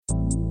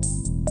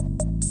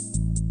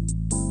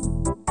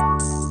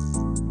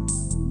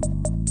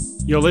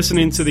You're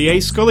listening to the A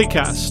Scully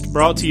cast,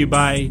 brought to you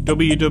by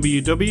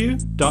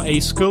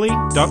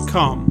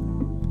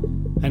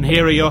www.ascully.com. And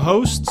here are your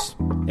hosts,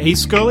 A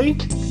Scully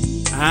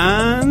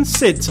and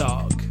Sid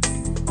Talk.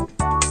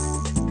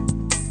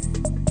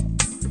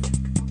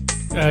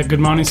 Good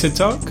morning, Sid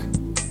Talk.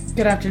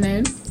 Good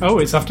afternoon. Oh,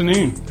 it's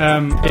afternoon. Are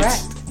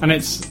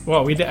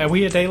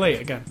we a day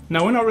late again?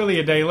 No, we're not really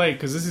a day late,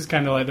 because this is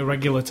kind of like the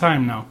regular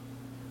time now.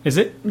 Is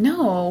it?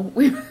 No,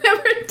 we've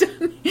never done.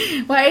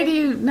 Why do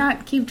you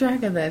not keep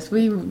track of this?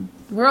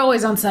 We're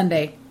always on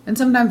Sunday and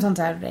sometimes on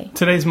Saturday.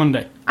 Today's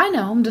Monday. I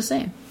know. I'm just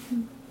saying.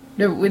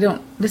 No, we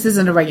don't. This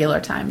isn't a regular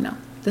time. No,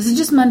 this is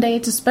just Monday.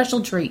 It's a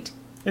special treat.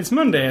 It's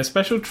Monday, a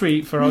special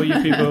treat for all you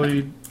people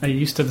who are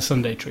used to the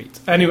Sunday treat.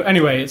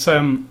 Anyway, it's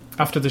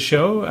after the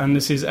show, and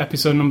this is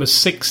episode number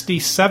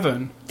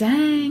 67.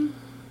 Dang.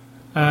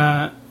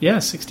 Yeah,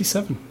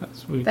 67.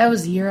 That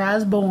was the year I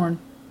was born.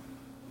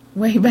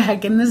 Way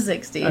back in the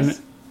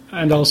 60s.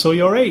 And also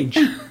your age.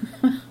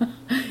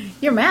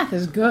 Your math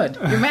is good.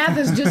 Your math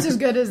is just as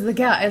good as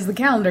the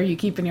calendar you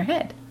keep in your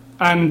head.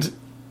 And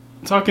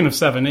talking of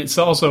 7, it's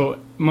also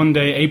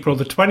Monday, April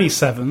the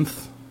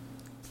 27th,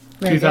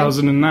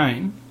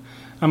 2009.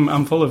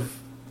 I'm full of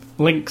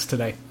links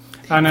today.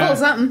 And, full of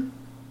something.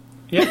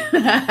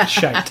 Yeah,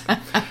 shite.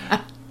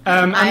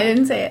 I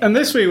didn't say it. And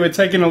this week we're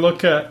taking a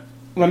look at,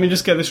 let me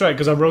just get this right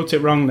because I wrote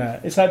it wrong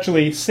there. It's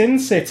actually Sin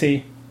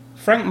City,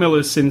 Frank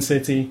Miller's Sin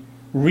City,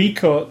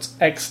 recut,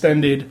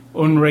 extended,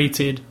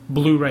 unrated,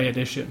 Blu-ray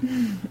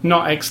edition.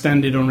 Not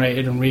extended,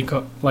 unrated, and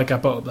recut like I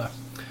put up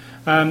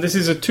there. This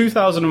is a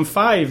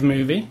 2005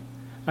 movie,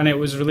 and it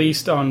was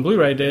released on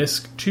Blu-ray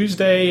disc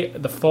Tuesday,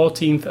 the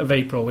 14th of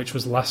April, which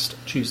was last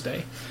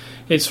Tuesday.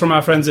 It's from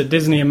our friends at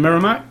Disney and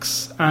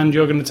Miramax, and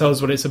you're going to tell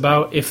us what it's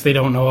about if they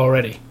don't know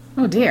already.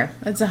 Oh dear,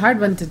 it's a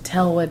hard one to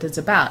tell what it's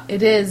about.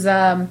 It is,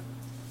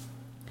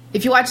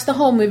 if you watch the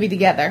whole movie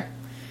together,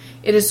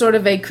 it is sort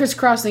of a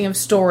crisscrossing of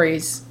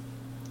stories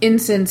in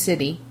Sin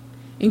City,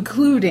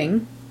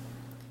 including,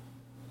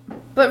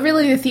 but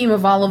really the theme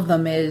of all of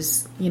them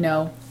is,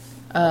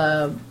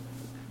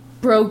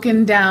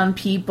 broken down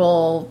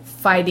people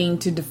fighting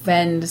to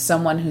defend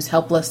someone who's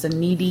helpless and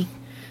needy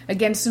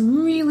against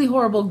some really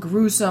horrible,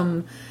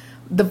 gruesome,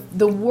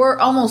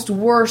 almost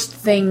worst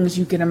things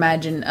you can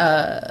imagine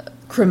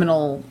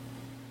criminal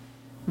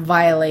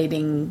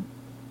violating,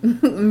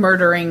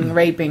 murdering,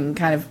 raping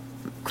kind of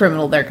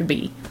criminal there could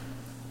be.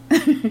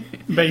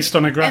 Based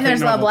on a graphic and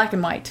there's novel. a black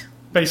and white.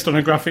 Based on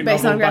a graphic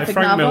novel by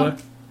Frank Miller.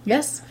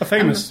 Yes. A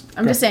famous.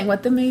 I'm just saying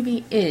what the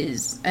movie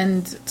is.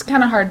 And it's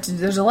kind of hard to...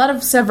 There's a lot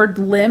of severed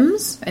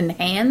limbs and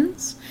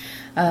hands.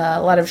 A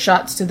lot of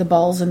shots to the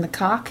balls and the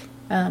cock.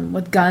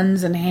 With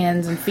guns and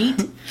hands and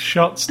feet.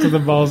 Shots to the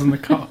balls and the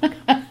cock.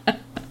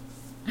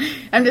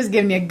 I'm just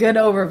giving you a good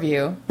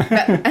overview.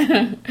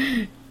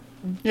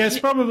 Yeah, it's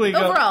probably...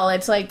 Overall,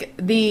 it's like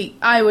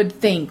I would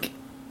think...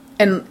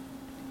 And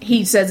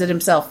he says it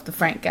himself, the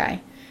Frank guy.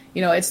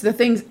 It's the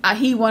things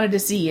he wanted to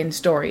see in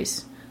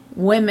stories.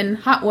 Women,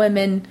 hot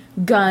women,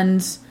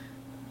 guns,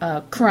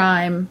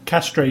 crime.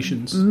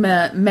 Castrations.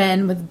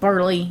 Men with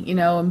burly,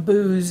 and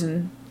booze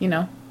and,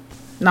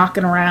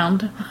 knocking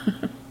around.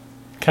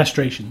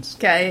 Castrations.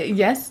 Okay,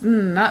 yes,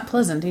 not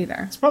pleasant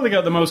either. It's probably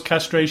got the most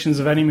castrations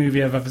of any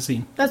movie I've ever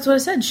seen. That's what I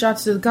said,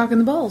 shots to the cock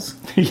and the balls.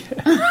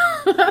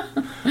 Yeah.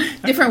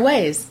 Different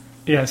ways.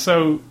 Yeah,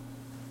 so...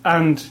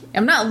 And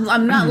I'm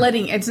not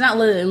letting. It's not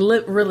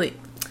really.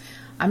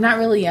 I'm not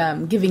really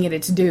giving it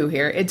its due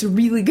here. It's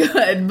really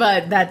good,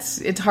 but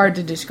it's hard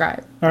to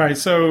describe. All right,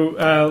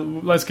 so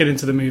let's get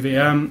into the movie.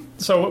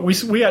 So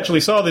we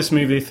actually saw this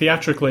movie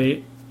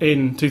theatrically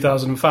in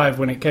 2005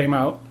 when it came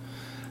out,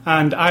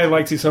 and I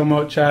liked it so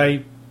much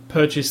I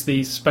purchased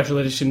the special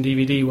edition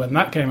DVD when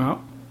that came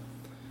out,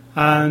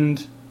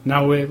 and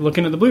now we're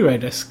looking at the Blu-ray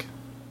disc.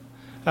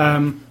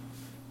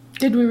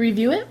 Did we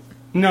review it?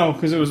 No,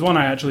 because it was one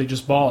I actually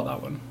just bought,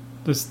 that one.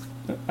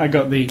 I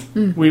got the...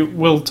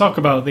 We'll talk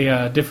about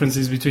the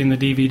differences between the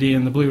DVD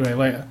and the Blu-ray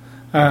later.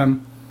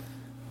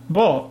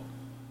 But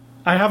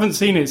I haven't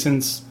seen it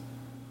since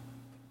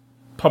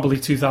probably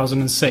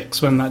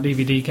 2006 when that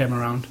DVD came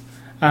around.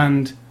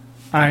 And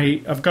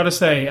I've got to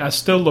say, I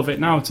still love it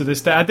now to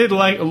this day. I did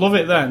love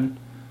it then,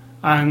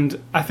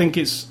 and I think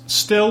it's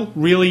still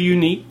really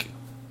unique.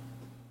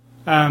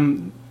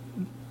 It's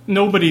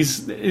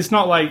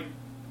not like...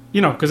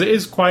 because it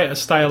is quite a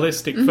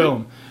stylistic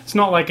film. It's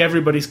not like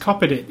everybody's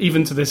copied it,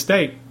 even to this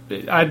day.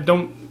 I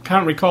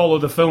can't recall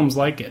other films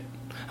like it.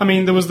 I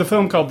mean, there was the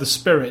film called The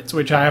Spirit,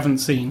 which I haven't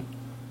seen,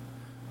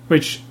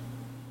 which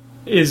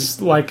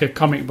is like a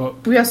comic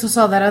book. We also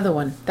saw that other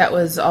one that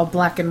was all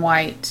black and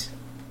white,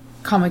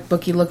 comic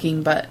booky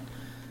looking, but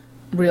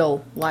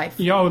real life.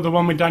 Oh, the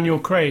one with Daniel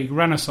Craig,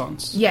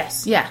 Renaissance.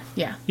 Yes, yeah.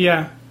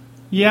 Yeah.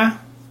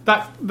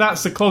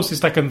 That's the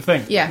closest I can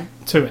think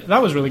to it.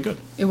 That was really good.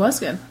 It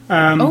was good.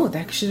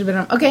 That should have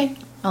been... Okay,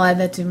 I'll add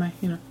that to my,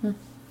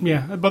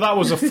 Yeah, but that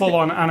was a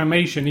full-on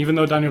animation, even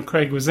though Daniel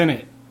Craig was in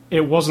it.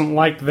 it wasn't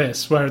like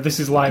this, where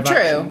this is live True.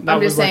 action. That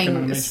I'm just was like an saying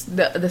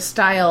animation. the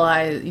style,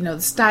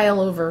 the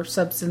style over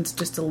substance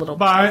just a little bit.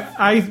 But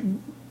I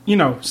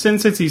Sin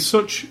City's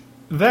such...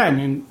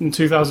 Then, in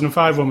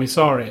 2005 when we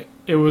saw it,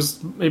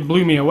 it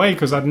blew me away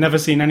because I'd never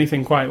seen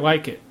anything quite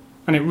like it.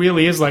 And it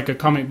really is like a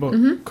comic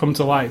book come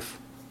to life.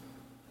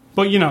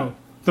 But,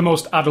 the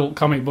most adult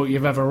comic book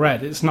you've ever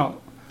read. It's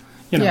not,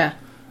 Yeah.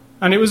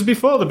 And it was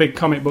before the big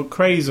comic book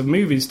craze of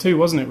movies too,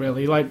 wasn't it,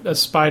 really? Like, as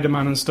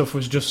Spider-Man and stuff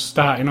was just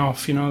starting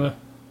off,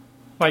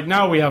 Like,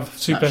 now we have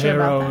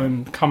superhero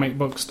and comic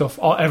book stuff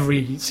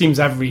seems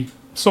every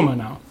summer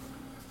now.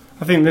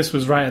 I think this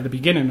was right at the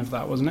beginning of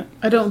that, wasn't it?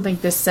 I don't think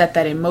this set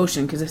that in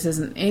motion because this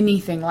isn't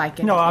anything like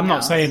it. No, I'm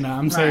not saying that.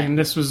 I'm saying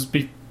this was,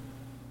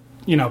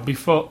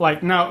 before...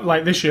 Like, now,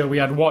 like this year we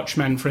had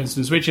Watchmen, for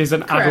instance, which is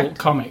an adult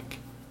comic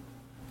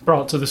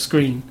brought to the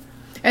screen.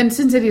 And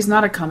Sin City is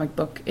not a comic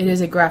book. It is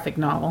a graphic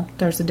novel.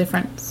 There's a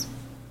difference.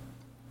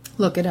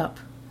 Look it up.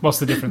 What's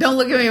the difference? Don't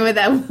look at me with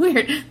that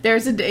weird...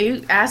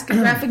 Ask a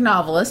graphic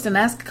novelist and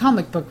ask a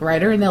comic book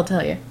writer and they'll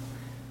tell you.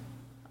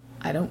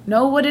 I don't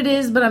know what it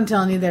is, but I'm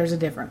telling you there's a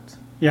difference.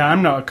 Yeah,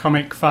 I'm not a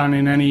comic fan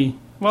in any...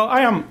 Well,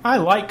 I am. I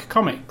like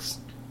comics.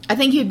 I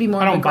think you'd be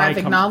more of a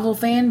graphic novel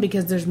fan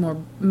because there's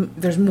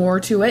more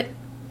to it.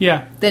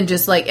 Yeah. Than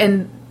just like...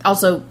 And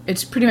also,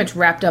 it's pretty much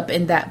wrapped up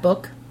in that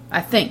book,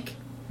 I think.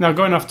 Now,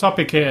 going off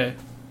topic here,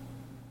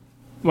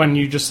 when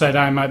you just said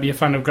I might be a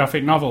fan of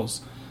graphic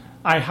novels,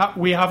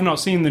 we have not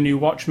seen the new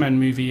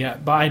Watchmen movie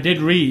yet, but I did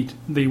read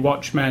the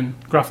Watchmen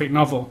graphic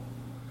novel.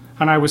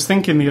 And I was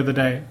thinking the other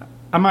day...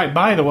 I might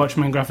buy the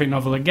Watchmen graphic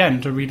novel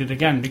again to read it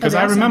again because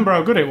I remember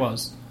how good it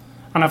was,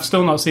 and I've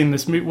still not seen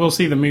this. We'll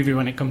see the movie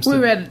when it comes. We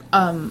read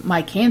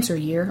My Cancer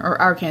Year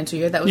or Our Cancer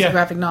Year. That was a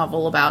graphic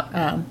novel about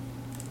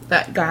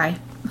that guy,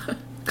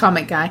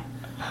 comic guy.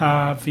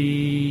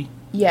 Harvey.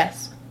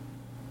 Yes.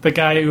 The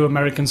guy who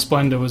American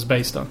Splendor was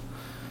based on.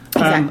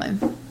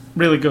 Exactly.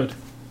 Really good.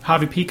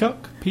 Harvey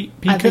Peacock.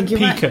 I think you're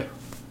Peaker.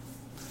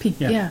 Right.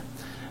 Yeah.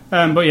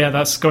 But yeah,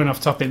 that's going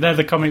off topic. They're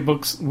the comic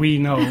books we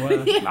know.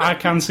 I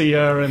Can See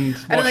Her and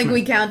Watchmen. I don't think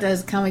we count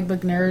as comic book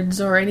nerds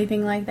or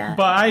anything like that.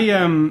 But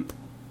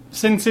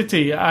Sin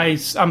City,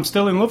 I'm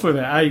still in love with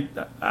it.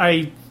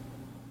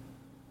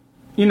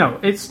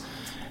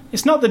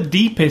 It's not the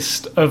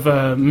deepest of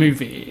a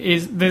movie.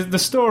 The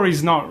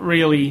story's not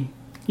really,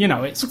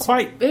 it's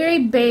quite... very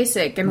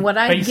basic. And what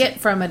I get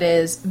from it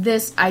is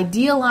this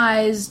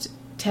idealized,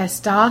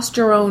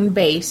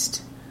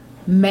 testosterone-based,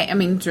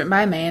 it's written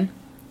by a man,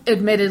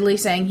 admittedly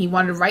saying he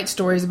wanted to write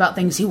stories about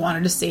things he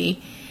wanted to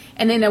see.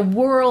 And in a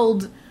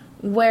world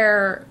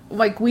where,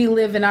 like, we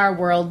live in our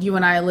world, you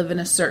and I live in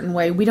a certain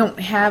way, we don't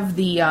have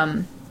the,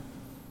 how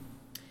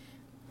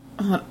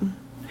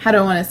do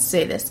I want to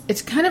say this?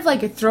 It's kind of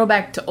like a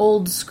throwback to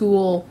old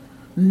school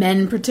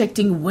men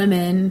protecting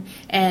women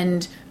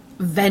and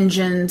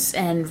vengeance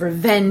and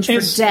revenge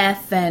for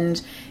death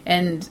and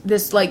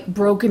this like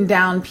broken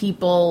down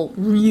people,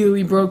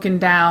 really broken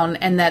down,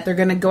 and that they're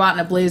going to go out in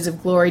a blaze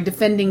of glory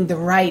defending the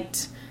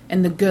right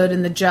and the good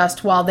and the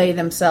just while they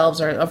themselves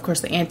are, of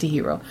course, the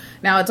anti-hero.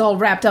 Now it's all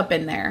wrapped up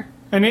in there.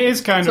 And it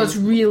is kind so of... So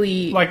it's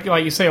really... Like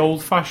you say,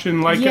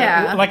 old-fashioned,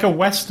 like a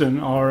Western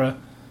or a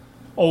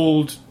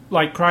old,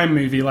 like, crime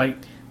movie, like...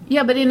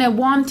 Yeah, but in a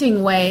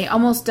wanting way,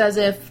 almost as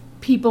if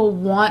people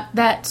want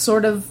that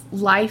sort of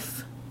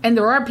life. And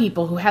there are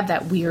people who have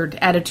that weird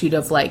attitude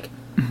of, like,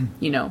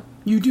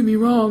 you do me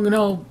wrong and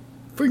I'll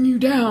bring you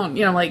down.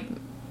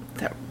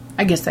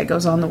 I guess that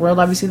goes on in the world.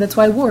 Obviously, that's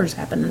why wars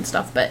happen and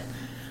stuff. But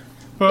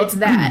it's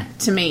that,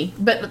 to me.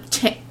 But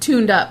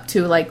tuned up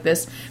to, like,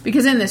 this.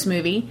 Because in this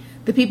movie,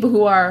 the people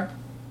who are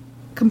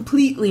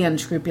completely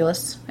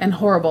unscrupulous and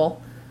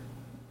horrible,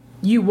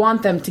 you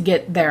want them to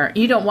get there.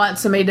 You don't want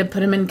somebody to put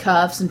them in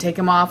cuffs and take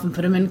them off and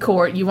put them in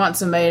court. You want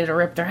somebody to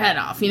rip their head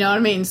off. You know what I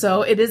mean?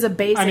 So it is a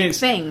basic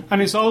thing.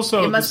 And it's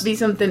also... It must be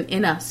something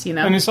in us,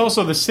 And it's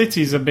also the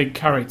city's a big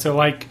character.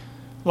 Like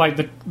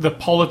the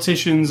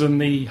politicians and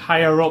the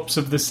higher-ups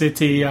of the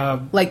city.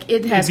 Like,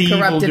 it has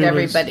corrupted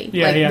everybody.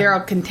 Yeah, they're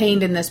all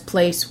contained in this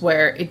place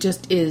where it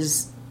just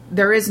is...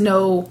 There's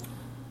no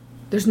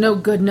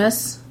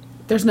goodness.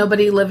 There's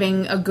nobody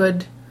living a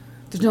good...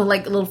 There's no,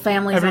 like, little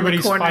families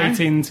Everybody's on the corner.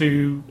 Fighting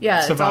to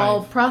survive. It's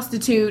all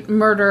prostitute,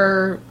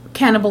 murder,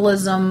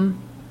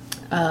 cannibalism,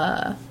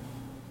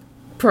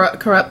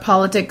 corrupt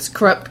politics,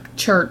 corrupt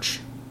church,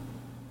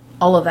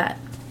 all of that.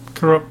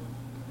 I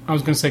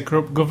was going to say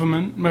corrupt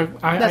government.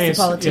 That's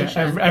the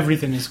politician. Yeah,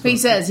 everything is corrupt. But he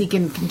says he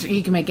can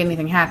make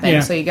anything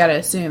happen, so you got to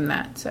assume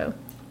that. So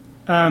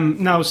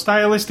now,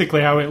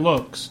 stylistically, how it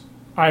looks,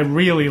 I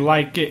really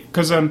like it,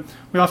 because we'll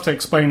have to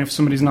explain if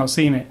somebody's not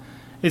seen it.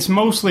 It's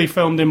mostly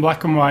filmed in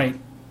black and white,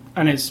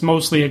 and it's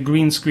mostly a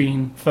green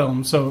screen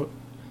film, so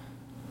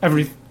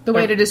the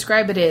way to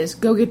describe it is,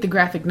 go get the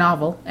graphic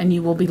novel, and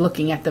you will be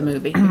looking at the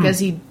movie. Because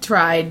he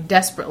tried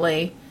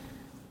desperately.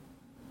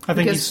 I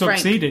think he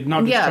succeeded,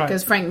 not just tried. Yeah,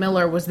 because Frank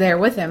Miller was there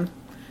with him.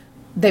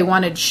 They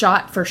wanted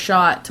shot for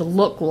shot to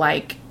look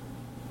like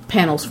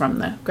panels from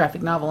the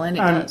graphic novel, and it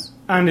does.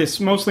 and it's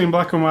mostly in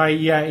black and white.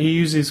 Yeah, he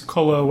uses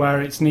colour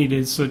where it's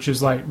needed, such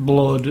as like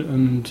blood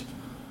and.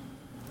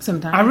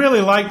 Sometimes I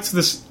really liked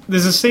this.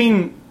 There's a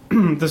scene.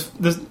 There's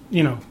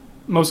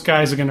most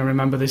guys are going to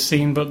remember this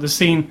scene, but the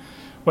scene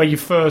where you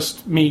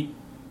first meet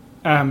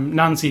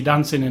Nancy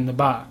dancing in the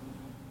bar.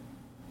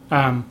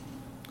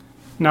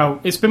 Now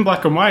it's been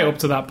black and white up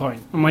to that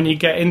point, and when you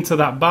get into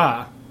that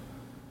bar,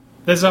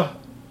 there's a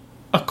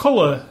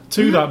colour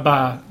to that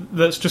bar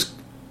that's just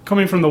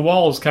coming from the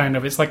walls. Kind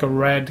of, it's like a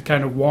red,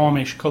 kind of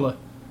warmish colour,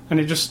 and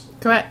it just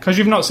correct because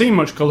you've not seen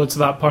much colour to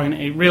that point.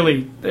 It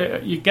really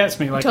it gets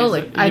me. Like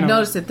totally. I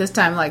noticed it this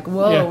time. Like,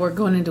 whoa, we're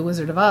going into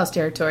Wizard of Oz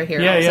territory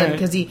here. Yeah,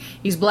 because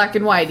he's black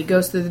and white. He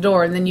goes through the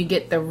door, and then you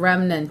get the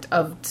remnant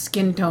of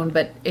skin tone,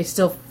 but it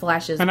still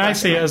flashes. And I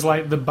see it as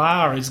like the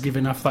bar is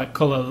giving off that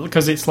colour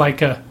because it's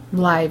like a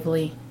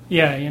lively.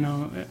 Yeah,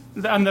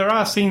 and there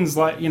are scenes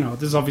like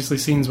there's obviously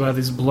scenes where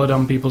there's blood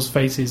on people's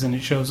faces and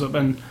it shows up,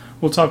 and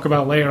we'll talk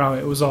about later how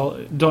it was all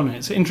done.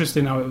 It's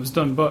interesting how it was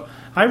done, but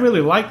I really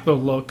like the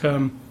look.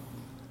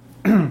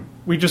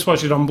 We just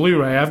watched it on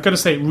Blu-ray. I've got to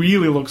say, it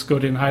really looks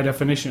good in high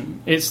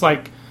definition. It's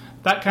like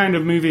that kind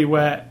of movie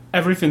where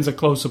everything's a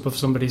close-up of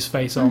somebody's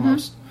face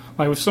almost.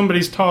 Like if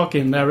somebody's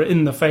talking, they're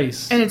in the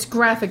face. And it's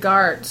graphic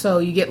art, so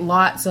you get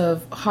lots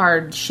of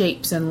hard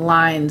shapes and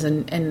lines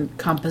and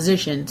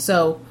composition.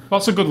 So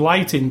lots of good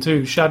lighting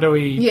too,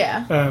 shadowy.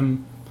 Yeah.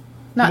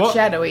 Not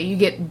shadowy. You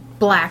get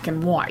black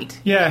and white.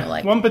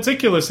 Yeah. One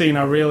particular scene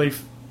I really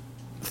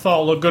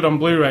thought looked good on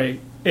Blu-ray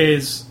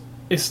is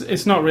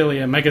it's not really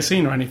a mega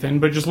scene or anything,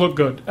 but it just looked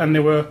good. And they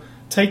were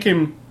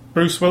taking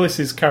Bruce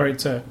Willis's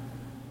character.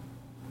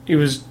 He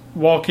was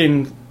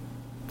walking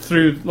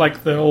through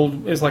like the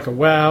old, it's like a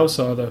warehouse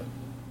or the,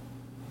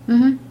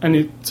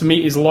 and to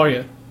meet his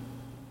lawyer,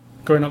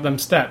 going up them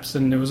steps,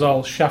 and there was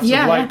all shafts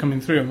of light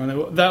coming through them,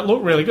 and that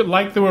looked really good,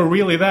 like they were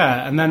really there.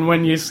 And then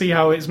when you see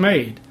how it's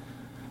made,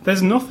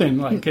 there's nothing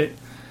like it,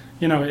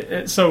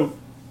 so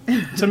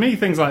to me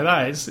things like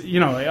that, it's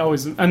it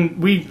always,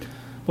 and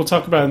we'll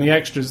talk about in the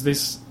extras.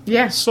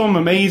 There's some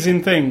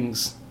amazing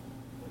things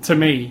to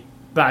me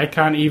that I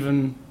can't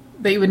even.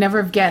 That you would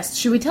never have guessed.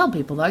 Should we tell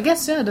people, though? I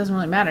guess it doesn't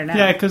really matter now.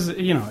 Yeah, because,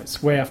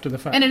 it's way after the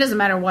fact. And it doesn't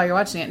matter while you're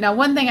watching it. Now,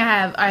 one thing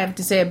I have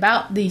to say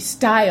about the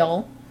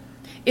style,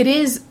 it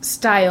is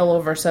style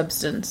over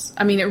substance.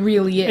 I mean, it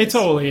really is. It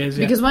totally is,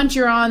 yeah. Because once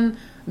you're on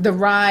the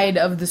ride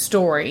of the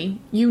story,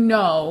 you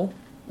know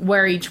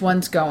where each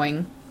one's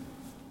going.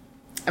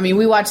 I mean,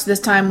 we watched this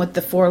time with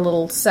the 4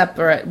 little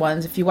separate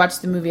ones. If you watch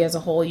the movie as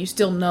a whole, you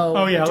still know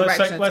the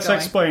direction let's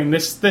explain.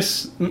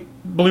 This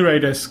Blu-ray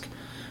disc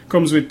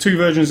comes with 2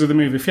 versions of the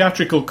movie.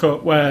 Theatrical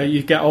cut, where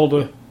you get all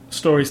the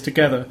stories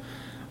together,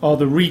 or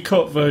the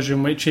recut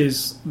version, which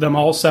is them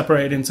all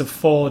separated into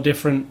 4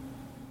 different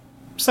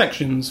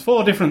sections,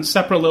 4 different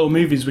separate little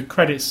movies with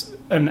credits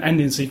and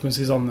ending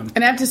sequences on them.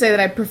 And I have to say that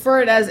I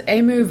prefer it as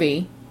a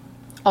movie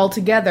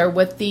altogether,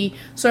 with the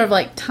sort of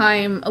like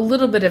a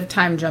little bit of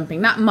time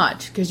jumping, not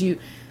much, because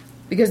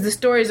the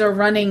stories are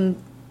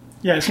running.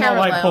 Yeah, it's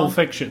parallel. Not like Pulp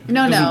Fiction.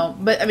 No,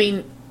 but I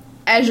mean,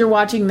 as you're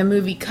watching the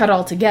movie cut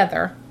all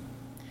together,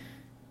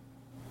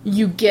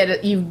 you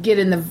get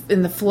in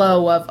the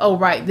flow of, oh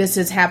right, this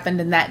has happened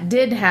and that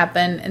did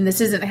happen, and this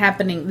isn't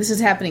happening. This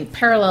is happening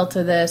parallel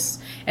to this,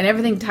 and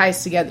everything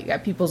ties together. You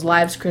got people's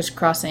lives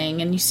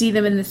crisscrossing, and you see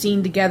them in the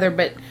scene together,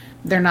 but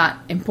they're not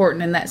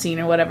important in that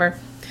scene or whatever.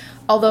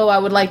 Although I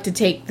would like to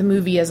take the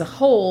movie as a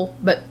whole,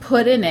 but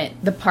put in it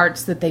the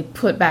parts that they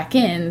put back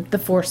in the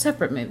 4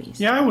 separate movies.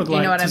 Yeah, I would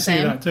like to see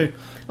that too.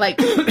 Like,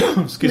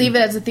 leave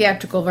it as a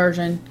theatrical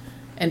version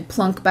and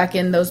plunk back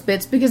in those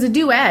bits, because they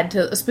do add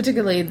to,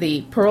 particularly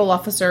the parole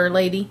officer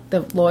lady,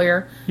 the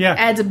lawyer,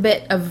 adds a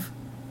bit of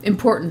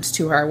importance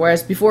to her,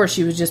 whereas before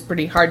she was just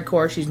pretty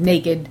hardcore. She's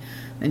naked,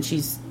 and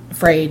she's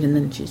afraid, and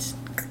then she's...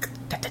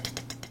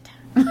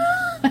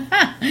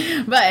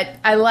 But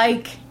I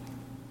like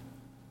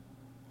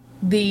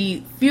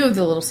the few of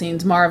the little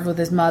scenes, Marv with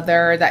his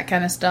mother, that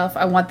kind of stuff.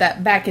 I want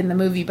that back in the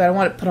movie, but I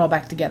want it put all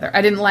back together.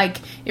 I didn't like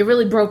it.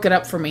 Really broke it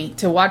up for me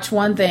to watch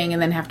one thing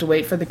and then have to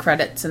wait for the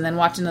credits and then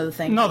watch another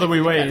thing. Not that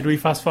we waited, we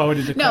fast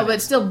forwarded the credits. No, but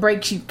it still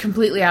breaks you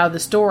completely out of the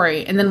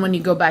story, and then when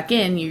you go back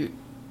in,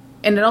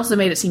 and it also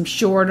made it seem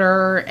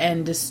shorter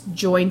and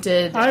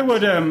disjointed. I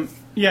would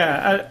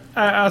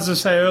as I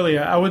say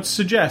earlier, I would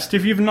suggest,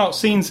 if you've not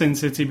seen Sin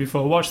City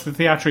before, watch the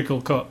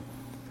theatrical cut.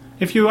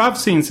 If you have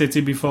seen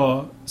it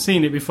before,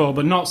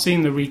 but not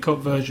seen the recut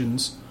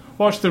versions,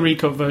 watch the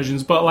recut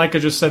versions. But like I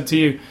just said to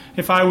you,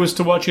 if I was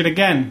to watch it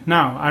again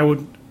now, I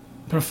would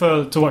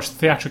prefer to watch the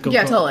theatrical cut.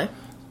 Yeah, totally.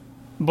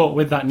 But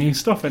with that new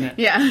stuff in it.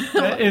 Yeah.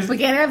 We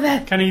can't have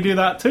that. Can you do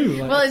that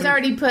too? Well, he's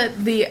already put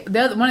one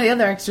of the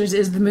other extras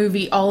is the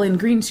movie all in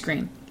green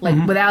screen,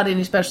 without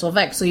any special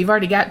effects. So you've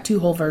already got 2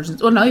 whole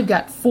versions. Well, no, you've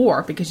got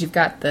 4, because you've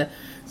got the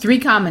 3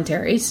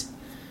 commentaries,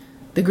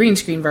 the green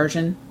screen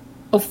version.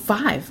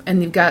 5,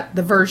 and you've got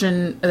the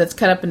version that's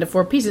cut up into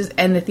 4 pieces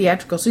and the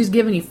theatrical. So he's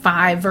given you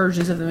 5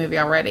 versions of the movie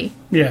already.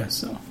 Yeah,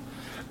 so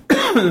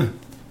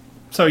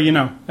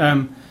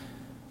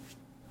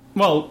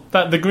Well,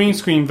 the green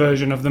screen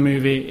version of the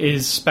movie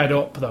is sped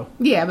up, though.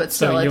 Yeah, but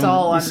still, it's you'll-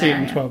 all you on see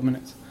there. it in 12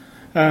 minutes.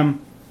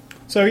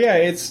 So yeah,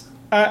 it's.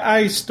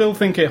 I still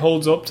think it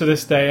holds up to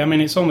this day. I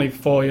mean, it's only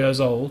 4 years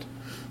old,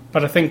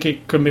 but I think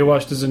it can be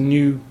watched as a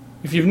new.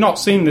 If you've not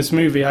seen this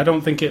movie, I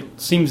don't think it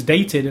seems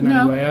dated in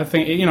No. any way. I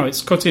think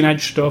it's cutting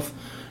edge stuff.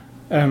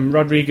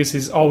 Rodriguez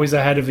is always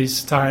ahead of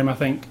his time, I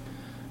think.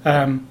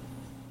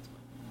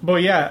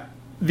 But yeah,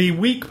 the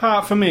weak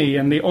part for me,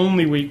 and the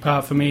only weak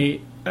part for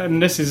me,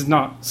 and this is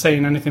not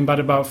saying anything bad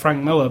about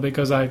Frank Miller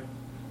because I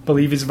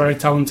believe he's a very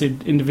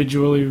talented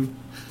individual who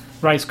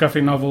writes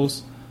graphic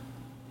novels.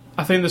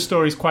 I think the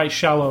story's quite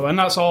shallow, and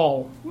that's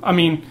all. I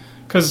mean,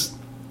 because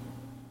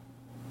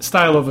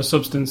style over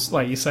substance,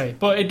 like you say.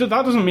 But that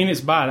doesn't mean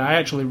it's bad. I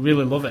actually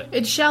really love it.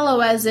 It's shallow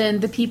as in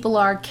the people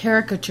are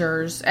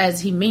caricatures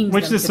as he means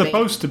Which them they're to be.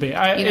 supposed to be.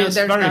 It's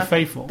there's very the-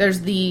 faithful.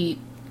 There's the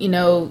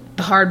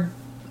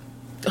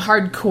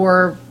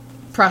hardcore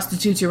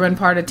prostitutes who run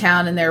part of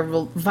town, and they're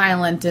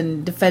violent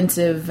and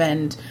defensive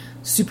and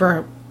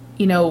super,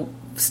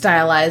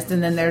 stylized.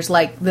 And then there's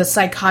like the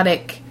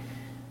psychotic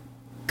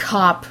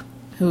cop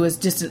who is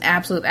just an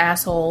absolute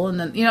asshole. And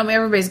then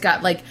everybody's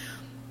got like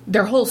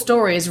their whole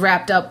story is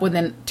wrapped up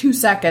within 2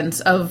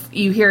 seconds of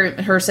you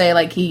hear her say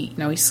like he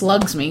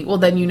slugs me. Well,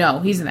 then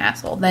he's an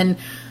asshole. Then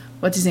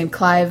what's his name,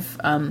 Clive?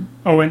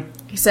 Owen.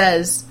 He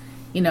says,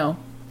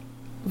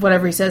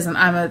 whatever he says, and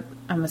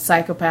I'm a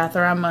psychopath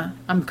or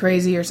I'm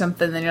crazy or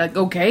something. Then you're like,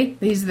 okay,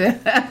 he's the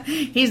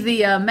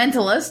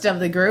mentalist of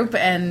the group,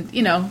 and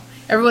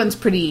everyone's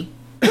pretty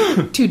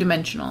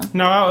 2-dimensional.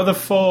 Now, out of the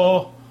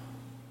 4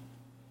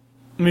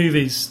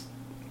 movies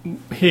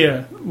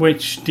here,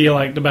 which do you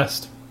like the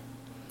best?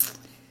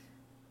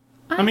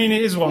 I mean,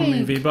 it is one think-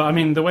 movie, but I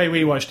mean, the way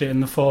we watched it in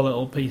the 4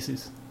 little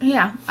pieces.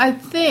 Yeah, I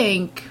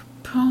think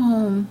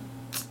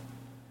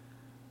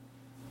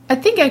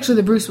actually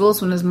the Bruce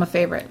Willis one is my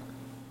favorite.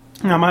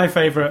 Now, my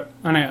favourite,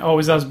 and it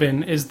always has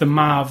been, is the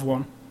Marv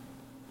one.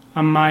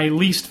 And my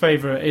least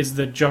favourite is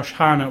the Josh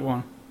Hartnett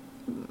one.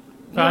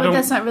 But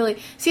that's not really...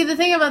 See, the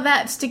thing about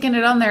that, sticking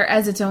it on there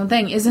as its own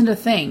thing, isn't a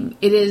thing.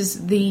 It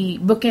is the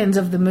bookends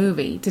of the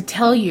movie to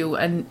tell you,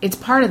 and it's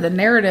part of the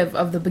narrative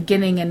of the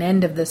beginning and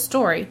end of this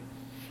story.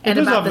 And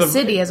It does about have the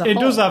city as a it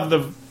whole. does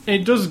have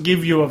it does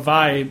give you a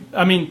vibe.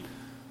 I mean,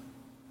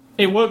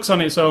 it works on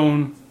its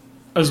own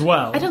as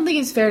well. I don't think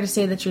it's fair to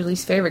say that's your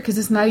least favorite, because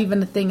it's not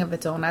even a thing of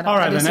its own. I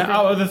Alright then, disagree.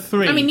 out of the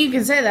 3... I mean, you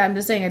can say that. I'm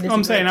just saying I disagree.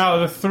 I'm saying out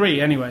of the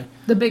 3, anyway.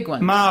 The big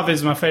one. Marv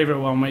is my favourite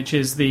one, which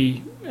is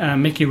the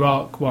Mickey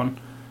Rourke one.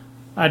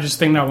 I just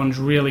think that one's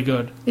really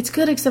good. It's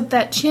good, except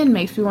that chin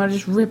makes me want to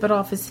just rip it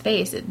off his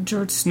face. It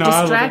just No, I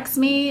love distracts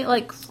me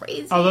like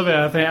crazy. I love it.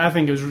 I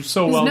think it was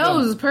so His well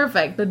nose done. is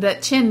perfect, but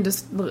that chin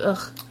just... Ugh.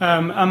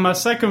 And my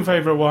second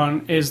favourite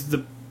one is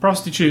the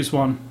Prostitutes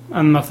one.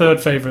 And my third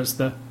favourite's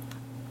the...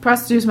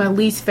 Prostitute's my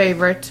least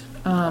favorite.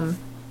 So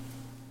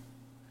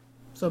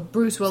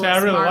Bruce Willis, See, I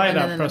really Marvin, like and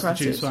that then the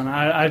Prostitutes one.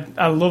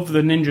 I love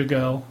the Ninja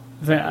Girl.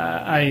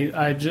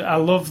 I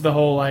love the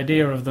whole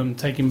idea of them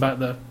taking back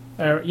the...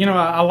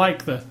 I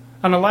like the...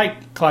 And I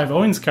like Clive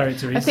Owen's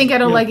character. I think I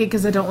don't like it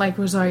because I don't like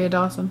Rosario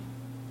Dawson.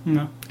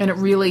 No. And it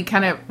really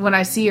kind of... When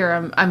I see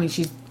her,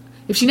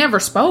 if she never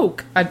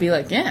spoke, I'd be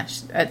like, yeah,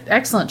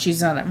 excellent.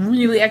 She's on a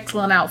really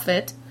excellent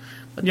outfit.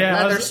 With the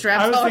leather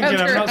straps I was all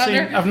thinking, around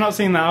her. I've not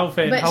seen that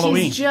outfit But in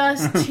Halloween. she's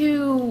just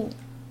too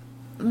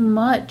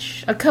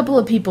much. A couple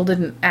of people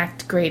didn't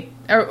act great.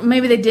 Or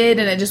maybe they did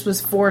and it just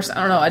was forced. I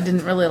don't know. I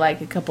didn't really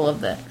like a couple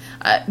of the...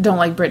 I don't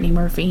like Brittany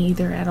Murphy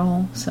either at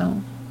all, so...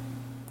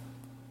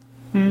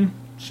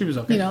 She was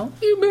okay.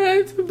 you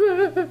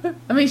bastard.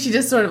 I mean, she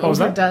just sort of What was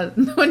that?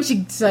 overdoes when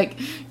she's like,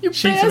 you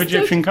Sheets bastard. of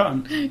Egyptian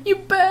cotton. You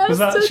bastard. Was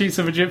that Sheets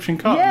of Egyptian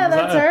cotton? Yeah, Was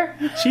that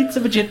that's her. Sheets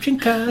of Egyptian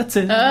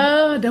cotton.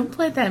 Oh, don't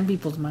plant that in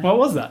people's minds. What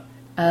was that?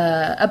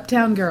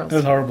 Uptown Girls. It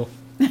was horrible.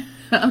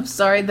 I'm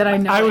sorry that I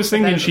know. I was but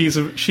thinking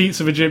that- sheets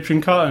of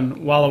Egyptian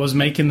cotton while I was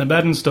making the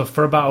bed and stuff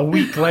for about a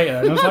week later.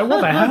 And I was like, what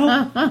the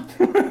hell?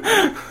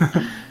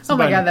 Oh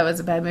my bad. god, that was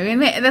a bad movie.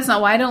 And that's not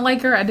why I don't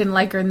like her. I didn't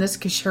like her in this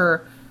because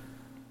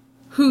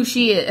who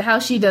she is, how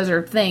she does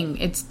her thing,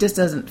 it just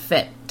doesn't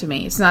fit to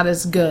me. It's not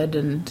as good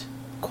and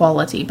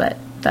quality, but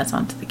that's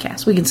onto the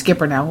cast. We can skip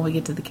her now when we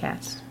get to the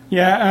cast.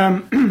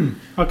 Yeah,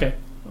 okay.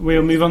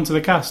 We'll move on to the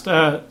cast.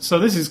 So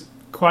this is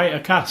quite a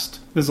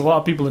cast. There's a lot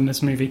of people in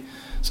this movie.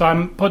 So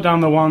I put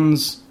down the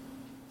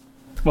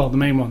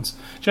main ones.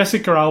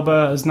 Jessica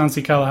Alba as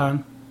Nancy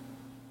Callahan.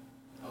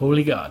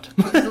 Holy God.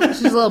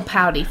 She's a little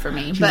pouty for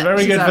me. She's but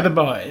very good for alright. the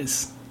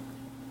boys.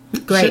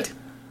 Great. She-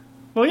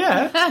 well,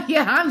 yeah.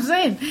 Yeah, I'm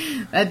saying.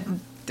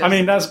 I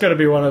mean, that's got to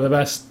be one of the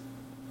best.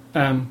 She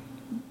just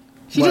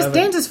whatever.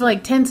 dances for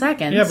like 10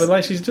 seconds. Yeah, but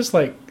like she's just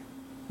like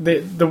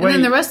the and way.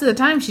 then the rest of the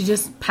time she's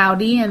just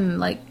pouty and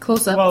like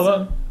close ups.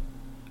 Well,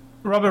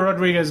 Robert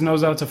Rodriguez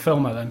knows how to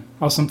film her then,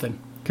 or something,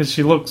 because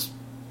she looks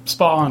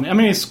spot on. I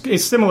mean,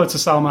 it's similar to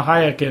Salma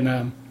Hayek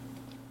in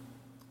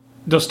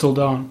Dusk Till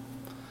Dawn.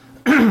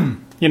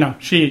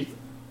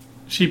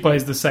 She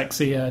plays the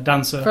sexy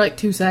dancer. for like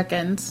 2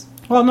 seconds.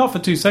 Well, not for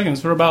 2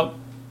 seconds, for about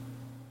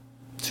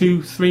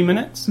 2-3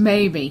 minutes.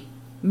 Maybe.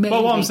 But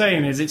what I'm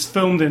saying is, it's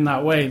filmed in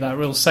that way, that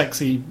real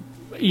sexy.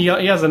 He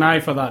has an eye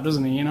for that,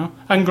 doesn't he? You know,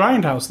 and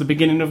Grindhouse, the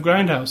beginning of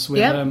Grindhouse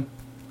with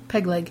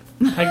Peg leg.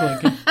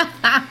 Peg leg.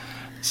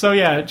 So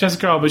yeah,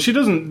 Jessica Alba. She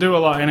doesn't do a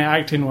lot in it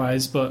acting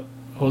wise, but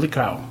holy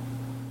cow,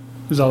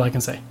 is all I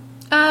can say.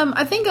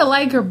 I think I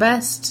like her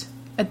best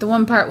at the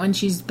one part when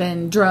she's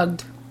been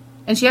drugged.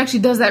 And she actually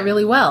does that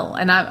really well.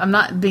 And I'm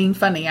not being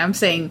funny. I'm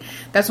saying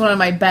that's one of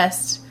my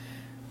best.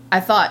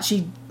 I thought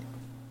she...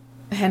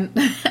 And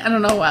I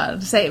don't know how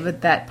to say it,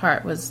 but that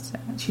part was...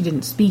 She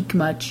didn't speak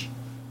much.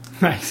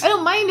 Nice. I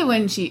don't mind it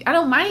when she... I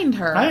don't mind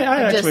her.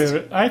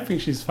 I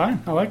think she's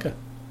fine. I like her.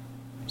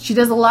 She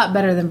does a lot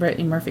better than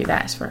Brittany Murphy.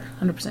 That's for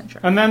 100%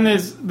 sure. And then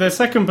there's the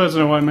second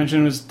person I want to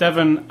mention was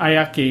Devon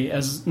Ayaki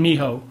as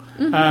Miho.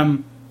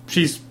 Mm-hmm.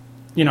 She's,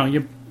 you know,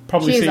 you've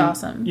probably She's seen...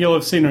 awesome. You'll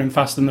have seen her in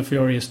Fast and the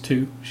Furious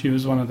 2. She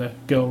was one of the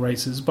girl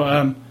racers.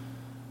 But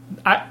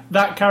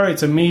that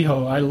character,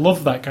 Miho, I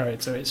love that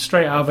character. It's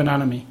straight out of an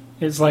anime.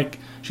 It's like,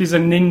 she's a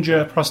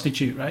ninja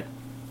prostitute, right?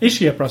 Is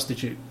she a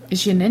prostitute?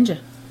 Is she a ninja?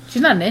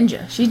 She's not a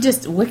ninja. She's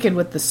just wicked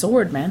with the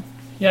sword, man.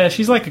 Yeah,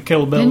 she's like a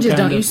Kill Bill. Ninjas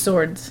don't use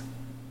swords.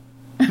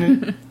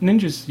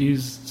 Ninjas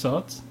use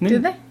swords. Do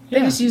they? They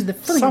Yeah. just use the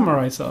fling.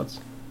 Samurai swords.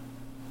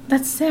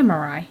 That's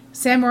samurai.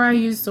 Samurai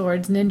use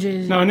swords.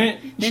 Ninjas. No,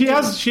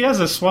 she has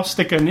a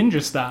swastika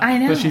ninja staff I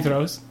know. that she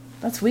throws.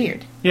 That's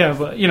weird. Yeah,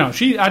 but you know,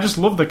 I just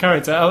love the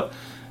character.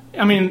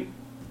 I mean,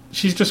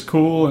 she's just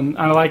cool, and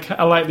I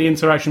like the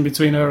interaction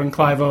between her and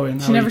Clive Owen.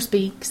 She never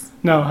speaks.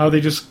 No, how they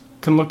just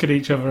can look at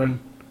each other, and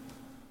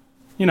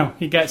you know,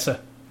 he gets her.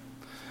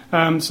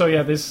 So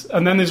yeah,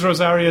 and then there's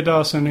Rosario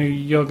Dawson, who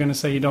you're going to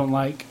say you don't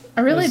like.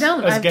 I really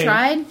don't. I've gay.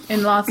 tried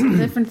in lots of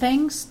different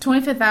things.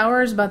 25th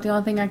Hour is about the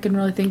only thing I can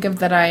really think of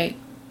that I...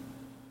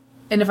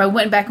 And if I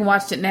went back and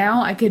watched it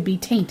now, I could be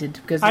tainted.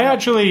 Because I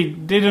actually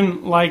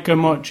didn't like her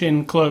much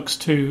in Clerks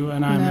 2,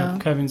 and I'm a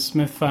Kevin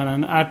Smith fan,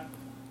 and I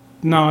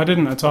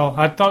didn't at all.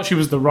 I thought she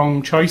was the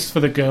wrong choice for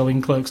the girl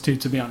in Clerks 2,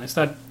 to be honest.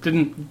 I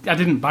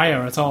didn't buy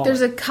her at all.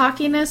 There's a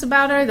cockiness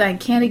about her that I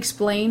can't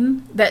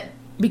explain, that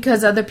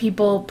because other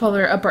people pull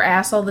her up her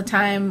ass all the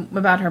time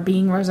about her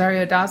being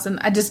Rosario Dawson.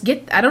 I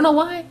don't know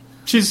why.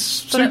 She's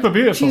super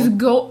beautiful. She's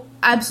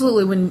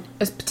absolutely,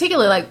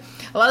 particularly like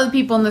a lot of the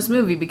people in this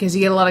movie, because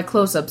you get a lot of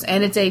close-ups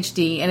and it's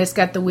HD and it's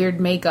got the weird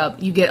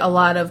makeup, you get a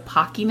lot of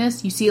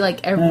pockiness. You see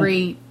like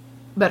every...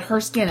 But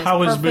her skin is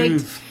Powers perfect.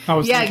 Booth. I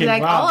was thinking,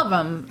 exactly. wow. All of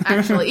them,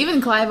 actually.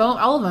 Even Clive Owen,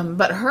 all of them.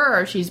 But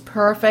her, she's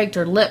perfect.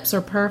 Her lips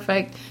are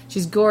perfect.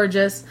 She's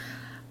gorgeous.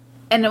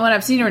 And when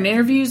I've seen her in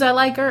interviews, I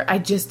like her. I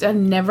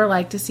never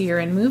like to see her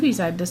in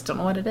movies. I just don't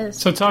know what it is.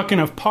 So talking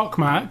of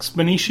pockmarks,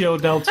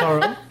 Benicio del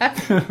Toro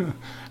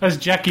as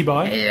Jackie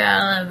Boy.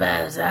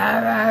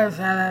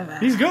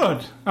 He's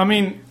good. I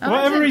mean,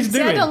 whatever he's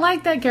doing. I don't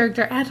like that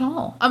character at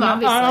all. I'm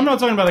not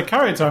talking about the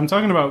character. I'm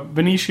talking about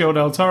Benicio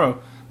del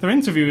Toro. They're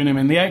interviewing him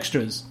in the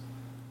extras.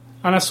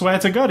 And I swear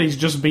to God, he's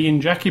just being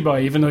Jackie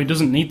Boy, even though he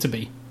doesn't need to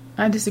be.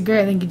 I disagree.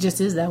 I think he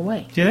just is that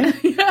way. Do you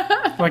think?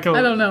 I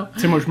don't know.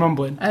 Too much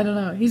mumbling. I don't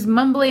know. He's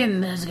mumbling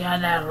and there's got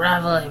that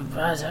rumbling.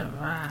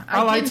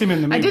 I liked him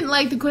in the movie. I didn't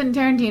like the Quentin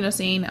Tarantino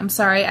scene. I'm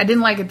sorry. I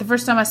didn't like it the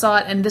first time I saw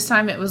it, and this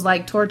time it was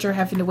like torture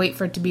having to wait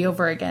for it to be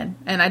over again.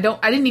 And I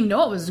didn't even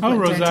know it was Quentin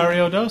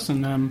Rosario Tarantino.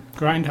 Dawson,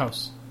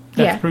 Grindhouse.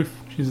 Death Proof.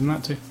 She's in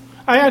that too.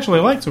 I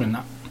actually liked her in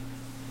that,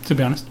 to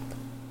be honest.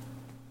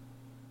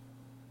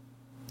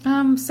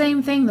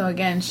 Same thing though.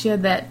 Again, she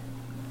had that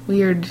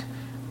weird,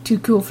 too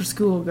cool for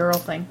school girl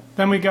thing.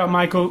 Then we got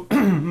Michael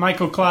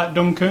Clark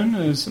Duncan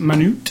as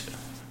Manute.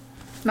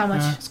 Not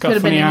much. It's got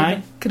a funny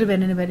eye. Could have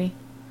been anybody.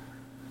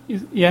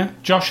 Yeah,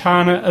 Josh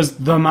Hartnett as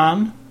the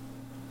man.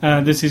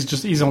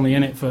 He's only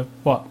in it for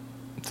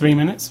 3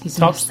 minutes? He's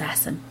tops. an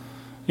assassin.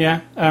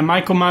 Yeah,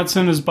 Michael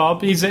Madsen as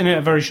Bob. He's in it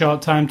a very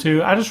short time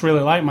too. I just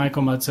really like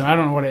Michael Madsen. I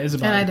don't know what it is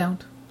about And him. I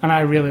don't. And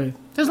I really...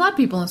 There's a lot of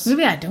people in this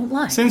movie I don't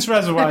like. Since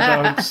Reservoir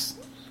Dogs,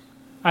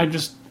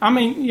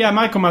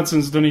 Michael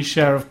Madsen's done his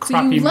share of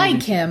crappy movies. So you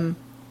like him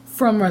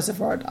from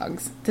Reservoir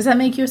Dogs. Does that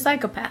make you a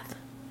psychopath?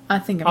 I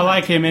think I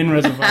like him in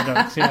Reservoir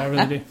Dogs. Yeah, I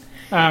really do.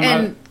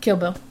 And Kill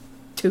Bill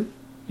 2.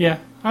 Yeah,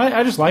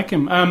 I just like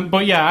him.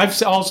 But yeah,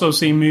 I've also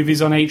seen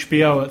movies on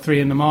HBO at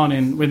 3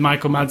 a.m. with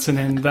Michael Madsen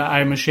in that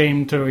I'm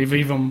ashamed to have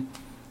even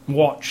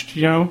watched,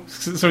 you know?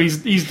 So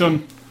he's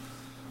done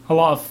a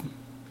lot of...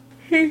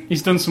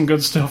 He's done some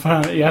good stuff.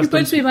 He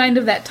puts me in mind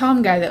of that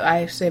Tom guy that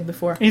I said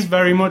before. He's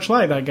very much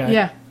like that guy.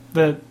 Yeah.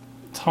 The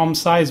Tom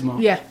Sizemore.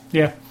 Yeah.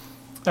 Yeah.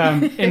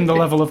 In the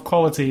level of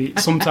quality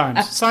sometimes.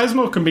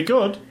 Sizemore can be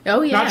good.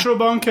 Oh, yeah. Natural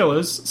Born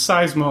Killers,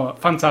 Sizemore,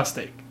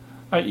 fantastic.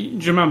 Do you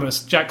remember?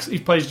 He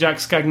plays Jack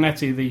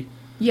Scagnetti, the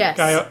yes.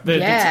 guy.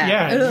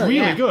 He's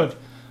really good.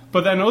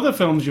 But then other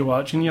films you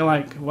watch and you're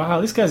like, wow,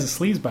 this guy's a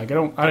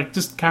sleazebag. I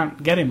just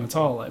can't get him at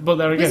all. But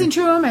there again. He was in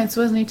True Romance,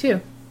 wasn't he,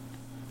 too?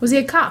 Was he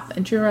a cop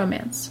in True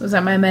Romance? Was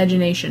that my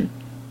imagination?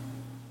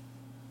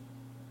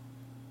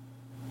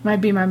 Might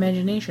be my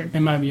imagination.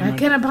 It might be.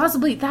 Can I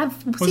possibly...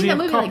 Was he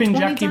a cop in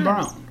Jackie times.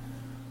 Brown?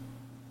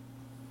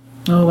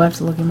 Oh, I have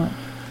to look him up.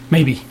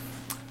 Maybe.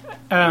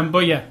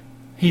 But yeah,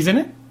 He's in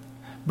it.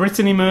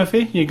 Brittany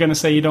Murphy, you're going to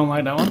say you don't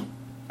like that one?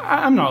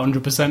 I'm not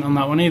 100% on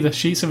that one either.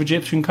 Sheets of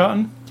Egyptian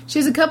Cotton. She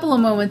has a couple of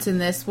moments in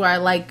this where I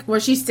like, where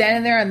she's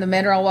standing there and the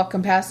men are all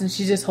walking past and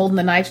she's just holding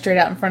the knife straight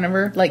out in front of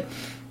her. Like,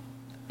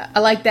 I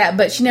like that,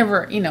 but she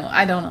never,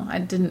 I don't know. I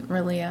didn't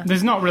really...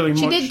 There's not really much...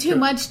 She did too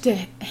much to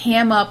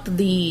ham up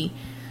the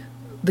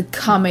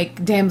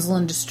comic damsel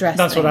in distress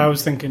That's thing. what I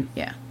was thinking.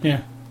 Yeah.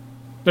 Yeah.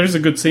 There's a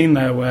good scene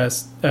there where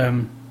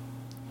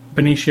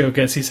Benicio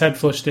gets his head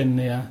flushed in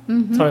the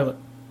toilet.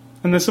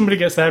 And then somebody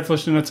gets their head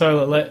flushed in a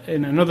toilet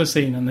in another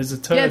scene, and there's a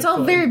turd. Yeah, it's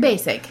all very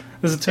basic.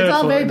 There's a turd. It's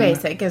all very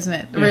basic, isn't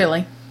it? Yeah.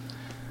 Really.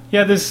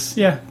 Yeah, there's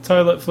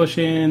toilet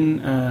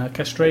flushing,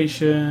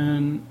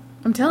 castration.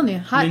 I'm telling you,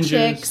 hot ninjas.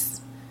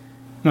 chicks.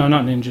 No,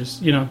 not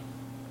ninjas.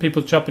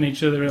 People chopping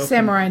each other up.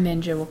 Samurai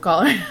ninja, we'll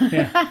call her.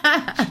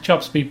 Yeah, she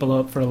chops people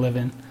up for a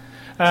living.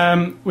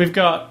 We've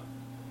got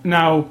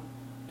now.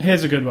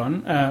 Here's a good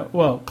one.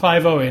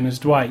 Clive Owen as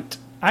Dwight.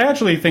 I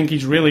actually think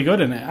he's really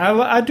good in it.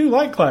 I do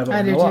like Clive Owen.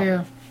 I do a lot.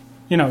 too.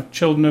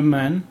 Children of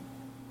Men.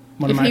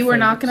 If he were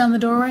knocking on the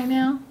door right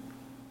now,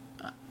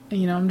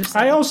 I'm just.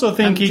 I also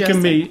think he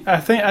can be.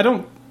 I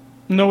don't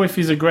know if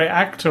he's a great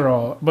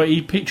actor but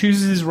he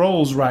chooses his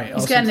roles right.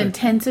 He's got an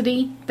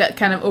intensity that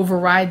kind of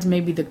overrides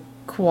maybe the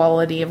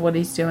quality of what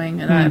he's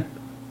doing, and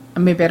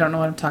maybe I don't know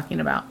what I'm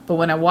talking about. But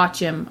when I watch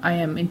him, I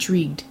am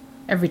intrigued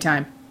every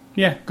time.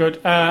 Yeah,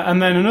 good.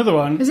 And then another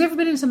one. Has he ever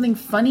been in something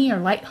funny or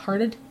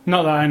lighthearted?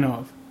 Not that I know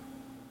of.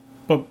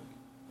 But,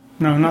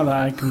 no, not that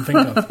I can think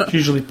of. It's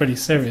usually pretty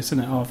serious,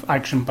 isn't it? Or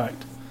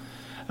action-packed.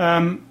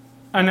 And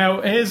now,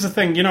 here's the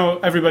thing.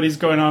 Everybody's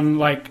going on,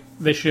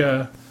 this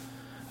year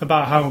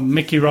about how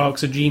Mickey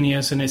Rourke's a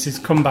genius and it's his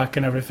comeback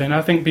and everything.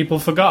 I think people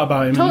forgot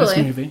about him in this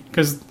movie.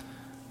 Because,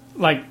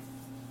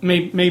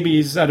 maybe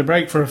he's had a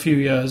break for a few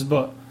years,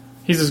 but...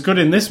 He's as good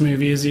in this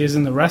movie as he is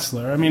in The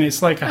Wrestler. I mean,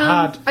 it's like a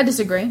hard... I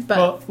disagree,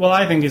 but... Well,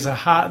 I think it's a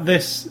hard...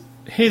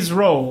 His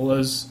role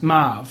as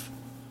Marv,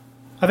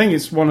 I think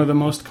it's one of the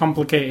most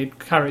complicated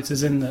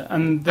characters in there.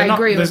 And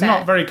there's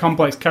not very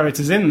complex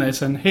characters in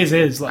this, and his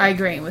is. I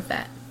agree with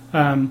that.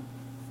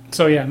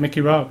 So, yeah,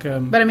 Mickey Rourke.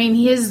 But, I mean,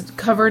 he is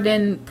covered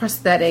in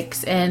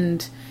prosthetics,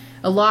 and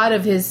a lot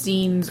of his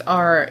scenes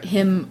are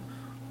him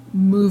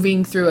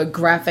moving through a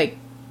graphic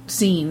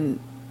scene,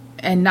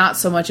 and not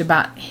so much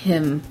about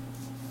him...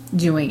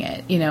 doing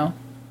it, there's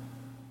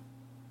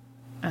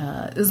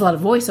a lot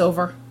of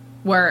voiceover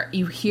where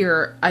you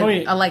hear. I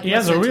like. He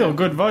has a real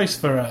good voice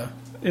for her.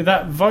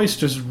 That voice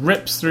just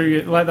rips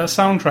through like that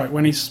soundtrack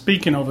when he's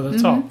speaking over the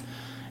top.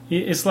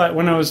 It's like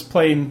when I was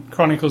playing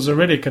Chronicles of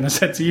Riddick and I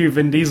said to you,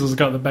 Vin Diesel's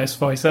got the best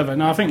voice ever.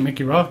 No, I think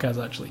Mickey Rourke has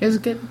actually. It was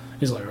good.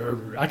 He's like,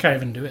 I can't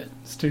even do it.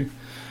 It's too.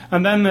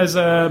 And then there's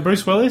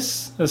Bruce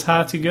Willis as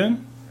Harty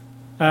Gunn.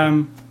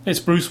 It's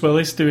Bruce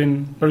Willis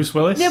doing Bruce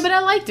Willis. Yeah, but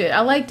I liked it.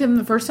 I liked him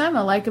the first time.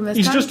 I like him this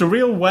time. He's just a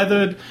real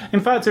weathered... In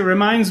fact, it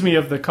reminds me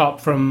of the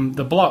cop from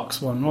the Blocks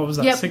one. What was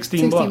that? Yep,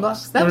 16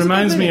 Blocks. That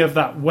reminds me of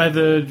that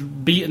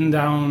weathered, beaten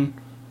down...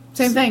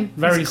 Same thing.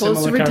 Very He's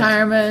close similar to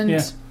retirement.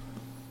 Yeah.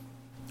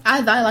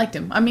 I liked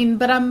him. I mean,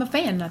 but I'm a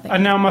fan, I think.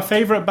 And now my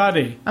favourite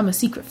baddie. I'm a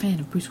secret fan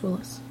of Bruce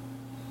Willis.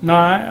 No,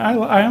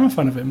 I am a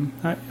fan of him.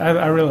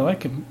 I really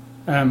like him.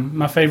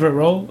 My favourite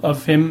role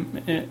of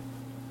him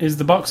is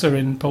the boxer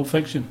in Pulp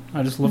Fiction.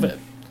 I just love it.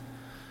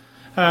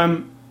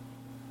 And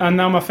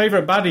now my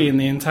favourite baddie in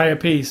the entire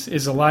piece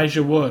is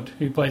Elijah Wood,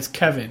 who plays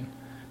Kevin.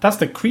 That's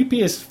the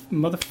creepiest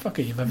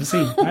motherfucker you've ever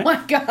seen, right? Oh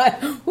my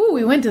god. Ooh,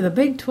 we went to the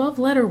big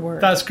 12-letter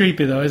word. That's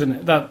creepy though,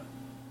 isn't it?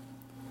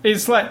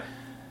 It's like...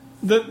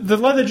 The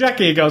leather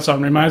jacket he goes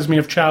on reminds me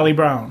of Charlie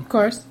Brown. Of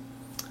course.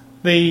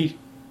 The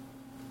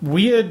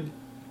weird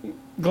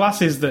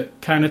glasses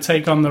that kind of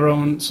take on their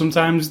own...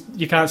 Sometimes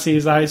you can't see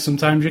his eyes,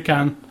 sometimes you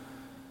can.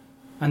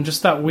 And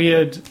just that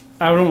weird...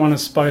 I don't want to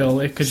spoil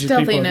it because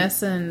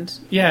stealthiness and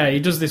yeah, he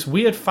does this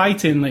weird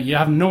fighting that you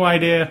have no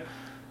idea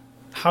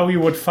how he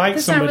would fight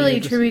somebody. It's not really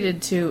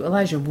attributed to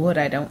Elijah Wood,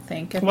 I don't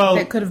think.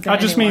 Well, could have been I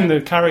just mean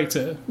the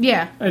character.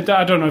 Yeah, I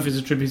don't know if it's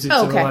attributed to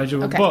Elijah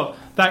Wood, but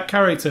that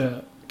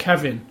character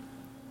Kevin,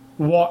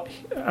 I don't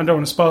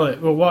want to spoil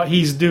it, but what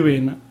he's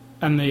doing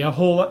and the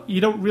whole you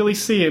don't really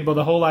see it, but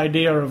the whole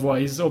idea of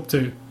what he's up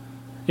to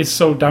is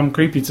so damn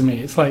creepy to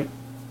me. It's like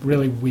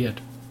really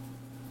weird.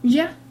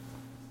 Yeah,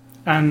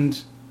 and.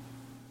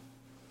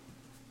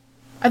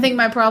 I think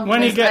my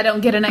problem is I don't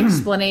get an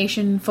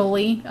explanation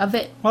fully of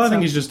it. Well, I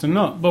think he's just a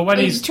nut. But when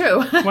he's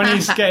true. when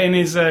he's getting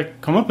his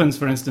comeuppance,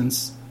 for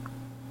instance,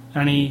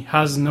 and he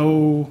has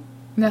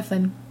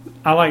nothing.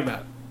 I like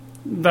that.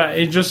 That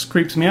it just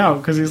creeps me out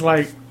because he's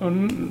like,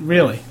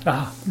 really?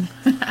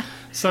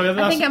 So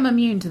I think I'm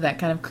immune to that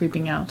kind of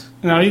creeping out.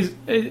 No,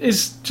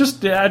 it's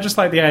just I just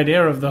like the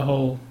idea of the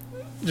whole,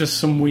 just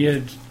some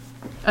weird,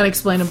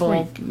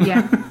 unexplainable. Freak.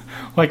 Yeah.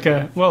 Like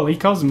he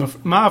calls him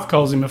Marv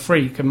calls him a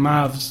freak, and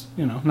Marv's,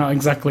 not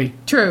exactly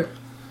true.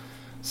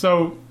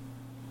 So,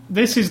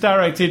 this is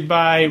directed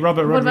by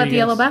Robert Rodriguez. What about the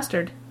Yellow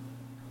Bastard?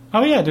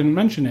 Oh yeah, I didn't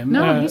mention him.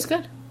 No, he's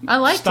good. I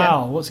liked him.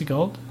 Stahl, what's he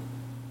called?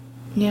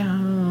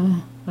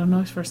 Yeah, I don't know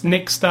his first name.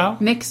 Nick Stahl.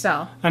 Nick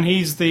Stahl. And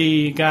he's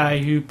the guy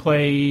who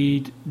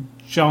played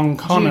John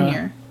Connor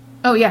Jr.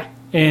 Oh, yeah.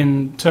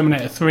 in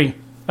Terminator 3.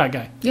 That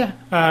guy. Yeah.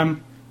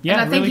 Yeah,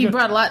 and I think really he good.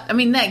 brought a lot. I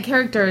mean, that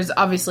character is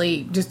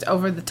obviously just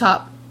over the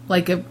top,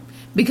 like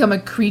become a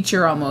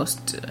creature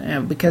almost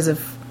because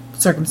of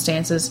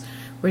circumstances,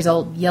 where he's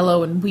all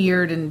yellow and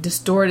weird and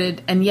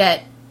distorted, and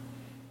yet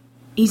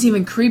he's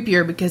even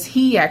creepier because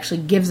he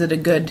actually gives it a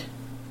good,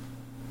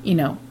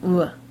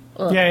 ugh.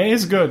 Yeah, it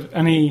is good,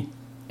 and he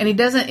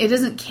doesn't. It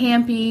isn't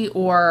campy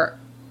or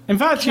in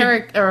fact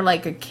character or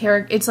like a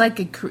character. It's like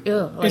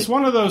it's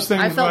one of those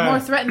things. I felt where, more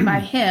threatened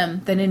by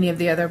him than any of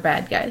the other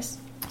bad guys.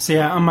 See,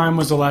 yeah, and mine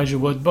was Elijah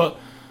Wood, but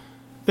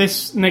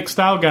this Nick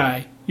Stahl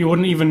guy, you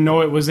wouldn't even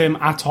know it was him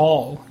at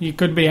all. You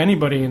could be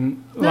anybody,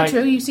 and Not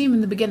true. You see him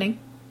in the beginning.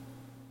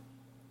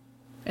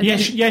 And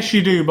Yes,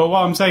 you do. But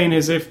what I'm saying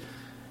is,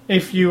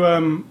 if you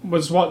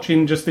was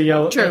watching just the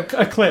yellow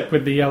a clip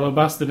with the yellow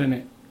bastard in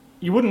it,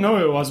 you wouldn't know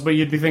who it was, but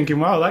you'd be thinking,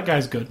 "Wow, that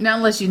guy's good." Not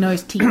unless you know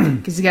his teeth,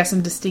 because he got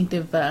some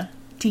distinctive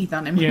teeth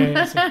on him.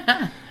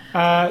 Yeah.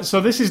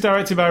 So this is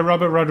directed by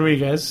Robert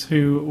Rodriguez,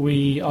 who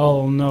we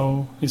all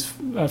know is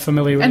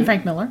familiar with. And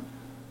Frank Miller.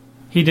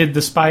 He did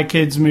the Spy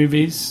Kids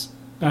movies.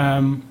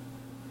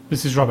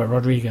 This is Robert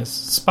Rodriguez.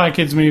 Spy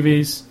Kids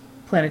movies.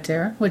 Planet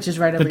Terror, which is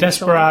right over The your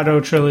shoulder. Desperado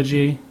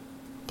trilogy.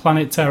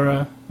 Planet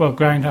Terror. Well,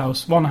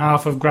 Grindhouse. One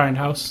half of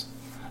Grindhouse.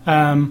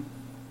 What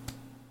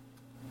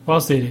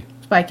else did he do?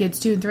 Spy Kids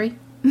 2 and 3.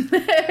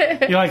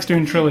 He likes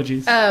doing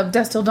trilogies.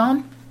 Dust Till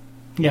Dawn.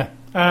 Yeah.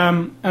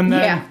 And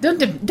then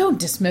Don't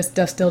dismiss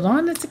Dust Till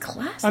Dawn. It's a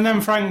classic. and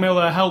then Frank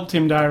Miller helped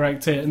him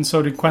direct it, and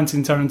so did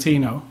Quentin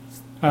Tarantino.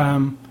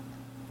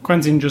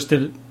 Quentin just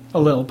did a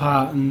little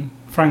part, and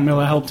Frank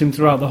Miller helped him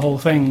throughout the whole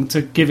thing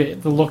to give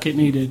it the look it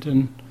needed.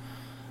 And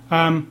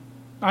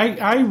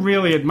I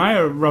really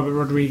admire Robert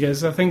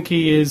Rodriguez. I think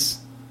he is,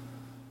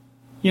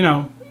 he's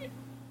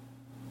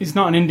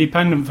not an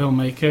independent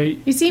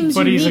filmmaker. He seems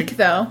but unique,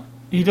 though.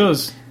 He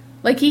does.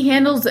 Like, he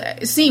handles...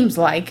 It seems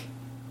like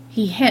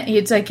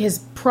it's like his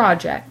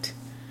project.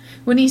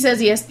 When he says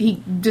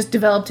he just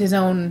developed his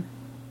own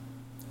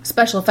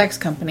special effects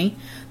company,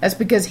 that's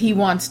because he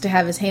wants to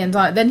have his hands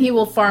on it. Then he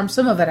will farm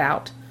some of it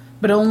out,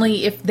 but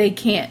only if they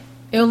can't.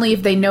 Only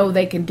if they know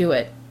they can do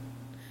it.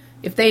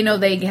 If they know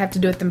they have to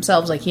do it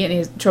themselves, like he and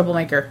his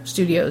Troublemaker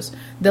Studios,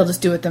 they'll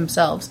just do it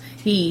themselves.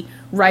 He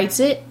writes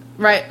it,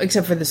 right,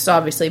 except for this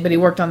obviously, but he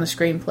worked on the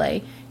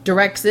screenplay,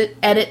 directs it,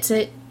 edits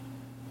it,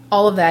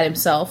 all of that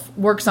himself,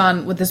 works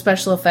on with the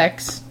special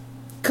effects,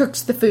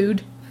 cooks the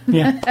food,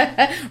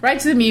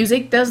 writes the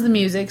music, does the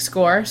music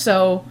score.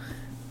 So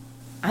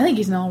I think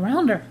he's an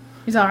all-rounder.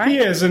 He's all right. He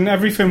is, and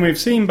everything we've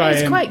seen by him...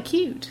 He's quite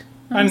cute,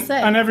 I must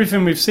say. And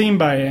everything we've seen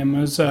by him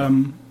is,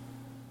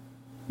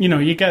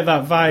 you get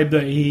that vibe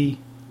that he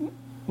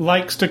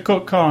likes to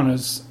cut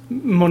corners,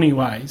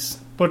 money-wise,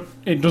 but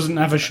it doesn't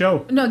have a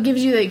show. No, it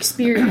gives you the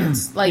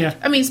experience. Yeah.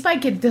 I mean, Spy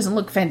Kid doesn't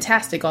look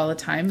fantastic all the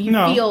time. You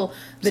No, feel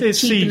the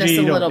it's cheapness CG'd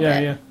a little up, yeah,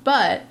 bit. yeah.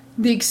 But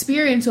the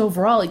experience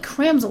overall, he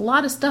crams a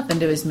lot of stuff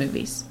into his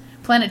movies.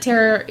 Planet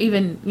Terror,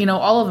 even,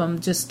 all of them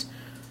just...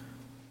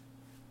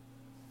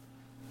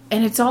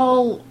 And it's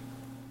all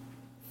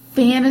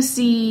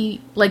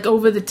fantasy, like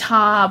over the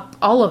top,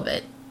 all of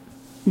it.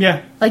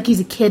 Yeah. Like he's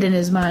a kid in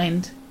his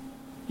mind.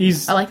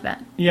 I like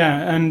that.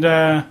 Yeah, and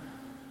I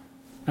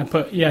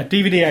put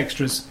DVD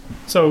extras.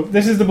 So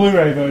this is the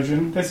Blu-ray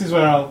version. This is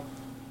where I'll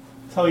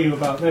tell you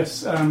about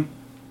this.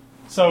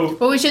 What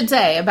we should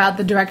say about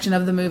the direction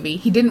of the movie,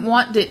 he didn't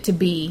want it to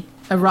be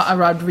a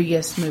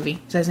Rodriguez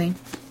movie. Does he?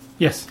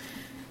 Yes.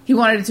 He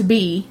wanted it to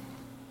be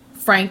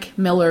Frank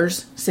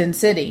Miller's Sin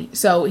City.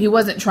 So he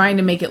wasn't trying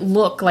to make it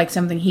look like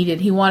something he did.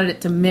 He wanted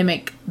it to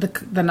mimic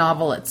the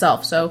novel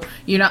itself. So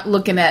you're not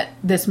looking at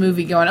this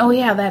movie going, oh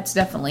yeah, that's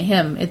definitely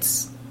him.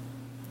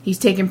 He's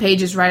taking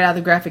pages right out of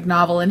the graphic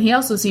novel. And he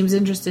also seems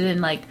interested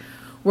in like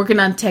working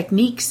on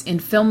techniques in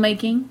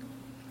filmmaking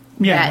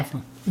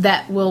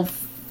that will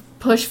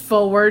push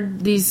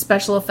forward these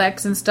special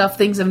effects and stuff,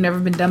 things that have never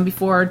been done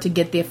before to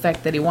get the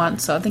effect that he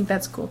wants. So I think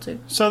that's cool too.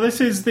 So this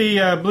is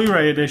the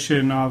Blu-ray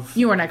edition of...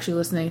 You weren't actually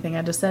listening to anything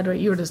I just said, right?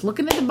 You were just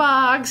looking at the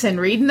box and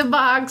reading the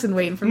box and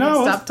waiting for me to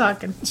stop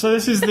talking. So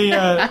this is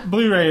the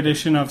Blu-ray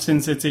edition of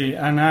Sin City,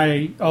 and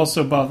I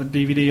also bought the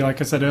DVD, like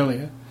I said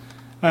earlier.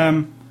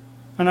 And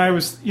I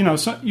was,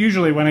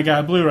 usually when I get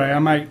a Blu-ray, I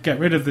might get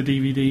rid of the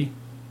DVD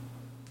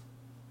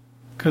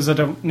because I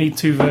don't need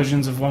two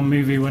versions of one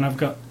movie when I've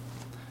got...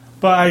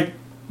 But I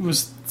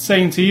was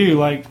saying to you,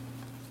 like,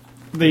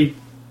 the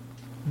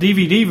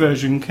DVD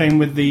version came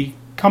with the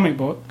comic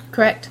book.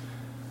 Correct.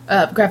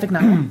 Graphic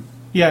novel.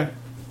 Yeah.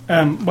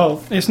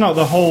 Well, it's not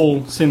the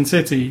whole Sin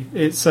City.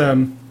 It's...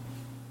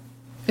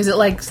 Is it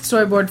like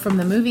storyboard from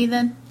the movie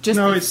then?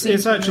 No,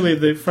 it's actually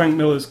the Frank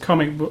Miller's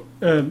comic book,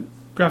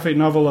 graphic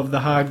novel of The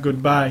Hard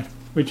Goodbye,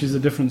 which is a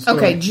different story.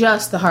 Okay,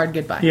 just The Hard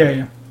Goodbye.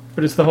 Yeah.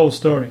 But it's the whole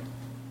story.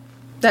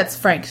 That's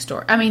Frank's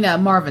story. I mean,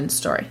 Marvin's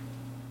story.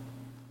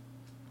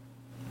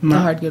 The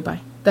Hard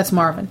Goodbye. That's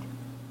Marvin.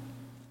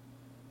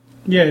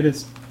 Yeah, it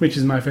is. Which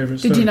is my favourite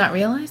story. Did you not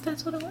realize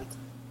that's what it was?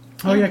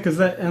 Oh yeah, because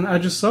and I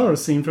just saw a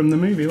scene from the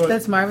movie. What?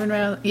 That's Marvin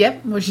Reynolds.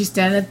 Yep, where she's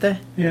standing at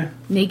the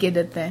naked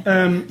at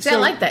the. See, I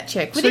like that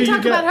chick. We didn't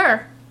talk about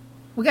her.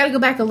 We got to go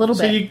back a little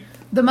bit.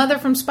 The mother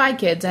from Spy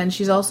Kids, and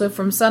she's also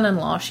from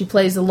Son-in-Law. She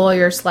plays the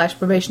lawyer /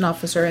 probation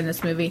officer in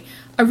this movie.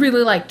 I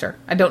really liked her.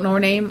 I don't know her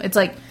name. It's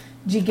like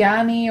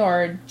Gigani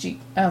or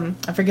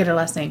I forget her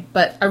last name,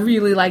 but I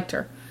really liked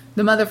her.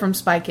 The mother from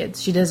Spy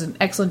Kids. She does an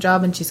excellent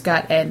job, and she's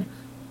got an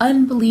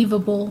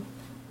unbelievable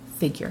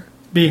figure.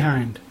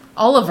 Behind.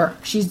 All of her.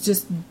 She's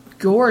just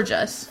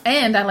gorgeous.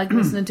 And I like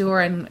listening to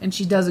her, and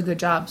she does a good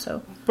job,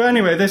 so. But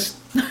anyway, this...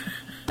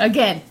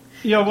 Again.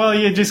 Yeah, well,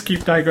 you just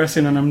keep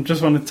digressing, and I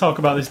just want to talk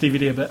about this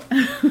DVD a bit.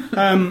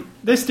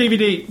 This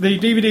DVD, the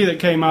DVD that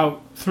came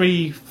out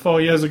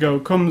 3-4 years ago,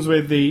 comes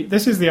with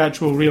this is the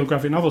actual real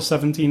graphic novel,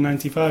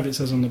 $17.95, it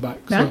says on the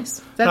back. Nice.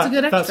 So that's a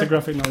good extra. That's a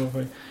graphic novel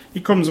for you.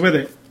 It comes with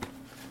it.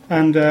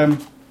 And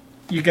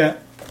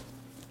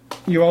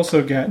you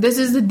also get... This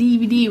is the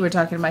DVD we're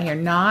talking about here,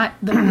 not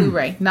the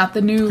Blu-ray, not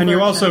the new And you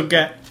also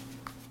get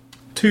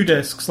 2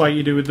 discs like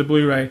you do with the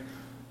Blu-ray,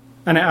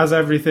 and it has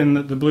everything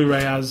that the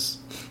Blu-ray has...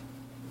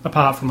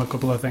 apart from a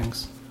couple of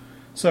things.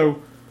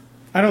 So,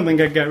 I don't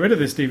think I'd get rid of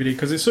this DVD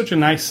because it's such a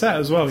nice set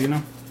as well, you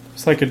know.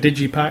 It's like a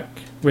digipack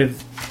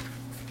with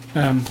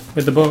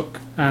the book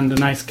and a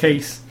nice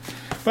case.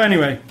 But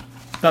anyway,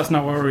 that's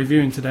not what we're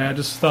reviewing today. I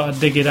just thought I'd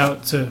dig it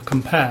out to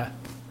compare.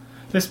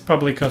 This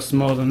probably costs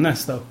more than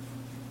this, though.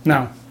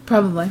 No.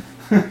 Probably.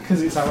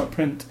 Because it's out of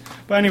print.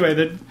 But anyway,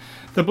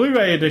 the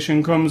Blu-ray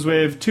edition comes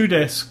with 2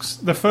 discs.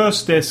 The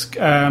first disc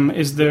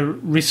is the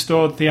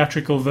restored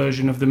theatrical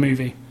version of the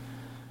movie.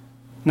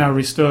 Now,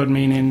 restored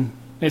meaning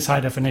it's high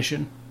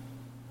definition.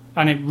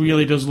 And it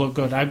really does look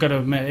good, I've got to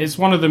admit. It's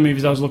one of the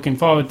movies I was looking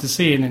forward to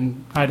seeing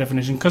in high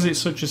definition because it's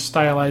such a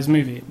stylized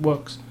movie. It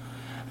works.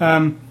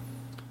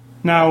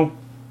 Now,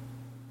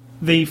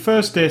 the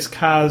first disc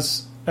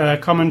has a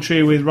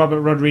commentary with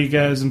Robert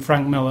Rodriguez and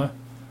Frank Miller.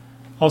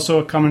 Also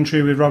a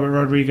commentary with Robert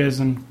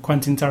Rodriguez and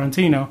Quentin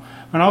Tarantino.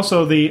 And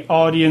also the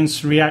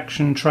audience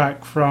reaction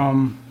track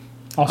from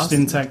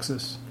Austin,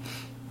 Texas.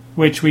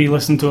 Which we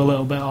listened to a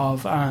little bit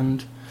of,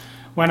 and...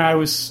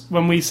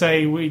 When we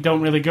say we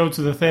don't really go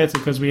to the theatre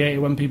because we hate it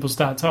when people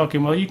start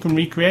talking, well, you can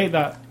recreate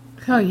that.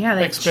 Oh yeah,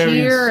 they experience.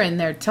 Cheer and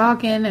they're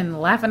talking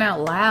and laughing out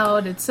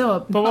loud. It's so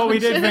obnoxious. But what we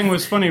did think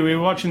was funny. We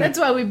were watching. That's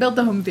why we built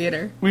the home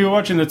theater. We were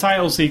watching the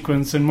title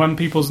sequence, and when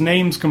people's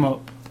names come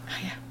up,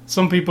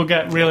 some people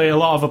get really a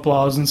lot of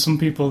applause, and some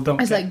people don't.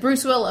 It's like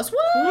Bruce Willis,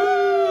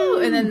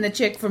 woo! And then the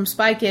chick from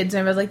Spy Kids,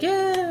 and everyone's like,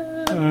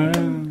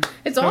 yeah.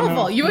 It's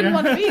awful. You wouldn't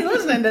want to be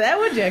listening to that,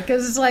 would you?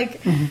 Because it's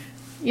like.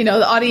 You know,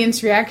 the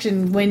audience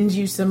reaction wins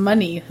you some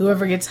money.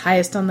 Whoever gets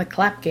highest on the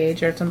clap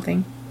gauge or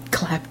something.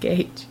 Clap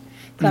gauge.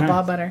 Clap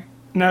all butter.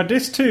 Now,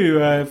 disc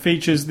 2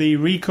 features the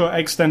recut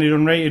extended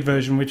unrated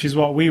version, which is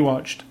what we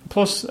watched,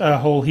 plus a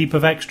whole heap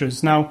of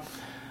extras. Now,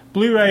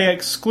 Blu-ray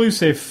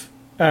exclusive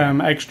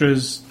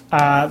extras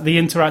are the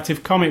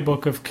interactive comic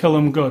book of Kill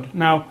 'Em Good.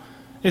 Now,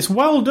 it's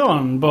well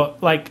done,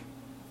 but, like,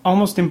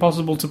 almost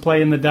impossible to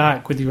play in the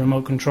dark with your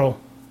remote control.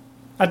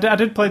 I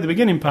did play the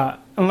beginning part,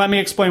 and let me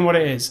explain what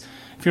it is.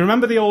 If you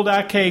remember the old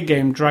arcade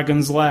game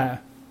Dragon's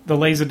Lair, the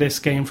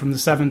Laserdisc game from the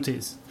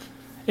 70s,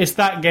 it's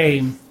that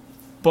game,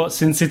 but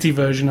Sin City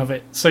version of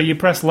it. So you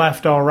press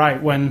left or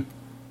right when,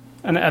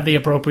 and at the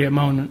appropriate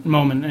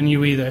moment, and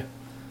you either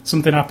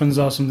something happens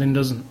or something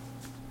doesn't.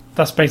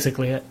 That's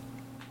basically it.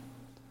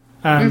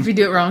 If you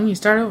do it wrong, you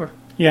start over.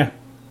 Yeah,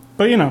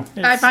 but you know,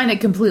 I find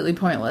it completely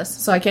pointless.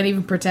 So I can't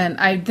even pretend.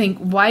 I think,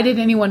 why did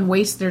anyone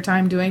waste their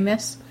time doing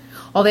this?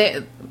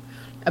 A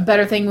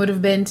better thing would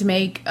have been to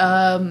make.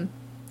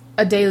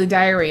 A daily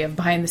diary of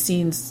behind the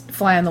scenes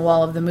fly on the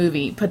wall of the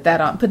movie. Put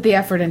the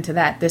effort into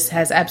that. This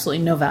has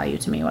absolutely no value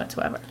to me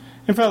whatsoever.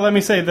 In fact, let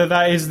me say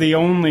that is the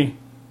only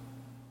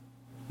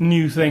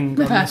new thing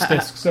on this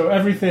disc. So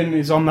everything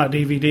is on that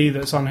DVD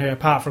that's on here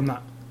apart from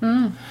that.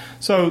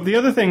 So the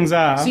other things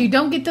are... So you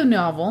don't get the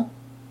novel.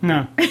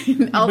 No. But you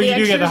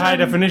do get the high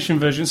definition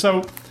version.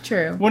 So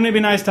true. Wouldn't it be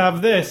nice to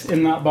have this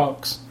in that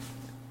box?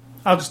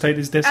 I'll just take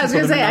this disc. I was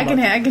going to say, I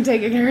can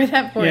take care of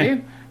that for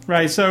you.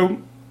 Right, so...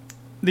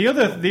 The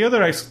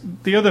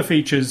other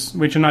features,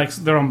 which are nice,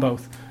 they're on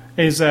both,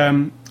 is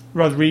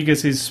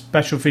Rodriguez's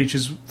special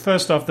features.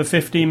 First off, the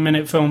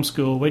 15-minute film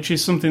school, which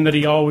is something that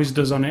he always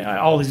does on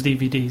all his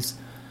DVDs.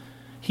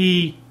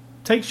 He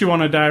takes you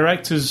on a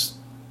director's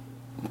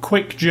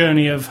quick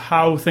journey of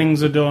how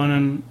things are done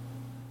and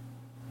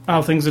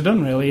how things are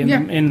done, really,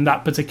 in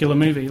that particular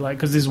movie. Like,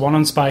 because there's one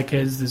on Spy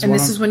Kids, this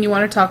is when you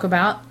want to talk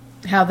about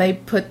how they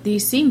put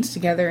these scenes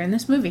together in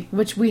this movie,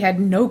 which we had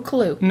no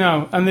clue.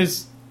 No, and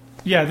there's...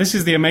 Yeah, this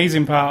is the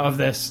amazing part of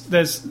this.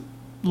 There's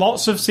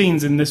lots of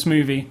scenes in this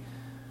movie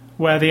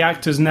where the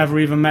actors never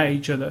even met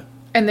each other.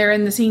 And they're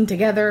in the scene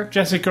together.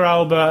 Jessica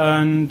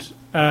Alba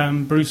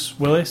and Bruce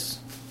Willis.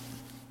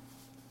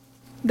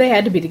 They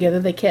had to be together.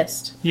 They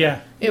kissed.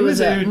 Yeah. It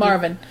was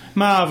Marvin.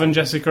 Marv and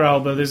Jessica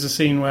Alba. There's a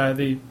scene where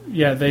they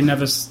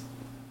never...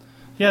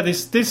 Yeah,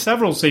 there's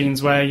several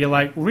scenes where you're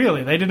like,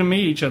 really? They didn't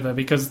meet each other?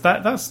 Because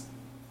that's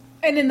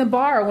And in the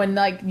bar, when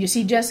like you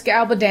see Jessica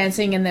Alba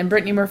dancing, and then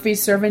Brittany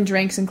Murphy's serving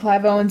drinks, and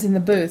Clive Owen's in the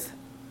booth.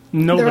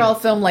 Nobody. They're all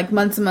filmed like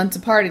months and months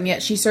apart, and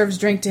yet she serves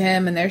drink to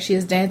him, and there she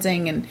is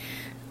dancing,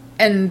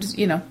 and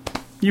you know.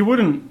 You would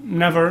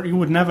never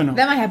know.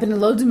 That might happen in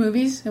loads of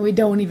movies, and we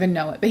don't even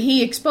know it. But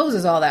he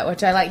exposes all that,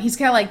 which I like. He's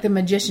kind of like the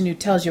magician who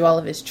tells you all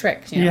of his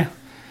tricks. You know? Yeah.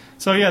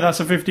 So yeah, that's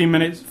a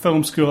 15-minute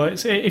film school.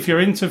 If you're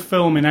into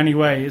film in any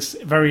way, it's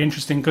very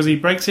interesting because he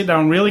breaks it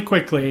down really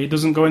quickly. It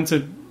doesn't go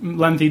into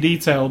lengthy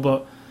detail,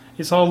 but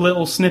it's all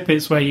little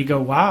snippets where you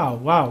go, wow,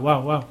 wow,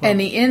 wow, wow.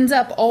 And he ends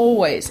up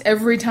always,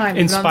 every time,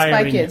 he's on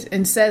Spy Kids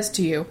and says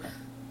to you,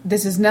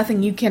 this is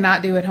nothing you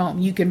cannot do at home.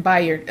 You can buy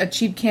a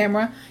cheap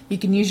camera. You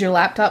can use your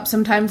laptop.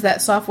 Sometimes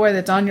that software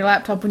that's on your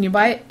laptop when you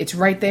buy it, it's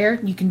right there.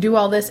 You can do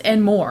all this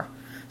and more.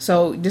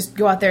 So just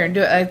go out there and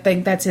do it. I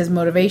think that's his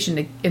motivation,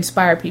 to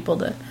inspire people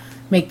to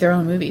make their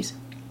own movies.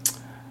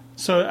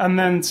 So, and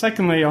then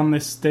secondly on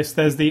this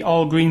there's the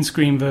all green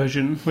screen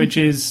version, which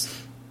is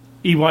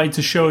he wanted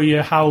to show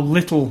you how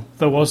little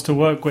there was to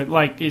work with.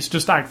 Like, it's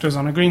just actors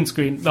on a green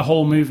screen, the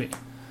whole movie.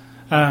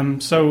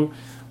 So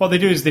what they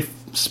do is they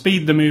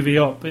speed the movie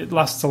up. It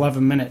lasts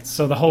 11 minutes,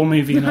 so the whole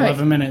movie in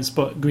 11 minutes,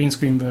 but green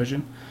screen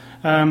version.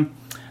 Then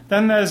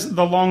there's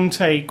the long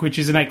take, which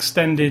is an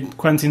extended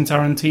Quentin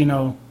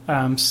Tarantino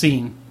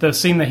scene. The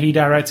scene that he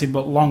directed,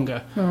 but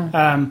longer.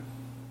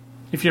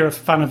 If you're a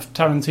fan of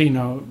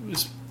Tarantino,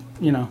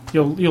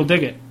 you'll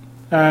dig it.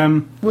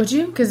 Would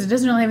you? Because it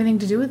doesn't really have anything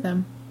to do with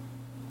them.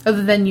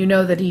 Other than you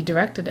know that he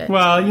directed it.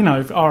 Well,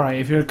 all right,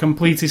 if you're a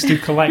completist who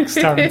collects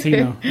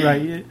Tarantino,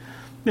 right, it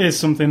is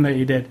something that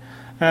he did.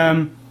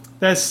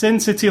 There's Sin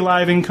City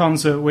Live in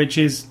Concert, which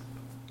is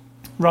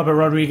Robert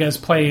Rodriguez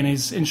playing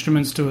his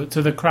instruments to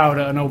the crowd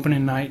at an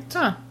opening night.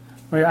 Huh.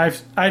 We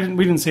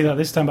didn't see that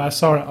this time, but I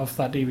saw it off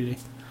that DVD.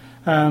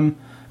 Then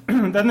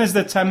there's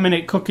the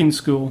 10-minute cooking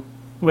school,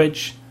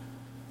 which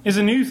is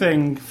a new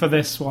thing for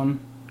this one,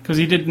 because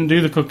he didn't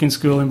do the cooking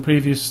school in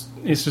previous.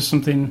 It's just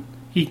something.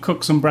 He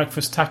cooks some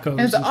breakfast tacos.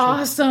 It's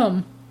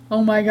awesome.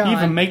 Oh my god. He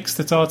even makes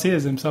the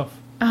tortillas himself.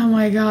 Oh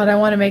my god, I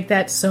want to make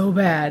that so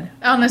bad.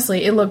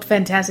 Honestly, it looked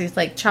fantastic. It's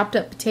like chopped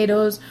up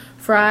potatoes,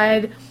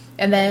 fried,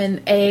 and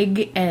then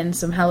egg and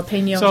some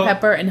jalapeno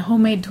pepper and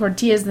homemade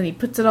tortillas. Then he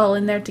puts it all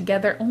in there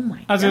together. Oh my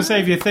god. I was going to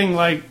say, if you think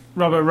like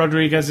Robert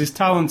Rodriguez is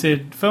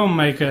talented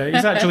filmmaker,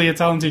 he's actually a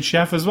talented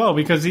chef as well,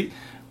 because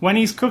when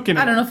he's cooking...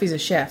 I don't know if he's a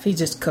chef. He's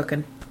just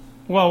cooking.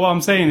 Well, what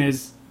I'm saying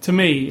is, to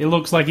me, it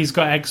looks like he's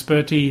got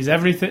expertise.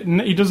 Everything.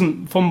 He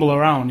doesn't fumble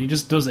around. He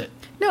just does it.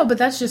 No, but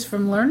that's just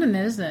from learning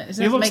it, isn't it?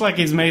 It looks like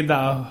he's made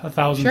that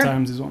 1,000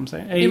 times, is what I'm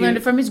saying. He learned it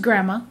from his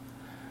grandma.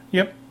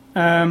 Yep.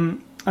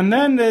 And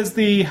then there's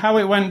the how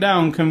it went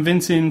down,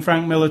 convincing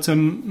Frank Miller to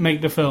make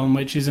the film,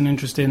 which is an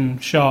interesting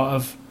shot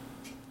of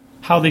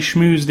how they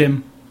schmoozed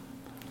him.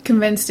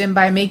 Convinced him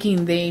by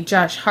making the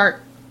Josh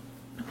Hart...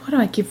 What do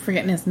I keep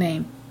forgetting his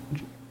name?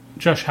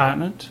 Josh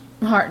Hartnett.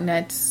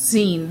 Hartnett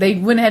scene. They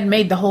went ahead and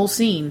made the whole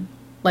scene,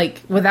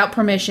 like, without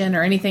permission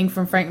or anything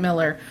from Frank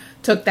Miller.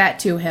 Took that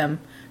to him.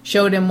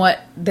 Showed him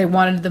what they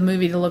wanted the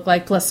movie to look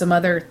like, plus some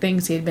other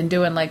things he had been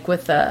doing, like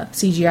with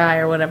CGI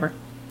or whatever.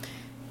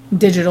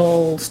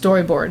 Digital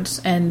storyboards.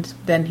 And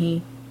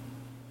then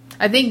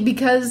I think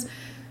because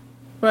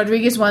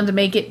Rodriguez wanted to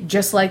make it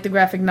just like the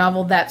graphic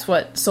novel, that's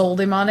what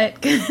sold him on it.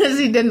 Because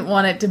he didn't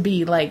want it to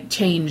be, like,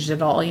 changed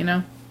at all, you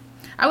know?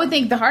 I would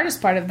think the hardest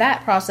part of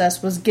that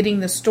process was getting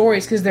the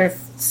stories, because they're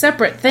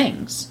separate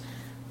things.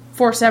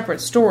 4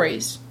 separate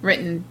stories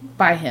written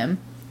by him.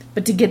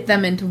 But to get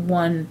them into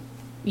one...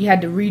 You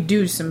had to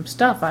redo some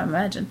stuff, I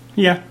imagine.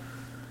 Yeah.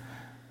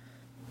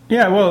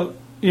 Yeah, well,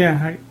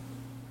 yeah. What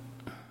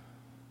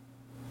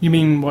do you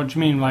mean,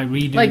 like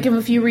redo? Like,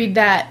 if you read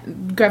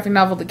that graphic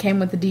novel that came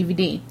with the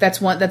DVD,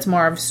 that's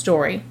more of a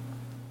story.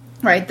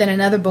 Right? Then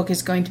another book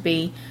is going to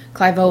be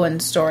Clive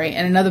Owen's story,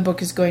 and another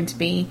book is going to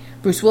be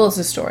Bruce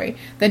Willis's story.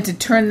 Then to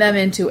turn them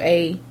into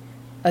a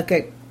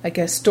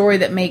story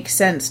that makes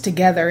sense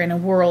together in a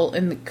world,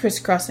 in the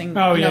crisscrossing...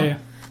 Oh, yeah.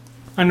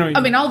 I know.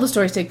 I mean, all the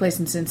stories take place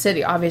in Sin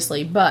City,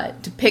 obviously,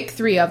 but to pick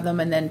 3 of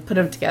them and then put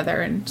them together,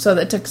 and so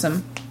that took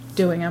some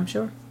doing, I'm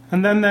sure.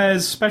 And then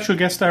there's special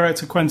guest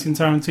director Quentin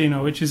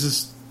Tarantino, which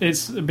is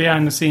it's a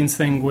behind-the-scenes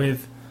thing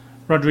with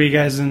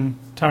Rodriguez and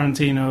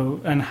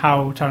Tarantino, and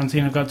how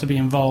Tarantino got to be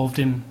involved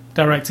in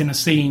directing a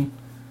scene.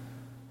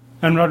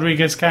 And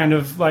Rodriguez kind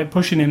of like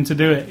pushing him to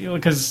do it,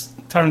 because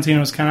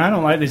Tarantino's kind of, I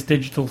don't like this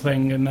digital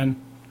thing, and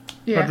then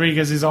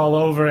Rodriguez is all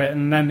over it,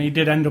 and then he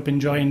did end up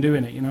enjoying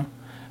doing it, you know.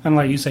 And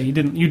like you say, you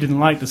didn't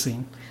like the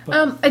scene.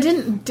 But.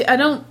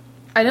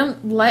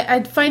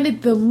 I find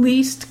it the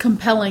least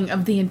compelling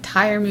of the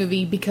entire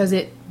movie because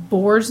it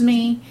bores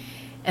me,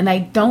 and I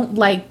don't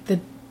like the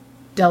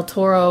Del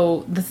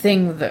Toro, the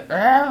thing with the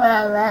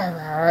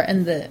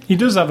and the... He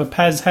does have a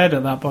Pez head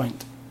at that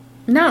point.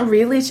 Not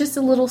really, it's just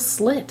a little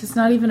slit. It's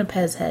not even a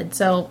Pez head.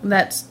 So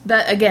that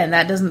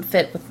doesn't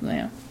fit with, you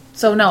know.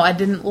 So no, I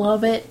didn't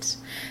love it.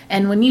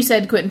 And when you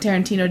said Quentin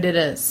Tarantino did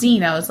a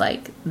scene, I was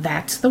like,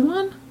 that's the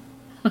one?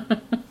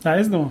 That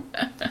is the one.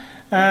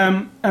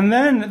 And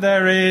then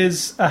there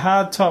is a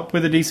hard top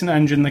with a decent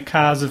engine, the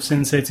Cars of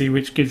Sin City,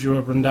 which gives you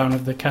a rundown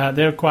of the car.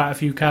 There are quite a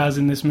few cars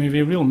in this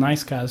movie, real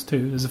nice cars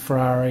too. There's a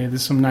Ferrari,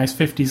 there's some nice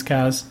 50s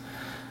cars.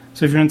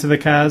 So if you're into the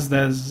cars,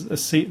 there's a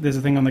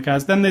thing on the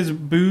cars. Then there's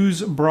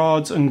Booze,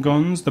 Broads and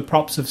Guns, the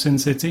props of Sin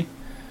City,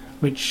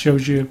 which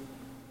shows you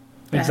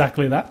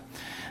exactly that.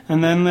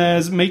 And then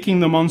there's Making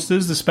the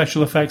Monsters, the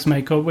special effects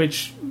makeup,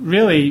 which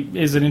really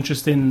is an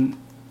interesting,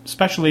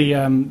 especially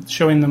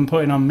showing them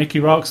putting on Mickey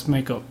Rourke's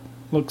makeup.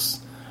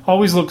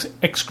 Always looks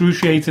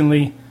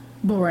excruciatingly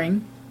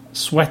boring,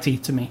 sweaty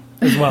to me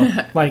as well.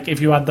 Like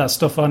if you had that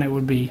stuff on, it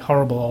would be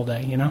horrible all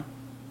day. You know,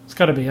 it's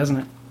got to be, hasn't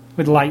it?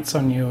 With lights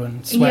on you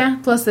and sweat. Yeah.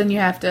 Plus, then you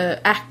have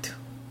to act.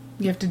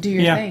 You have to do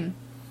your thing.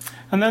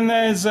 And then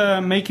there's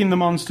Making the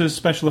Monsters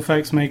special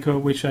effects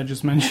makeup, which I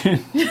just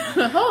mentioned. Two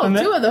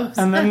of those.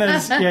 And then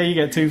there's you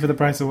get two for the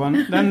price of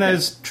one. Then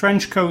there's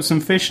trench coats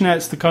and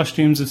fishnets, the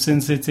costumes of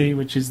Sin City,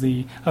 which is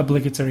the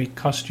obligatory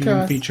costume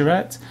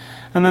featurette.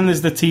 And then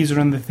there's the teaser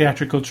and the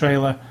theatrical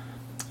trailer.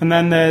 And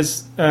then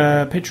there's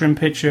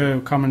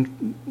picture-in-picture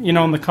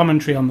on the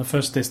commentary on the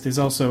first disc, there's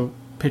also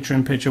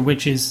picture-in-picture,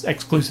 which is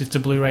exclusive to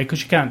Blu-ray,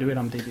 because you can't do it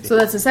on DVD. So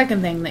that's the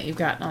second thing that you've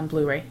got on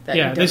Blu-ray.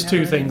 There's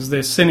two things.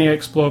 There's Cine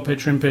Explore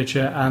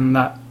picture-in-picture and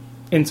that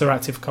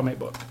interactive comic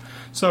book.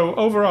 So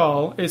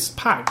overall, it's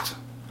packed,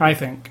 I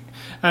think.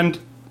 And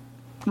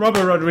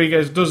Robert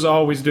Rodriguez does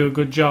always do a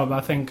good job, I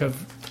think,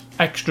 of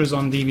extras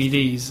on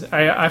DVDs.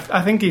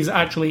 I think he's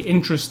actually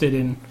interested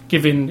in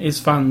giving his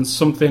fans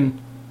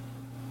something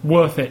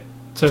worth it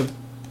to,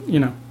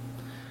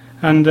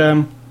 And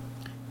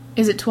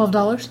is it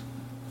 $12?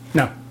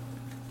 No.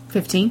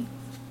 15?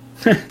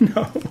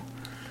 No.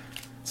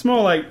 It's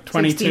more like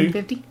 22.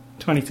 16.50?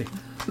 22.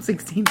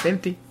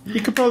 16.50.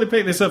 You could probably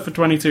pick this up for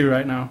 22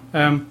 right now.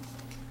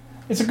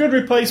 It's a good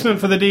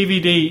replacement for the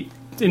DVD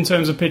in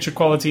terms of picture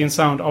quality and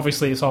sound.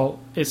 Obviously,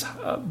 it's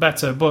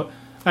better,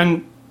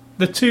 and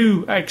the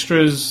two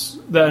extras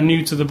that are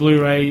new to the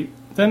Blu-ray,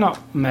 they're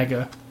not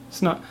mega.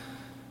 It's not.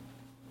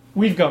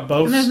 We've got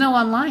both. And there's no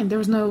online. There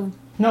was no.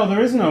 No, there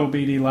is no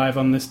BD Live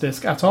on this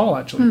disc at all.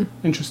 Actually,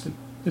 Interesting.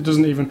 It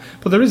doesn't even.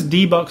 But there is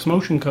D-Box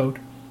motion code.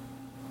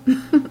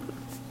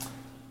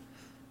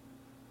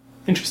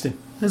 Interesting.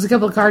 There's a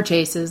couple of car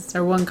chases,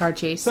 or one car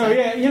chase. So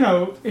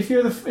if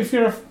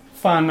you're a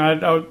fan,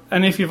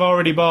 and if you've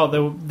already bought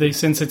the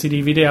Sin City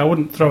DVD, I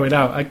wouldn't throw it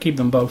out. I'd keep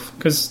them both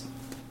because,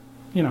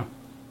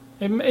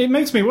 it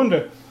makes me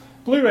wonder.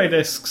 Blu-ray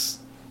discs,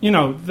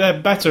 they're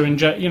better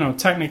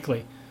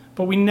technically,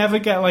 but we never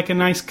get like a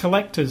nice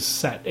collector's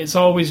set. It's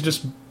always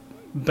just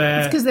bare.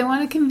 It's because they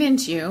want to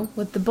convince you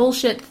with the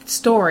bullshit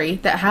story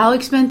that how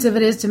expensive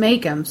it is to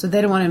make them, so they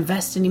don't want to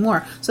invest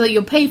anymore, so that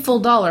you'll pay full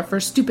dollar for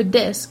a stupid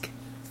disc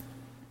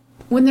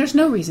when there's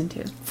no reason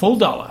to. Full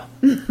dollar.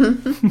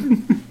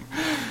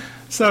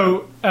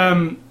 So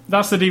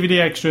that's the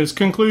DVD extras.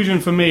 Conclusion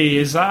for me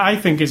is I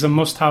think is a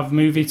must-have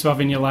movie to have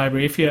in your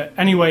library if you're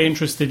anyway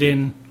interested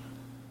in,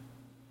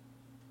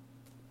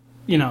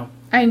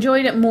 I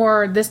enjoyed it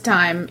more this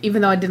time,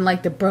 even though I didn't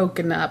like the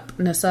broken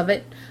upness of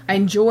it. I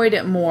enjoyed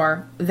it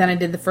more than I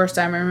did the first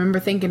time. I remember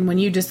thinking when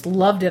you just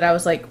loved it, I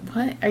was like,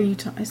 what are you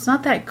talking? It's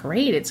not that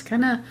great. It's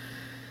kind of,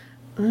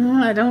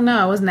 I don't know.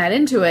 I wasn't that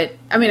into it.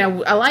 I mean,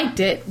 I liked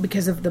it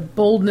because of the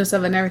boldness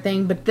of it and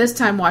everything, but this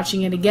time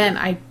watching it again,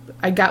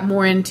 I got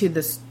more into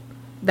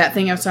that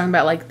thing I was talking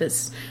about, like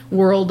this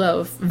world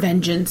of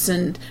vengeance,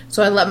 and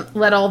so I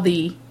let all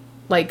the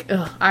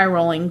eye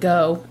rolling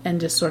go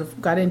and just sort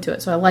of got into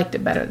it. So I liked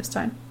it better this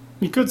time.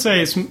 You could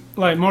say it's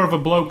like more of a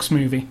blokes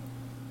movie.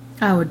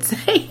 I would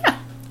say,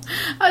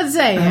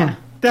 yeah.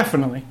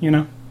 Definitely,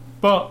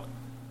 But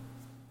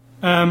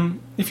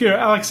if you're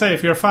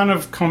a fan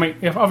of comic,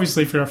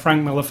 if you're a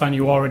Frank Miller fan,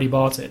 you already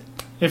bought it.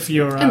 If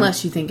you're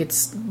unless you think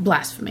it's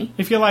blasphemy.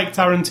 If you like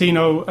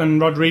Tarantino and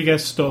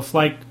Rodriguez stuff,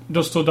 like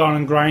Dusk Till Dawn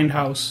and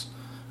Grindhouse,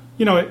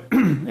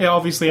 it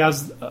obviously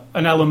has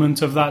an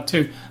element of that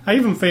too. I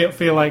even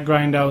feel like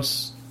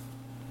Grindhouse,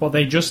 what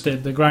they just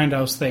did, the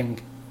Grindhouse thing,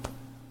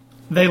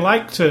 they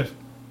like to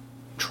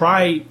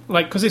try,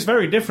 because it's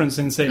very different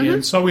Sin City,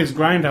 and so is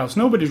Grindhouse.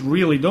 Nobody's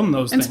really done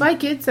those things. And Spy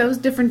Kids, that was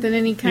different than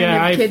any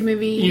kind of kid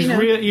movie.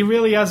 He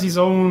really has his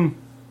own.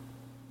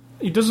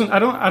 He doesn't. I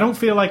don't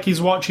feel like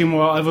he's watching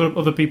what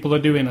other people are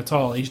doing at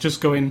all. He's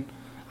just going,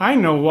 I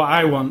know what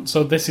I want,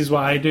 so this is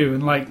what I do.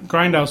 And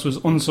Grindhouse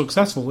was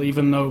unsuccessful,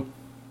 even though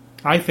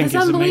I think it's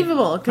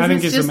unbelievable because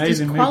it's just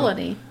amazing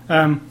quality.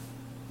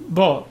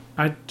 But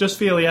I just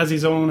feel he has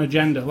his own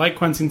agenda, like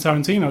Quentin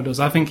Tarantino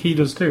does. I think he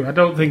does too. I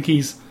don't think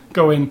he's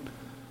going,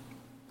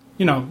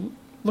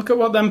 look at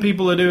what them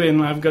people are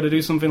doing. I've got to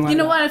do something like that. You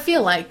know what I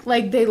feel like?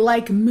 Like they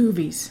like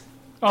movies.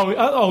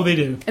 Oh, they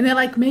do. And they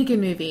like making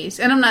movies.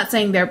 And I'm not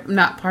saying they're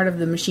not part of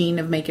the machine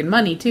of making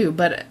money too,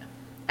 but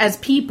as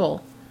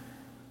people,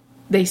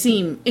 they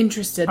seem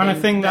interested and I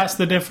think that's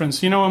the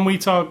difference. When we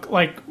talk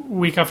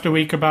week after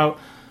week about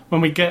when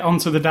we get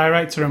onto the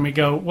director and we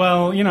go,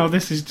 well,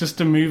 this is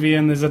just a movie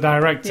and there's a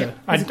director.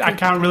 Yeah, I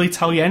can't really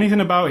tell you anything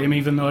about him,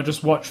 even though I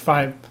just watched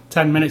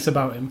 5-10 minutes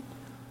about him.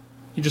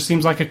 He just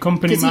seems like a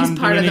company 'Cause man he's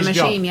part doing of the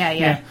his machine, job.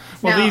 yeah.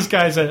 Well, Now- these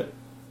guys are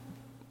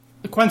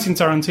Quentin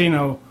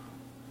Tarantino.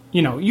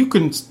 You know, you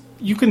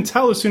can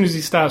tell as soon as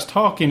he starts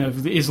talking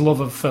of his love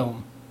of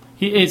film.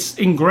 It's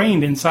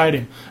ingrained inside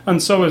him,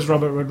 and so is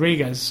Robert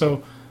Rodriguez.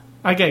 So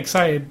I get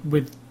excited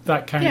with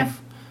that kind Yeah. of,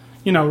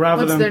 you know,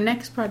 rather What's than their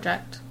next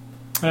project?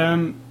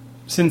 Sin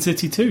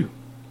City 2.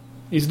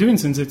 He's doing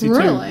Sin City 2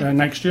 Really?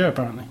 next year,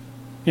 apparently.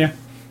 Yeah.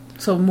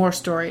 So more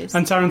stories.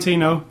 And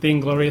Tarantino, The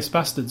Inglourious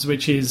Bastards,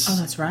 which is Oh,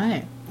 that's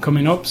right.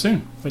 coming up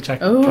soon, which I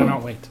Oh.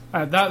 cannot wait.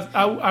 I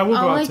will go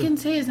All out I to. can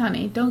say is,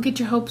 honey, don't get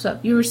your hopes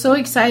up. You were so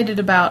excited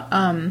about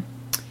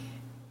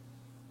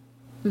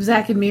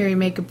Zach and Miri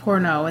make a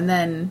porno, and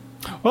then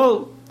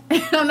Well,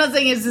 I'm not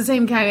saying it's the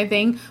same kind of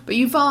thing, but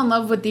you fall in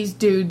love with these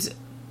dudes,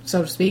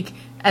 so to speak,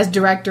 as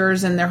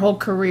directors and their whole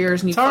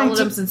careers, and you followed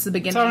them since the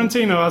beginning.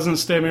 Tarantino hasn't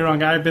steered me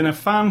wrong. I've been a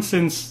fan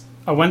since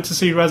I went to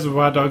see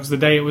Reservoir Dogs the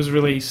day it was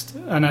released,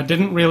 and I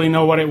didn't really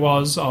know what it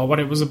was or what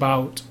it was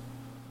about.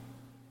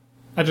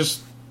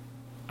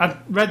 I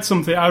read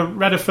something. I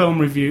read a film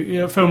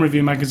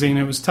review magazine.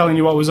 It was telling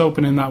you what was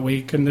opening that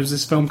week, and there's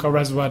this film called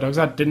Reservoir Dogs.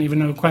 I didn't even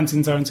know who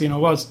Quentin Tarantino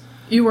was.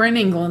 You were in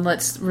England,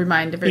 let's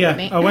remind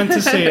everybody. Yeah, I went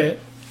to see it.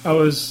 I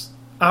was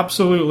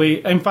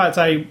absolutely... In fact,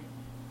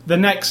 the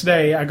next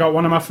day, I got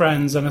one of my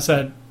friends and I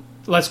said,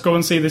 let's go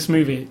and see this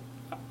movie.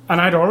 And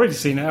I'd already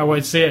seen it. I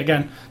wanted to see it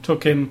again.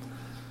 Took him...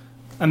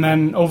 And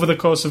then over the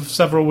course of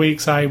several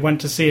weeks, I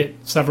went to see it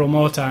several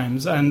more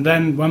times. And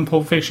then when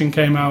Pulp Fiction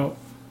came out,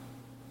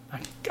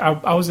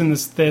 I was in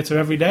this theatre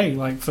every day,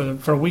 like,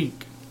 for a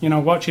week. You know,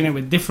 watching it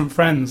with different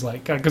friends,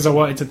 like, because I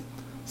wanted to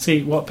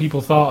see what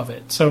people thought of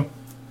it. So...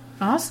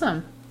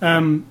 Awesome.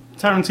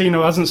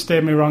 Tarantino hasn't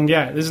steered me wrong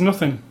yet. There's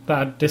nothing that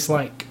I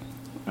dislike.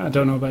 I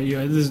don't know about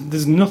you.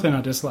 There's nothing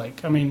I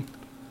dislike. I mean...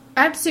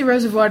 I have to see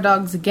Reservoir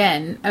Dogs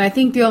again, and I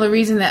think the only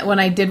reason that when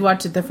I did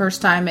watch it the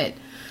first time, it,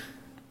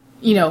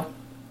 you know,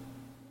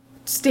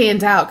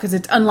 stands out because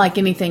it's unlike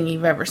anything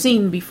you've ever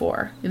seen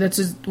before. That's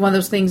just one of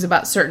those things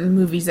about certain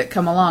movies that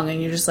come along,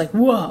 and you're just like,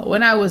 whoa.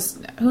 And I was,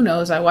 who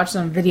knows, I watched it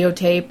on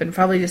videotape and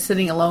probably just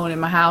sitting alone in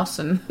my house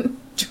and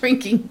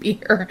drinking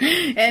beer.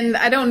 And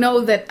I don't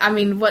know that, I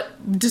mean, what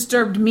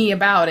disturbed me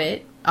about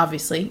it,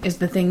 obviously, is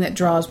the thing that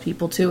draws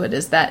people to it,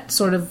 is that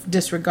sort of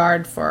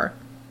disregard for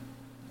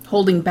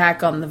holding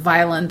back on the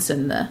violence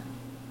and the,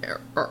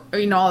 or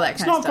you know, all that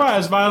kind of stuff. It's not quite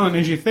as violent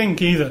as you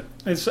think either.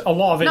 It's a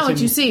lot of it. Not what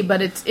you see,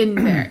 but it's in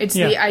there. It's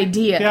the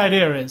idea. The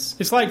idea is.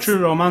 It's like True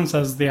Romance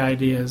has the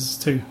ideas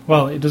too.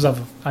 Well, it does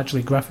have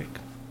actually graphic.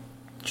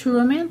 True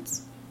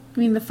Romance? You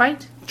mean the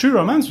fight? True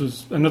Romance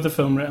was another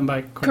film written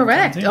by Quentin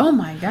Correct. Tarantino. Oh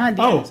my god.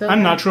 Yeah, Oh,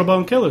 and Natural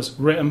Born Killers,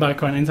 written by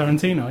Quentin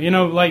Tarantino. You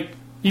know, like...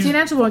 See,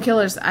 Natural Born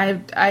Killers,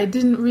 I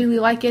didn't really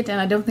like it, and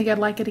I don't think I'd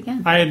like it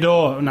again. I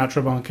adore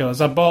Natural Born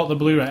Killers. I bought the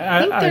Blu-ray.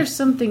 I think there's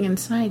something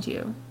inside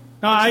you.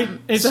 No, I know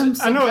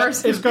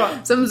it's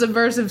got... Some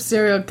subversive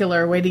serial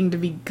killer waiting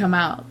to come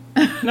out.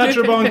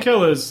 Natural Born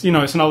Killers, you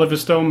know, it's an Oliver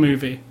Stone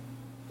movie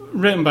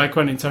written by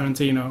Quentin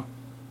Tarantino.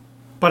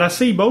 But I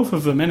see both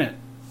of them in it.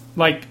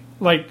 Like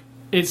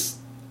it's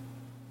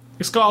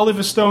got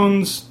Oliver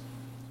Stone's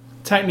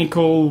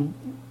technical,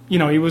 you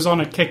know, he was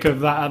on a kick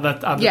of that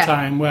at the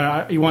time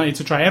where he wanted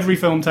to try every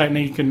film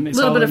technique and it's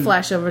a little all bit of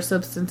flashover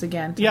substance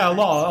again. Yeah, a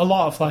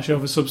lot of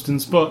flashover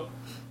substance, but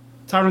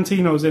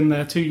Tarantino's in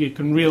there too. You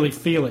can really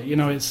feel it. You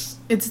know, it's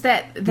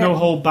that no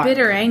hold back,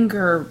 bitter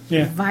anger,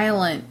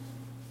 violent,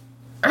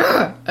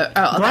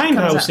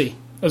 grindhousey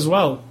as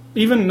well.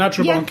 Even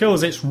Natural Born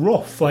Killers, it's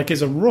rough. Like,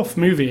 it's a rough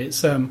movie.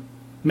 It's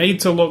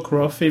made to look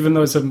rough, even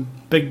though it's a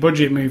big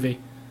budget movie.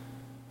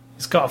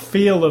 It's got a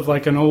feel of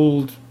like an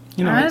old.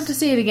 You know, I have to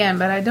see it again,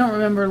 but I don't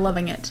remember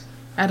loving it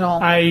at all.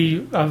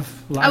 I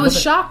was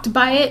shocked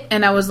by it,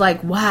 and I was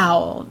like,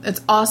 "Wow,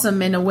 it's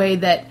awesome!" In a way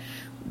that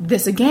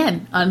this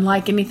again,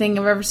 unlike anything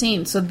I've ever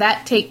seen. So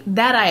that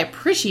I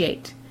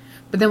appreciate.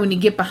 But then when you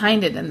get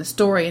behind it and the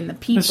story and the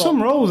people, there's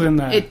some roles in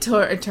there. It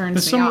turns me off.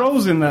 There's some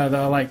roles in there that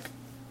are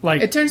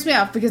like it turns me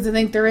off because I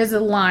think there is a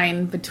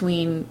line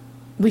between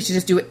we should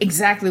just do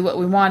exactly what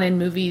we want in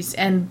movies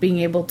and being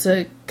able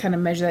to kind of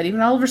measure that.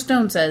 Even Oliver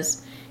Stone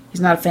says he's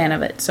not a fan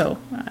of it. So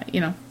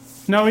you know.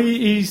 No,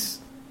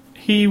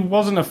 he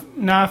wasn't a.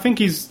 No, I think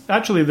he's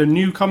actually the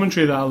new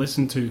commentary that I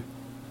listened to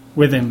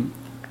with him.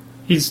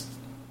 He's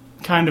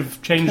kind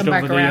of changed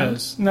over the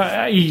years.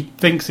 No, he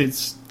thinks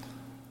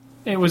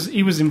he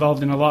was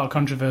involved in a lot of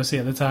controversy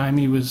at the time.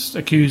 He was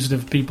accused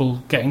of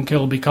people getting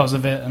killed because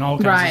of it and all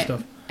kinds of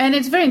stuff. And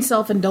it's very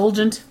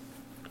self-indulgent.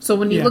 So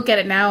when you look at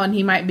it now, and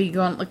he might be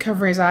going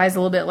covering his eyes a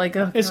little bit, like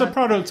it's a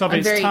product of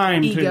its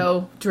time. Very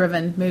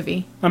ego-driven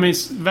movie. I mean,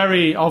 it's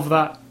very of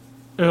that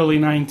early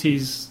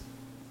 90s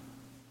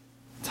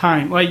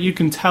time. Like, you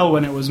can tell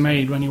when it was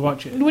made when you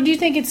watch it. Would you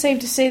think it's safe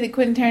to say that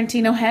Quentin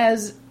Tarantino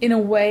has, in a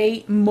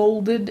way,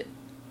 molded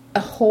a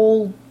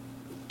whole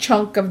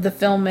chunk of the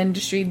film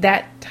industry,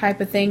 that type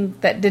of thing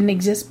that didn't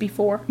exist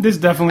before? There's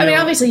definitely... I mean,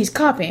 obviously he's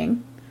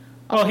copying.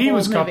 Oh, he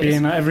was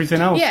copying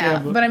everything else. Yeah,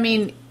 but I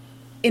mean,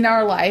 in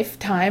our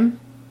lifetime,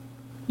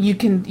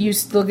 you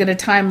still get a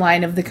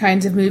timeline of the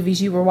kinds of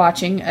movies you were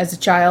watching as a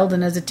child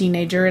and as a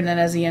teenager and then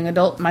as a young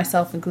adult,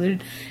 myself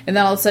included. And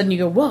then all of a sudden you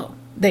go, whoa,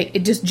 it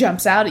just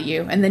jumps out at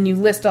you. And then you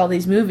list all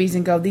these movies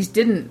and go, these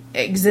didn't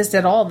exist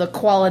at all. The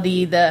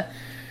quality, the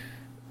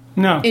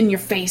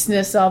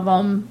in-your-faceness of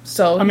them.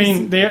 So I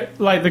mean, the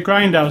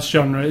Grindhouse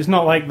genre, it's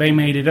not like they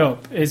made it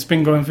up. It's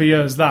been going for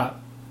years,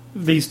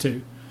 these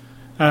two.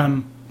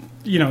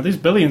 There's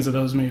billions of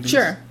those movies.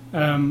 Sure.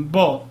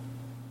 But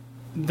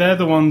they're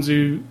the ones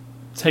who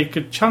take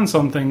a chance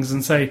on things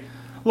and say,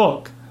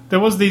 look, there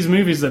was these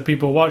movies that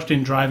people watched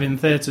in drive-in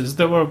theatres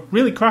that were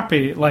really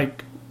crappy,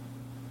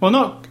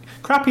 not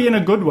crappy in a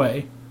good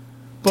way,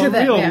 but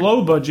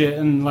low budget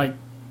and they're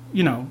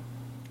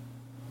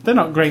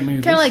not great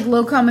movies. Kind of like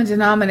low common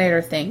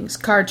denominator things,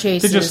 car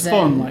chases, they're just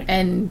fun,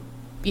 and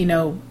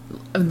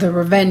the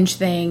revenge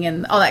thing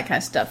and all that kind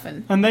of stuff.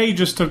 And they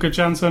just took a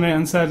chance on it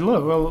and said,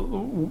 look,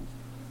 well,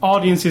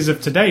 audiences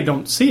of today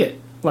don't see it.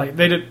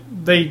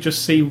 They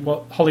just see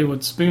what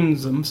Hollywood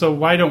spoons them, so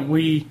why don't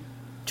we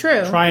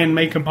try and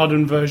make a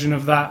modern version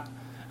of that?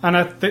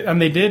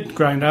 And they did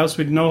Grindhouse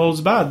with no holds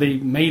barred. They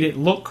made it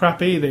look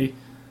crappy. They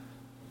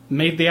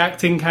made the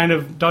acting kind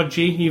of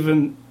dodgy.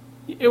 Even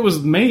it was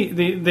made.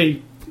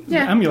 They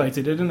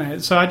emulated it, didn't they?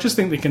 So I just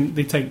think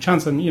they take a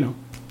chance. And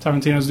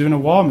Tarantino's doing a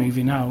war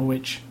movie now,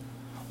 which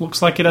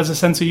looks like it has a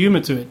sense of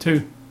humour to it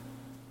too,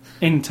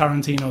 in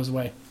Tarantino's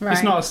way. Right.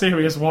 It's not a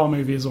serious war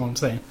movie, is what I'm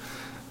saying.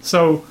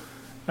 So.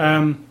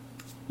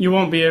 You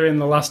won't be hearing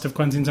the last of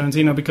Quentin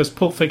Tarantino because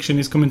Pulp Fiction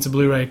is coming to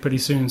Blu-ray pretty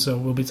soon, so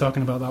we'll be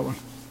talking about that one.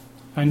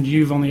 And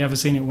you've only ever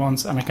seen it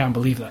once, and I can't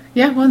believe that.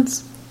 Yeah,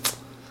 once.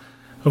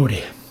 Oh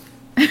dear.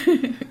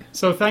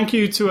 So thank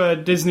you to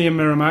Disney and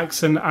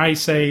Miramax, and I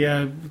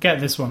say get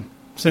this one,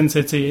 Sin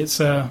City. It's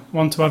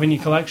one to have in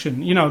your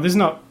collection. There's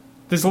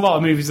a lot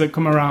of movies that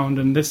come around,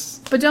 and this.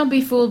 But don't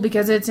be fooled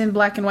because it's in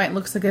black and white and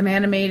looks like an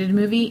animated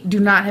movie. Do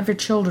not have your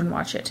children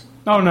watch it.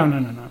 Oh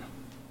no.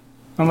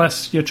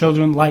 Unless your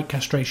children like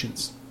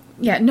castrations.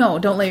 Yeah, no,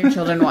 don't let your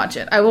children watch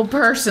it. I will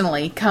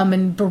personally come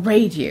and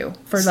berate you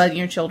for letting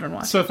your children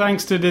watch it. So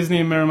thanks to Disney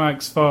and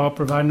Miramax for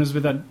providing us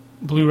with that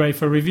Blu-ray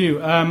for review.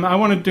 I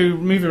want to do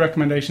movie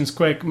recommendations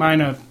quick.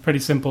 Mine are pretty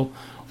simple.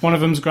 One of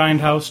them's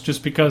Grindhouse,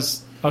 just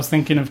because I was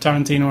thinking of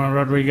Tarantino and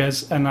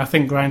Rodriguez, and I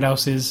think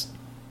Grindhouse is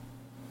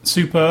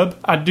superb.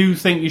 I do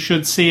think you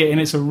should see it in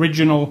its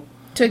original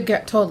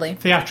totally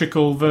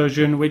theatrical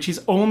version, which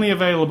is only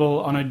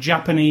available on a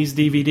Japanese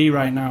DVD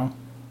right now.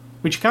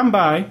 Which you can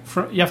buy.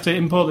 You have to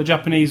import the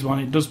Japanese one.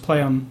 It does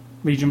play on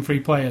region-free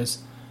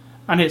players.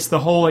 And it's the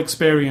whole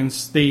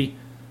experience. The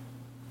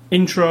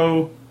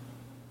intro,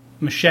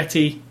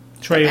 machete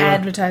trailer. The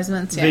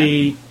advertisements, yeah.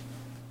 The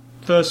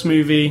first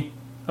movie,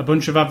 a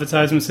bunch of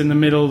advertisements in the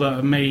middle that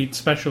are made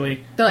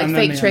specially. They're like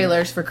fake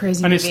trailers for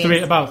crazy movies. And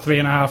it's about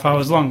 3.5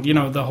 hours long,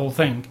 the whole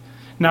thing.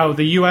 Now,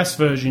 the US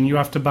version, you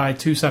have to buy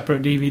 2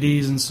 separate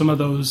DVDs, and some of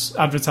those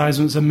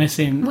advertisements are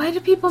missing. Why do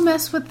people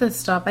mess with this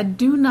stuff? I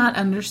do not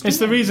understand. It's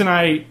the reason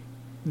I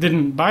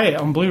didn't buy it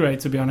on Blu-ray,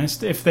 to be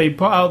honest. If they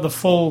put out the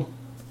full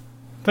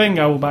thing,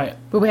 I will buy it.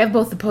 But we have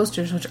both the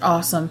posters, which are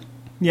awesome.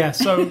 Yeah,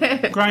 so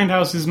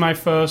Grindhouse is my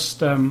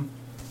first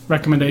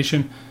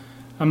recommendation.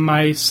 And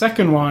my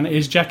second one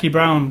is Jackie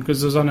Brown,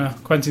 because I was on a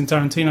Quentin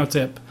Tarantino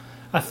tip.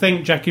 I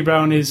think Jackie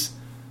Brown is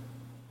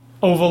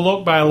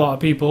overlooked by a lot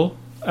of people.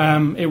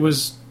 It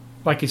was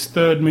like his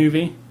third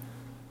movie.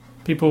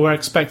 People were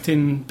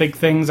expecting big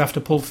things after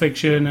Pulp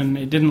Fiction, and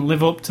it didn't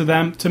live up to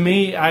them. To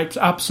me, it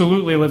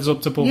absolutely lives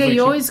up to Pulp Fiction. Yeah,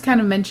 you always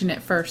kind of mention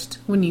it first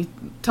when you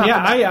talk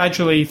about it. Yeah, I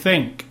actually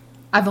think...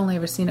 I've only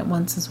ever seen it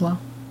once as well.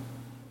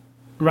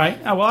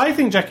 Right. Well, I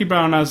think Jackie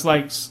Brown has,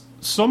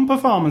 some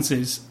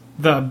performances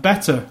that are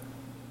better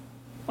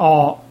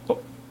or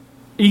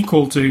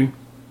equal to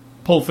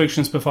Pulp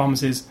Fiction's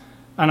performances.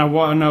 And I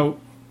want to know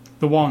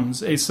the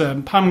ones. It's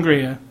Pam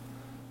Grier.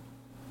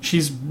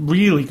 She's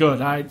really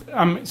good.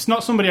 It's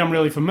not somebody I'm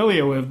really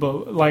familiar with,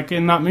 but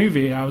in that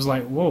movie, I was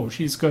like, "Whoa,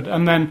 she's good."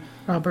 And then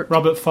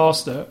Robert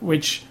Forster,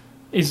 which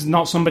is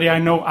not somebody I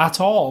know at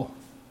all,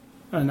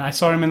 and I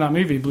saw him in that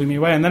movie, blew me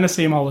away. And then I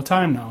see him all the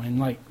time now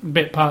in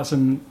bit parts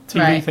and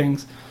TV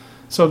things.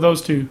 So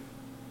those two,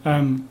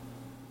 and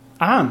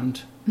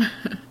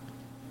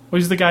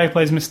who's the guy who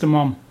plays Mr.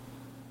 Mom?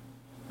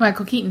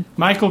 Michael Keaton.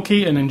 Michael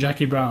Keaton and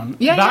Jackie Brown.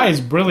 Yeah, that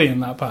is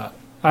brilliant. That part,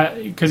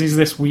 because he's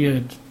this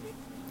weird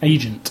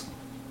agent,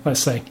 let's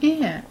say.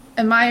 Yeah.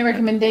 And my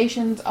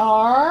recommendations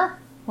are...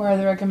 Where are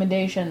the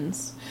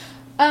recommendations?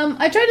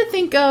 I try to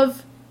think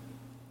of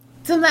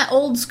some of that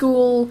old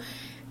school,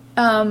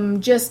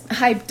 just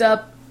hyped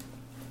up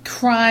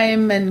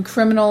crime and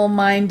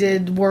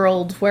criminal-minded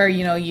world where,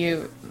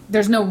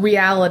 there's no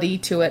reality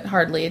to it,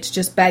 hardly. It's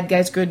just bad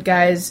guys, good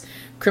guys,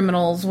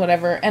 criminals,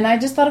 whatever. And I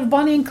just thought of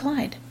Bonnie and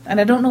Clyde. And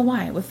I don't know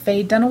why. With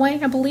Faye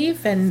Dunaway, I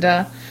believe. And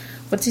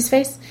what's his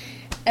face?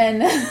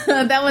 And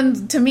that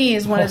one, to me,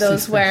 is one of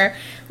those where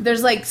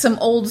there's some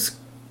old,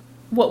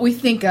 what we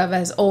think of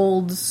as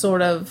old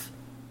sort of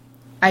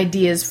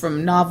ideas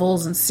from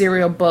novels and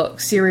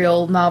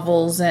serial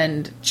novels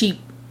and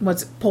cheap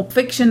what's it, Pulp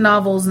Fiction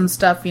novels and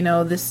stuff, you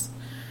know, this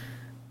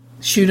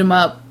shoot 'em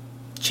up,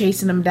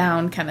 chasing them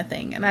down kind of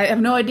thing. And I have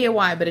no idea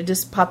why, but it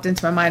just popped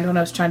into my mind when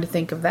I was trying to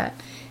think of that.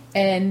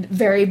 And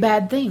Very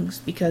Bad Things,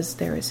 because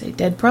there is a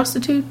dead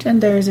prostitute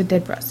and there is a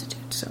dead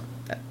prostitute. So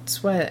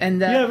that's what. And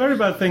yeah, Very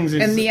Bad Things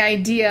is and the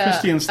idea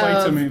Christian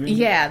Slater of, movie.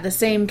 Yeah, the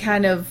same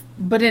kind of,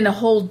 but in a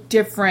whole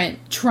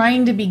different,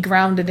 trying to be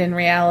grounded in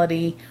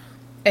reality,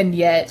 and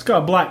yet it's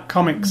got a black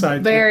comic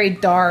side. Very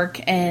dark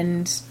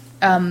and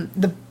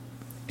the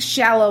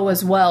shallow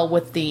as well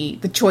with the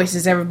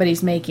choices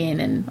everybody's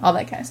making and all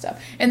that kind of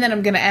stuff. And then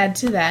I'm going to add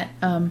to that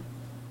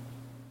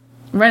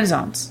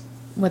Renaissance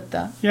with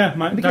the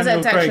because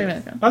Daniel that's Craig.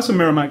 actually That's a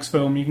Miramax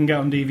film you can get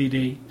on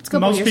DVD. It's a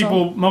couple years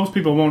old. Most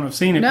people won't have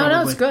seen it. No,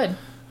 probably. it's good.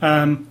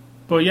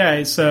 But yeah,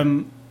 it's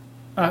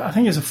I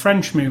think it's a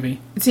French movie.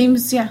 It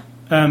seems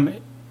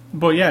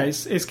But yeah,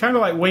 it's kind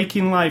of like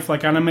Waking Life,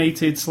 like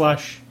animated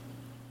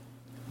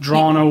 /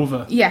 drawn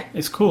over. Yeah,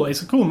 it's cool.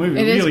 It's a cool movie.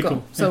 It really is cool.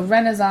 Yeah. So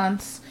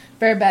Renaissance,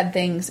 Very Bad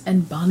Things,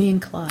 and Bonnie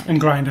and Clyde, and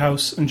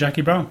Grindhouse and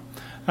Jackie Brown.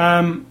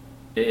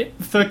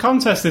 For the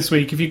contest this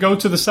week, if you go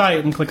to the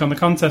site and click on the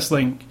contest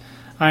link,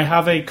 I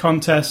have a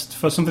contest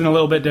for something a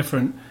little bit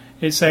different.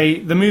 It's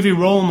the movie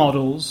Role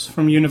Models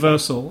from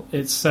Universal.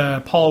 It's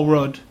Paul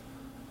Rudd,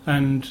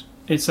 and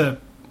it's a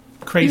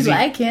crazy, you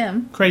like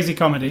him, crazy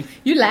comedy.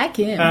 You like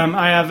him.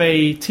 I have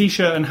a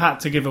T-shirt and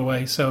hat to give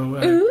away,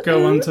 so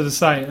go onto the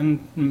site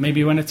and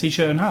maybe win a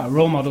T-shirt and hat.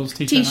 Role Models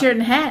T-shirt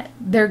and hat.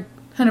 They're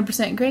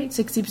 100% great,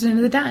 60% of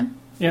the time.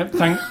 Yep,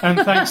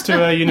 thanks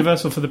to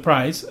Universal for the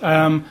prize.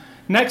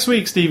 Next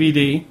week's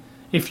DVD,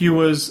 if you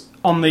was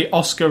on the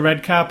Oscar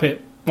red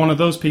carpet, one of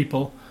those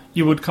people,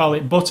 you would call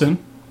it Button.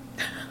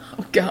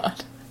 Oh,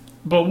 God.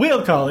 But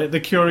we'll call it The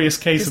Curious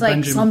Case of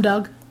Benjamin. Just like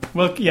Slumdog.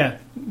 Well, yeah,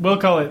 we'll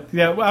call it...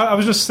 Yeah, I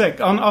was just sick.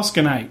 On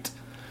Oscar night,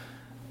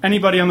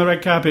 anybody on the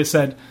red carpet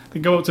said, they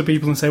go up to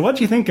people and say, what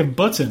do you think of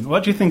Button?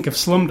 What do you think of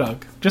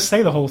Slumdog? Just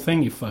say the whole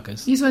thing, you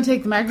fuckers. You just want to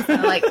take the microphone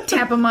and, like,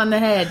 tap them on the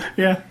head.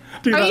 Yeah.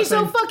 Are you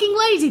so fucking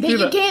lazy that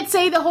you can't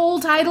say the whole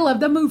title of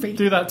the movie?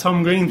 Do that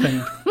Tom Green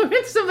thing.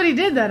 Somebody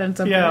did that on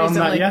something recently.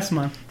 recently. On that Yes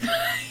Man.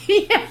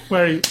 Yeah.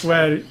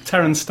 Where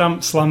Terrence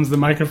Stamp slams the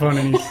microphone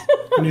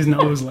in his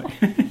nose, like...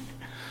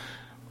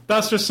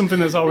 That's just something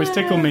that's always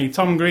tickled me.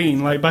 Tom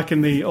Green, like back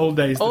in the old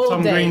days, the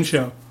Tom Green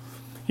show.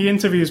 He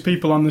interviews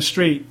people on the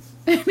street.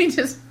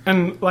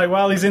 And like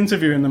while he's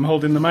interviewing them,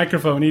 holding the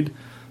microphone, he'd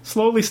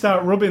slowly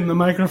start rubbing the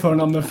microphone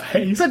on the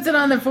face. Puts it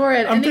on the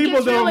forehead. And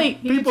people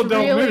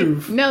don't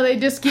move. No, they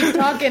just keep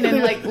talking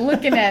and like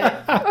looking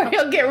at it. Or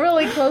he'll get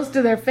really close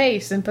to their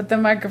face and put the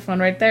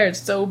microphone right there. It's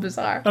so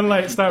bizarre. And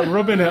like start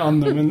rubbing it on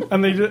them.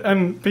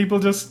 And people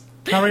just...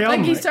 carry on.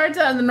 Like he starts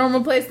out in the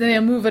normal place, then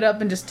he'll move it up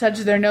and just touch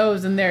their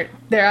nose, and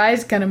their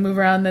eyes kind of move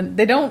around. Then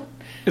they don't.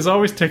 It's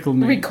always tickled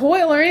me.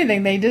 Recoil or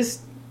anything. They just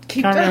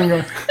keep carry on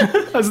going,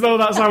 as though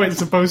that's how it's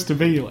supposed to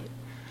be. Like,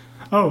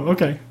 oh,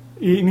 okay,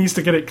 he needs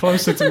to get it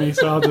closer to me,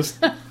 so I'll just.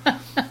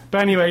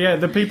 But anyway, yeah,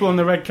 the people on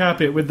the red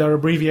carpet with their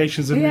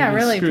abbreviations and movies,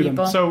 really, screw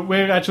people. them. So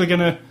we're actually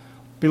going to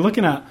be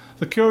looking at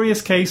The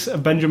Curious Case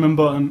of Benjamin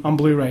Button on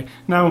Blu-ray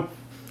now.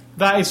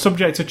 That is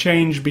subject to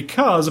change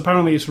because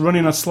apparently it's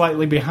running us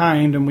slightly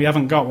behind and we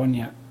haven't got one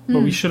yet.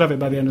 But we should have it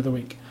by the end of the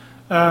week.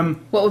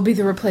 What would be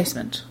the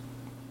replacement?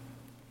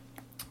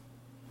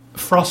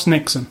 Frost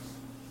Nixon.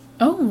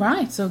 Oh,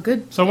 right. So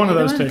good. So one of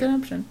those two. Good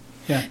option.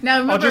 Yeah.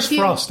 Now, remember or just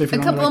Frost if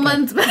you're a couple of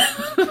months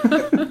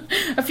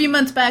a few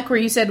months back where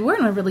you said, we're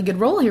in a really good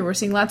role here. We're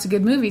seeing lots of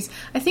good movies.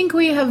 I think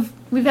we've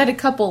had a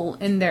couple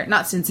in there.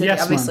 Not Sin City,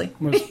 Yes obviously.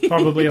 Man was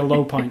probably a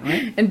low point,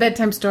 right? And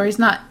Bedtime Stories,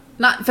 not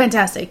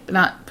fantastic,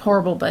 not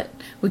horrible, but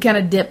we kind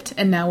of dipped,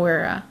 and now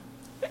we're...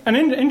 An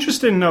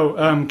interesting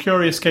note,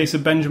 Curious Case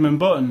of Benjamin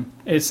Button,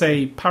 it's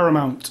a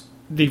Paramount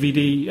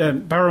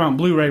DVD, Paramount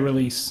Blu-ray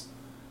release,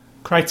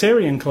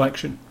 Criterion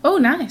Collection. Oh,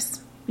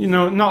 nice. You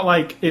know, not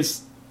like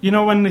it's... You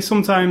know when they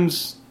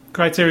sometimes,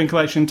 Criterion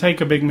Collection, take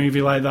a big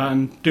movie like that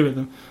and do it,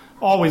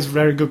 always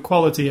very good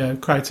quality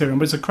Criterion,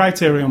 but it's a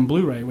Criterion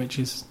Blu-ray, which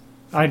is...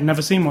 I'd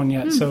never seen one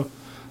yet, so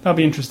that'll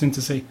be interesting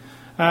to see.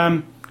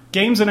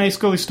 Games and A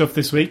Scully stuff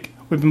this week.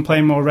 We've been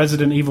playing more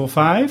Resident Evil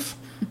 5.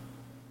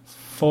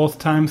 4th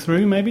time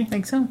through, maybe? I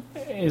think so.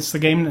 It's the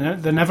game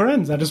that never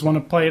ends. I just want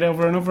to play it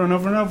over and over and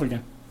over and over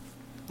again.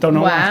 Don't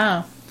know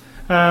why.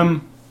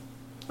 Wow.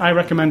 I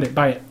recommend it.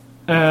 Buy it.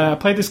 I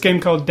played this game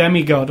called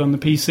Demigod on the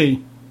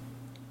PC.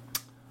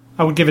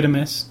 I would give it a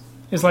miss.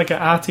 It's like an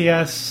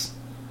RTS...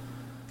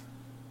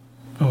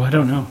 Oh, I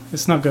don't know.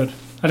 It's not good.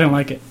 I don't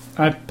like it.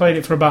 I played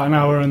it for about an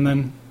hour and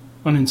then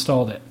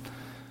uninstalled it.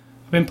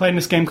 I've been playing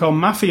this game called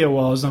Mafia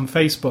Wars on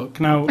Facebook.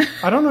 Now,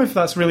 I don't know if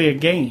that's really a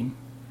game.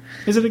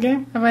 Is it a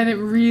game? I find it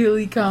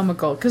really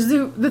comical. Because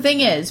the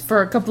thing is,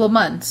 for a couple of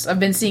months, I've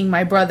been seeing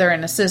my brother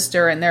and a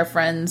sister and their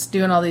friends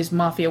doing all these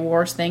Mafia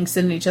Wars things,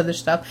 sending each other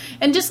stuff.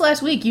 And just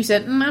last week, you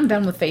said, I'm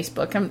done with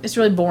Facebook. It's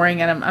really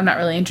boring, and I'm not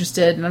really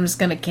interested, and I'm just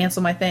going to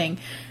cancel my thing.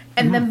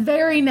 And the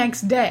very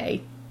next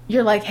day,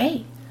 you're like,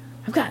 hey,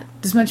 I've got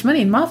this much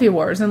money in Mafia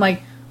Wars. And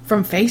like,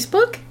 from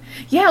Facebook?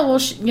 Yeah,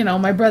 well,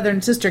 my brother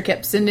and sister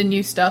kept sending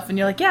you stuff, and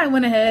you're like, yeah, I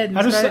went ahead.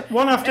 And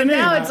one afternoon. And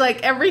now it's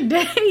like every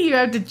day you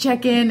have to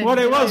check in. And what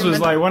it was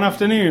like one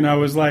afternoon, I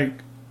was like,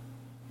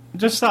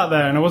 just sat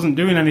there, and I wasn't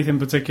doing anything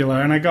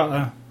particular, and I got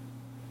a,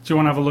 do you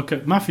want to have a look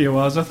at Mafia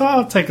Wars? I thought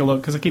I'll take a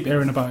look, because I keep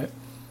hearing about it.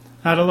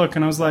 I had a look,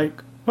 and I was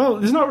like, well,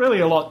 there's not really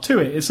a lot to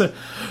it. It's a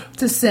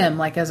sim,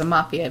 like as a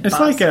mafia boss. It's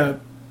like a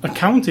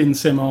accounting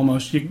sim,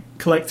 almost. You're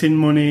collecting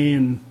money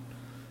and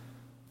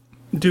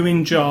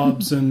doing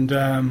jobs and...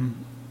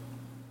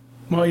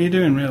 what are you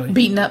doing, really?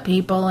 Beating up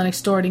people and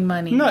extorting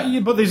money.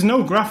 No, but there's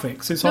no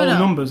graphics. It's all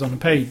numbers on a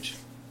page.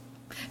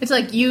 It's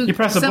like you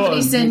press a somebody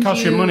button, sends it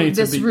costs you you money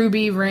this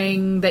ruby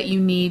ring that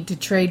you need to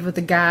trade with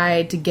a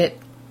guy to get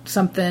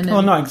something.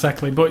 Well, not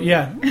exactly, but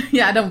yeah.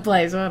 Yeah, I don't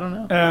play, so I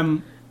don't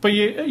know. But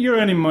you're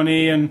earning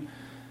money, and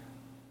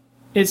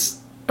it's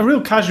a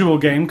real casual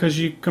game because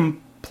you can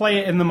play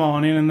it in the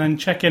morning and then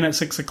check in at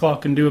 6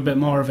 o'clock and do a bit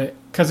more of it.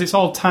 Because it's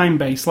all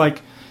time-based.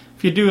 Like,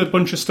 if you do a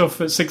bunch of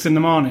stuff at 6 in the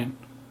morning...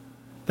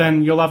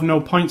 then you'll have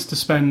no points to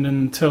spend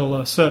until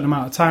a certain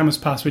amount of time has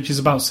passed, which is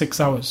about 6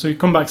 hours. So you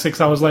come back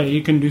 6 hours later,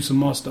 you can do some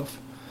more stuff.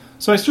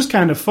 So it's just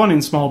kind of fun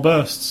in small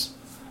bursts,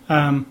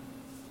 and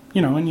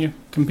you're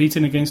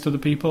competing against other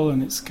people,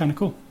 and it's kind of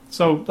cool.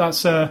 So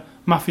that's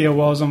Mafia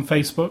Wars on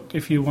Facebook,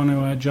 if you want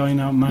to join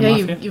out my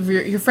Mafia.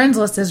 Your friends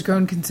list has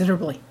grown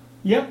considerably.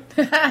 Yep.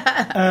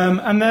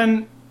 And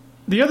then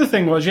the other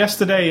thing was,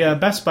 yesterday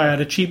Best Buy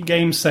had a cheap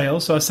game sale,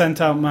 so I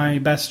sent out my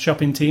best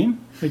shopping team,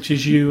 which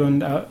is you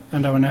and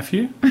our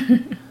nephew.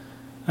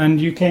 And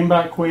you came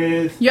back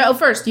with... Yeah,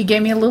 first, you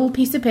gave me a little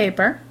piece of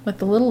paper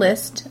with a little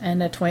list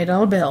and a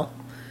 $20 bill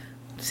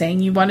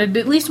saying you wanted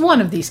at least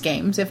one of these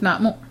games, if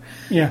not more.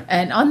 Yeah.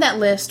 And on that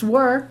list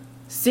were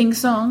Sing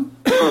Song,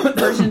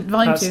 version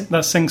Volume 2.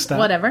 That's SingStar.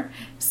 Whatever.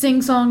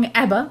 Sing Song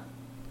ABBA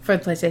for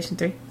the PlayStation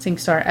 3.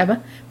 SingStar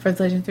ABBA for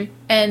the PlayStation 3.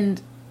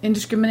 And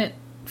Indiscriminate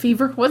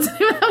Fever. What's the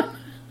name of that one?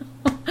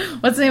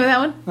 What's the name of that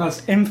one?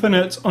 That's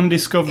Infinite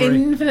Undiscovery.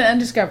 Infinite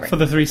Undiscovery. For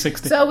the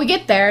 360. So we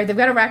get there. They've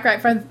got a rack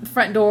right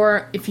front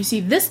door. If you see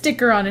this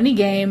sticker on any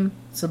game,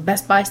 it's a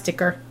Best Buy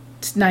sticker.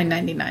 It's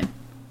 $9.99.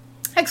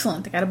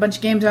 Excellent. They got a bunch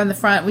of games on the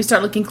front. We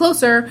start looking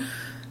closer.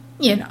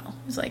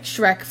 It's like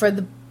Shrek for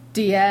the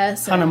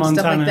DS and Hannah stuff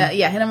Montana. like that.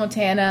 Yeah, Hannah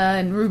Montana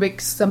and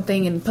Rubik's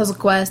something and Puzzle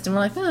Quest. And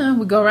we're like,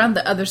 we go around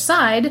the other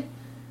side.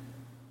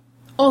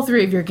 All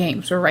three of your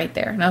games were right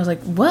there. And I was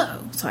like, whoa.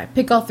 So I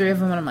pick all three of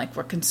them, and I'm like,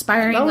 we're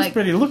conspiring. That was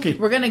pretty lucky.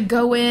 We're going to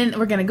go in,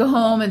 we're going to go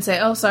home and say,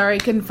 oh, sorry,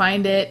 couldn't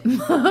find it.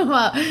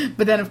 But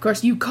then, of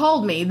course, you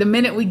called me the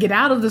minute we get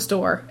out of the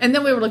store. And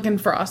then we were looking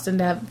for Austin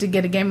to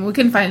get a game. We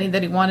couldn't find any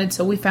that he wanted,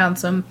 so we found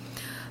some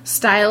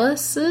styli.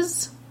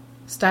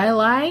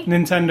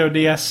 Nintendo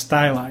DS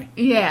styli.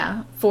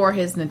 Yeah, for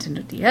his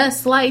Nintendo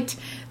DS Lite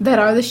that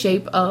are the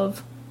shape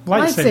of...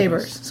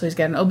 lightsabers. So he's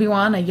got an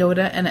Obi-Wan, a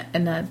Yoda,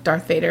 and a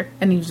Darth Vader,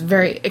 and he was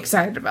very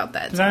excited about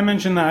that. Did I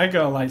mention that I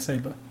got a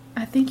lightsaber?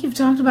 I think you've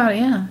talked about it,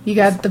 yeah. You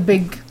got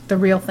the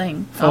real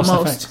thing, Force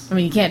almost. effects. I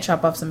mean, you can't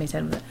chop off somebody's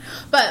head with it.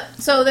 But,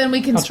 so then we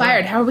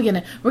conspired. How are we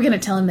we're gonna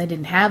tell him they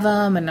didn't have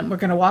them, and we're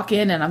gonna walk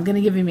in, and I'm gonna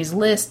give him his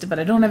list, but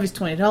I don't have his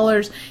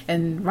 $20,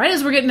 and right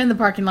as we're getting in the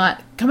parking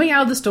lot, coming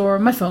out of the store,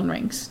 my phone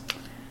rings.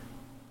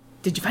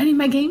 Did you find any of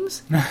my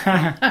games?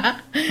 Well.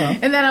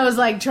 And then I was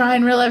like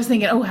trying real. I was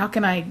thinking, how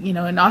can I,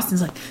 and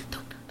Austin's like,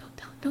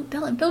 don't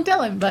tell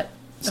him. But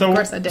of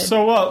course I did.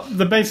 So what?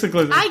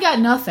 I got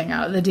nothing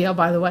out of the deal,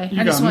 by the way.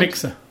 You got a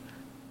mixer.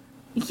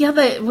 Yeah,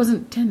 but it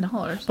wasn't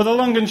 $10. But the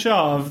long and short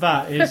of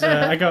that is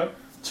I got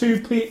two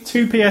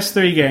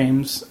PS3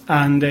 games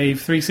and a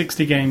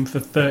 360 game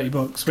for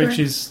 $30, which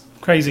is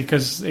crazy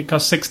because it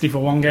costs $60 for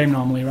one game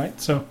normally, right?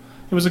 So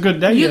it was a good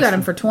day. You got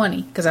them for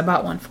 $20 because I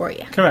bought one for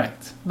you.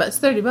 Correct. But it's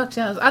 $30.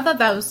 Yeah, I thought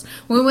that was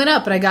when we went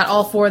up, and I got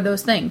all four of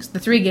those things: the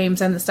 3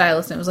 games and the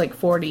stylus, and it was like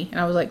 $40. And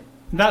I was like,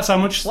 "That's how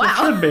much it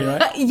should be,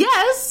 right?"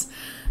 Yes,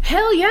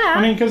 hell yeah.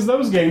 I mean, because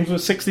those games were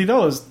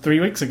 $60 3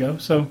 weeks ago,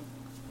 so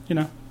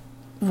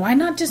why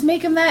not just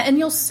make them that, and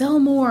you'll sell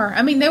more?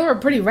 I mean, they were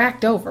pretty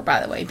racked over, by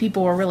the way.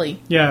 People were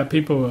really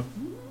people were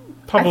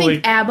probably. I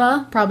think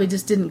ABBA probably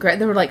just didn't.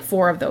 There were like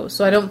 4 of those,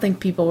 so I don't think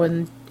people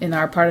in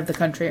our part of the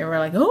country were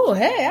like, "Oh,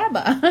 hey,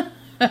 ABBA."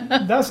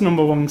 That's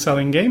 #1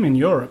 selling game in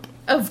Europe.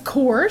 Of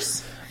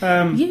course.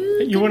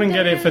 You wouldn't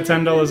get it for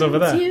 $10 over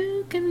there.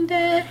 You can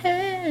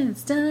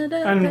dance,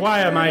 and why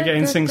am I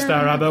getting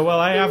SingStar ABBA? Well,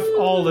 I have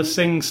all the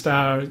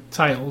SingStar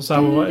titles. I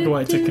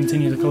wanted to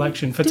continue the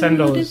collection for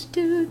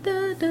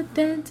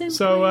 $10.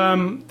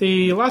 So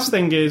the last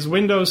thing is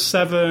Windows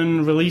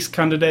 7 release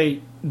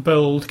candidate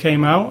build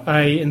came out.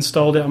 I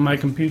installed it on my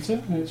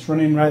computer. It's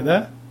running right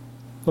there.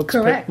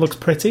 Correct. Looks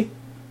pretty.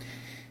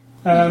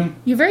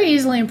 You're very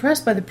easily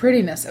impressed by the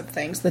prettiness of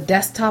things. The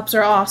desktops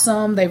are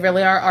awesome. They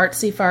really are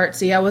artsy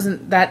fartsy.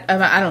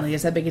 I don't think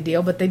it's that big a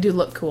deal, but they do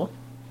look cool.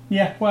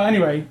 Yeah, well,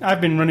 anyway,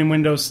 I've been running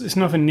Windows. It's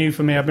nothing new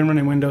for me. I've been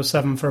running Windows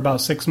 7 for about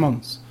 6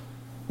 months.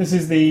 This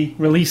is the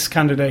release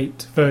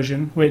candidate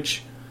version,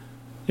 which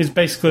is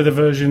basically the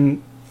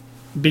version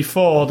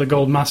before the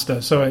Gold Master,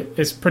 so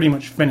it's pretty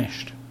much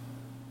finished.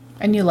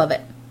 And you love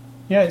it.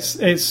 Yeah,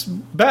 it's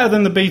better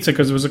than the beta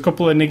because there was a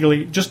couple of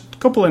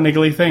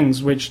niggly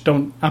things which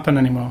don't happen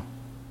anymore.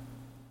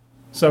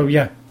 So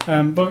yeah,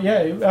 but yeah,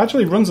 it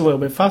actually runs a little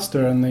bit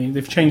faster, and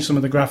they've changed some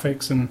of the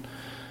graphics, and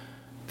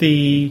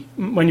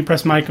when you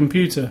press My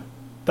Computer,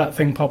 that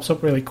thing pops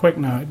up really quick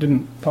now. It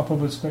didn't pop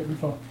up as quick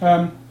before.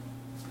 I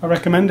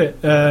recommend it.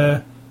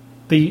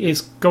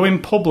 It's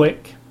going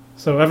public,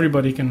 so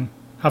everybody can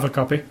have a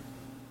copy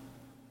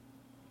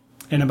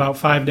in about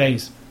 5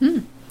 days.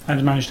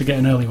 I managed to get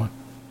an early one.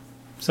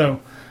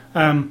 So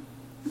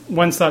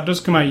once that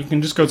does come out, you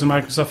can just go to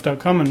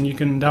Microsoft.com and you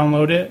can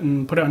download it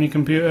and put it on your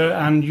computer,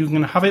 and you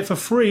can have it for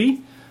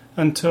free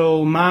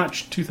until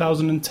March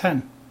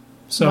 2010.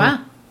 So, wow,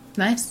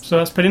 nice. So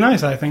that's pretty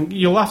nice, I think.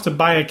 You'll have to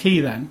buy a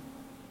key then,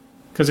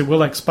 because it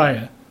will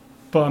expire.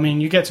 But, I mean,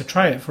 you get to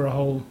try it for a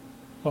whole...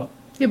 What?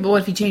 Yeah, but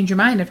what if you change your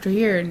mind after a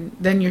year and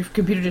then your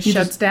computer just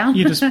shuts down?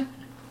 You just put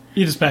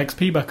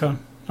XP back on.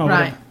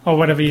 Or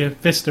whatever your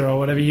Vista or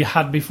whatever you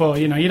had before.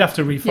 You know, you'd have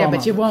to reformat. Yeah,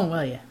 but you won't,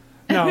 will you?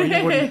 No,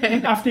 you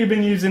wouldn't. After you've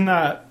been using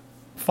that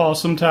for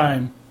some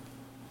time,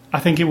 I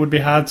think it would be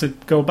hard to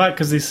go back,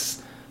 because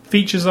there's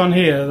features on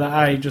here that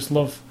I just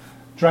love.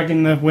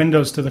 Dragging the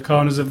windows to the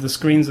corners of the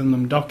screens and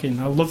them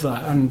docking. I love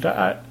that. And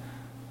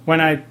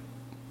when I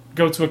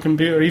go to a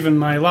computer, even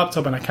my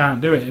laptop, and I can't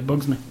do it, it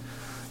bugs me.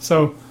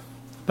 So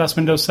that's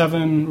Windows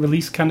 7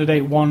 release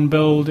candidate 1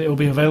 build. It will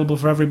be available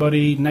for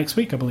everybody next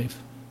week, I believe.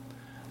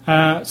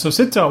 So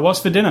Sidtar,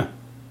 what's for dinner?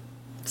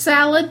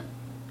 Salad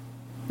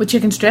with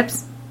chicken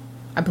strips.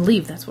 I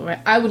believe that's what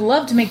I would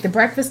love to make the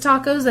breakfast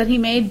tacos that he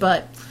made,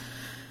 but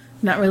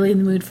I'm not really in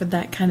the mood for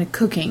that kind of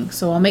cooking.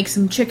 So I'll make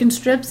some chicken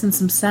strips and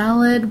some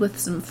salad with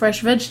some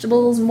fresh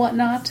vegetables and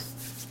whatnot.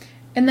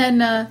 And then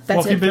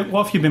that's it.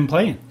 What have you been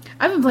playing?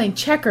 I've been playing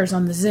checkers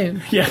on the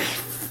Zune. Yeah.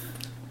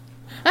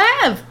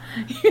 I have.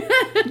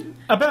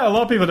 I bet a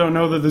lot of people don't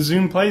know that the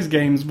Zune plays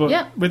games, but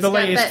yep, with the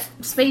latest...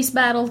 that Space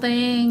Battle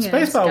thing.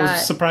 Space Battle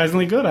was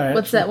surprisingly good,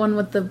 What's that one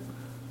with the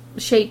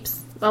shapes?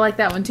 I like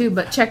that one too,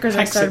 but checkers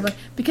I started with.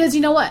 Because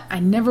you know what? I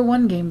never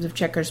won games of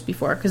checkers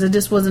before, because it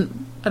just wasn't,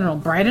 I don't know,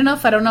 bright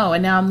enough? I don't know.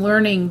 And now I'm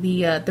learning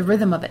the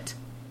rhythm of it.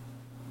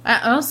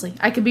 Honestly,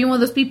 I could be one of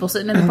those people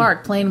sitting in the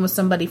park playing with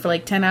somebody for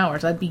like 10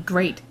 hours. That'd be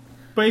great.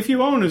 But if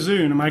you own a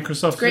Zune, a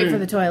Microsoft Zune... Great for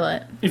the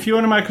toilet. If you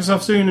own a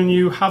Microsoft Zune and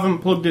you haven't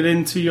plugged it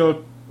into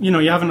your... you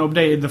haven't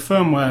updated the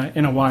firmware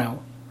in a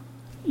while,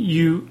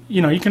 you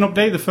can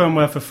update the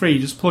firmware for free.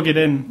 Just plug it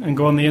in and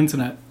go on the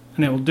internet,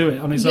 and it will do it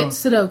on its own. Get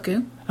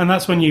Sudoku. And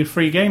that's when your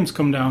free games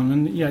come down.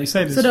 And yeah, you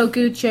say this.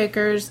 Sudoku,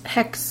 checkers,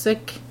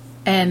 Hexic,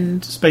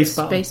 and Space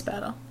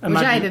Battle. Which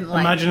I didn't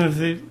like.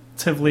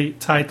 Imaginatively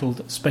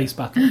titled Space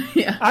Battle.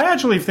 Yeah. I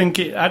actually think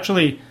it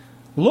actually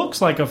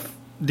looks like a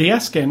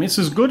DS game. It's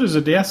as good as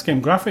a DS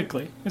game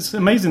graphically. It's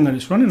amazing that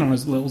it's running on a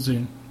little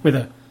Zune with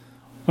a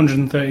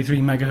 133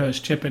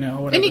 megahertz chip in it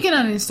or whatever. And you can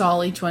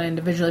uninstall each one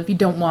individually if you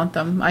don't want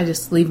them. I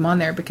just leave them on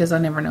there because I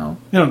never know.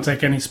 They don't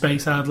take any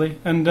space hardly,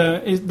 and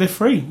they're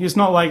free. It's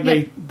not like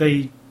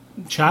they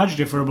charged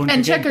you for a bunch of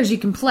games. And checkers you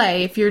can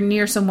play. If you're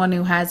near someone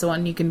who has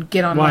one, you can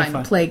get online Wi-Fi.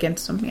 and play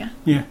against them. Yeah.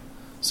 Yeah.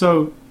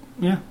 So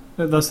yeah,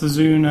 that's the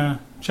Zune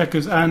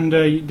checkers. And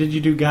did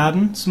you do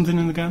garden? Something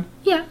in the garden?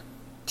 Yeah.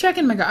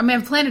 Checking my garden. I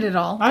mean, I've planted it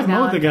all. I've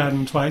mowed the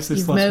garden twice this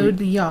last week. You've mowed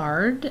the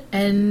yard,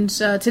 and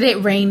today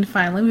it rained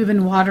finally. We've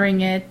been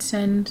watering it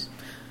and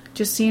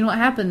just seeing what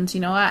happens.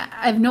 I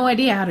have no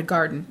idea how to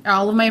garden.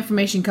 All of my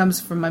information comes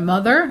from my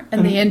mother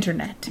and the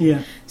internet.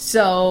 Yeah.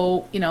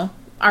 So,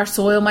 our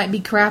soil might be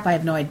crap. I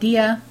have no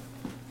idea.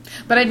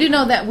 But I do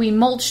know that we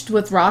mulched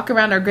with rock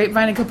around our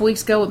grapevine a couple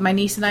weeks ago, what my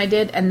niece and I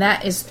did, and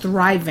that is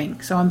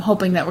thriving. So I'm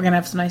hoping that we're going to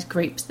have some nice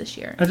grapes this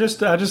year. I just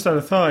had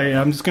a thought.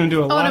 I'm just going to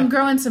do a and I'm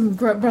growing some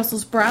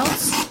Brussels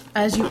sprouts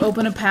as you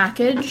open a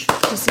package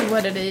to see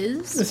what it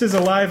is. This is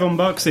a live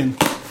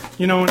unboxing.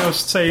 When I was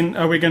saying,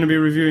 are we going to be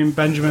reviewing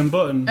Benjamin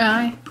Button?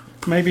 Aye.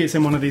 Maybe it's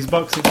in one of these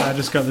boxes that I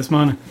just got this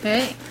morning.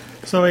 Hey.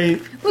 So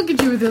look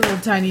at you with your little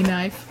tiny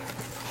knife.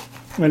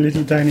 My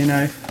little tiny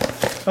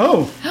knife.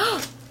 Oh!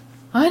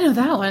 I know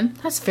that one.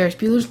 That's Ferris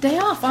Bueller's Day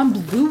Off on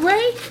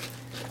Blu-ray?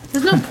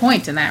 There's no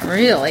point in that,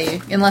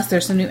 really, unless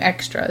there's some new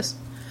extras.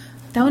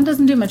 That one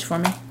doesn't do much for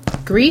me.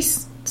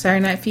 Grease,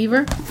 Saturday Night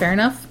Fever, fair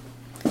enough.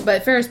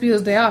 But Ferris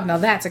Bueller's Day Off, now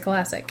that's a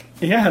classic.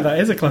 Yeah, that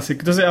is a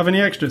classic. Does it have any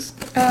extras?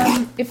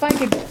 If I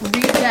could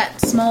read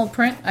that small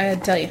print,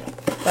 I'd tell you.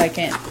 But I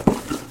can't.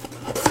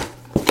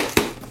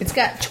 It's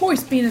got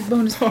choice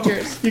bonus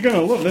features. You're going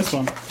to love this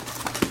one.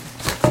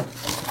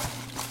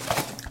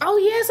 Oh,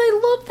 yes, I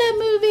love that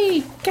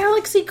movie.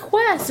 Galaxy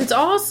Quest. It's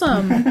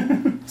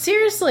awesome.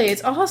 Seriously,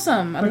 it's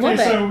awesome. I love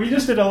it. So we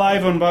just did a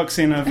live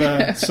unboxing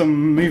of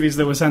some movies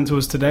that were sent to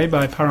us today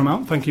by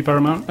Paramount. Thank you,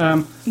 Paramount.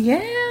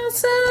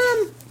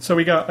 Awesome. So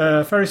we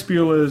got Ferris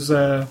Bueller's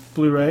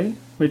Blu-ray,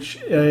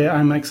 which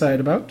I'm excited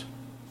about.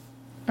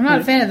 I'm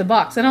not a fan of the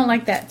box. I don't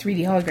like that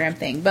 3D hologram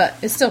thing, but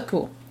it's still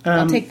cool.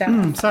 I'll take that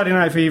one. Saturday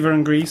Night Fever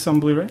and Grease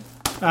on Blu-ray.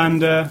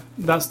 And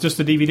that's just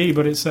a DVD,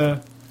 but it's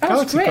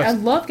Galaxy great. Quest. I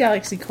love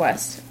Galaxy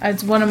Quest.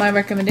 It's one of my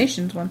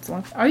recommendations once in a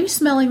while. Are you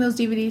smelling those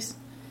DVDs?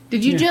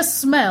 Did you just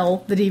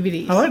smell the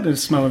DVDs? I like the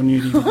smell of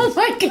new DVDs. Oh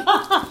my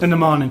god! In the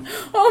morning.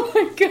 Oh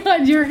my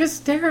god, you're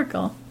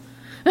hysterical.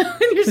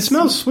 It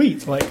smells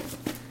sweet, like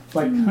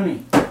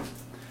honey.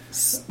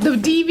 The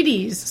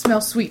DVDs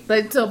smell sweet.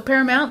 So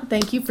Paramount,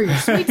 thank you for your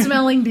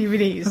sweet-smelling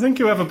DVDs. I think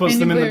whoever puts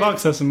And them in the we're-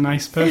 box has some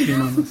nice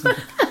perfume on them.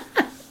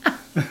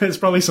 It's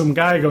probably some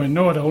guy going,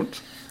 no I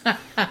don't.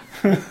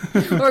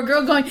 Or a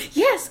girl going,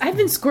 yes, I've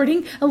been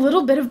squirting a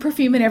little bit of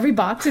perfume in every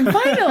box, and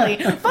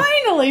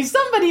finally,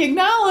 somebody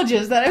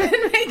acknowledges that I've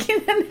been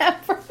making an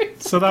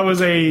effort. So that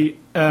was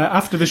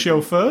after the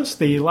show first,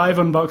 the live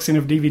unboxing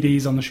of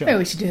DVDs on the show. Maybe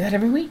we should do that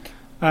every week.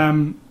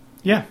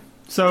 Yeah.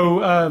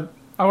 So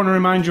I want to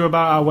remind you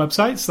about our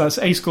websites. That's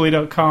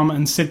ascully.com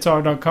and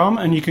sidtalk.com.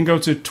 And you can go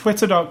to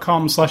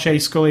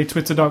twitter.com/ascully,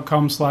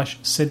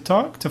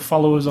 twitter.com/sidtalk to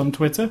follow us on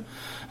Twitter.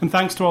 And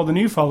thanks to all the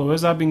new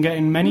followers, I've been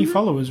getting many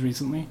followers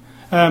recently.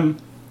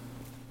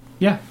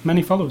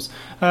 Many followers.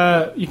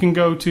 You can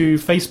go to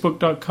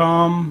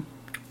facebook.com.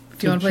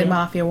 Do you want to play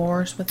Mafia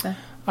Wars with that?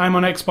 I'm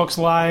on Xbox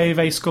Live,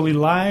 Ascully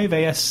Live,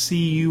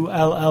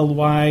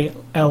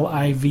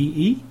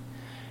 ASCULLYLIVE.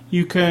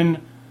 You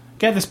can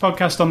get this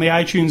podcast on the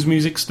iTunes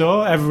Music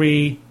Store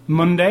every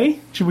Monday,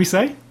 should we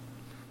say?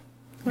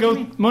 What do you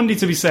mean? Monday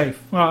to be safe.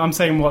 Well, I'm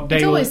saying what day.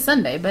 It's always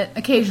Sunday, but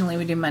occasionally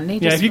we do Monday.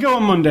 Yeah, if you go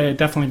on Monday, it'll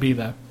definitely be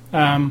there.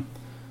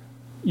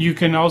 You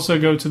can also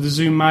go to the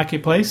Zoom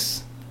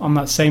Marketplace on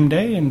that same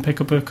day and pick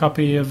up a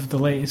copy of the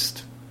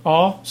latest.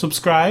 Or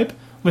subscribe,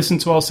 listen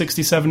to all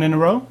 67 in a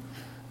row,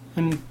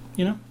 and,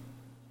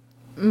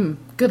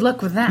 Good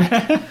luck with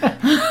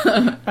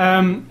that.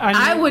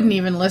 I wouldn't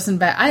even listen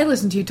back. I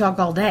listen to you talk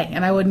all day,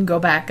 and I wouldn't go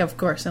back, of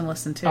course, and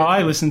listen to it. Oh,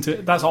 I listen to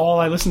it. That's all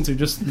I listen to,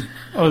 just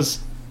us.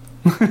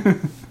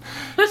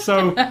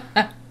 So,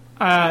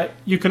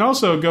 you can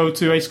also go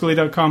to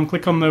ascully.com,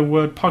 click on the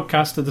word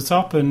podcast at the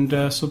top,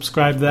 and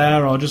subscribe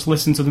there, or just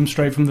listen to them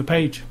straight from the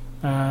page.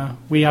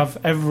 We have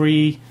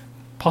every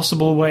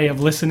possible way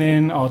of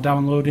listening or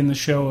downloading the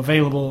show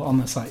available on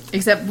the site.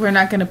 Except we're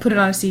not going to put it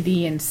on a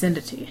CD and send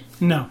it to you.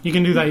 No, you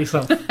can do that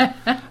yourself.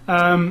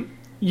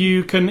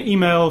 You can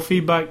email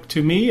feedback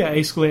to me at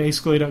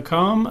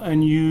ascully@ascully.com,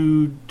 and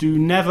you do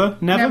never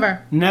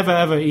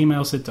ever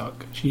email Sid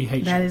Talk. She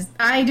hates you.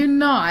 I do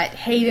not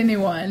hate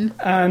anyone.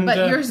 And,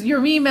 but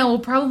your email will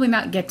probably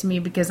not get to me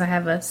because I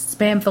have a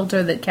spam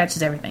filter that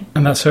catches everything.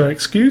 And that's her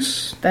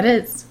excuse. That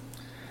is.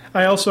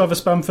 I also have a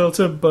spam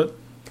filter, but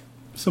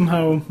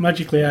somehow,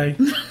 magically, I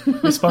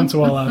respond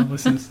to all our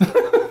listeners.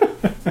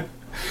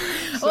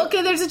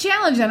 Okay, there's a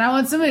challenge, and I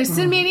want somebody to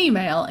send me an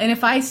email, and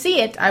if I see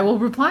it, I will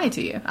reply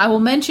to you. I will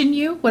mention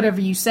you, whatever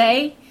you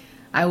say.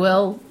 I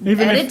will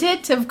edit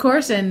it, of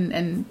course,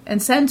 and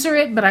censor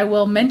it, but I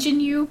will mention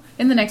you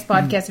in the next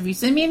podcast if you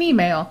send me an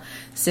email,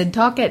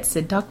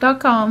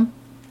 sidtalk@sidtalk.com,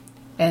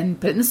 and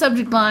put it in the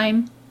subject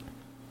line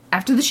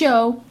after the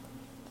show.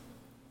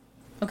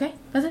 Okay,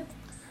 that's it.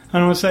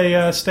 And I want to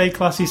say, stay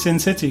classy, Sin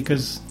City,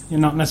 because you're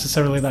not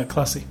necessarily that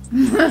classy.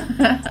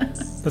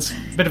 That's a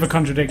bit of a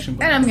contradiction.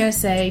 But. And I'm going to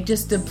say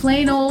just a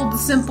plain old,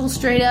 simple,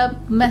 straight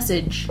up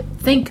message.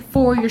 Think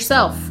for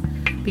yourself.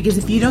 Because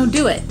if you don't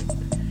do it,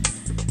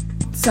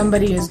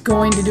 somebody is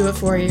going to do it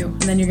for you,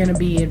 and then you're going to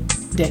be a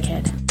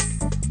dickhead.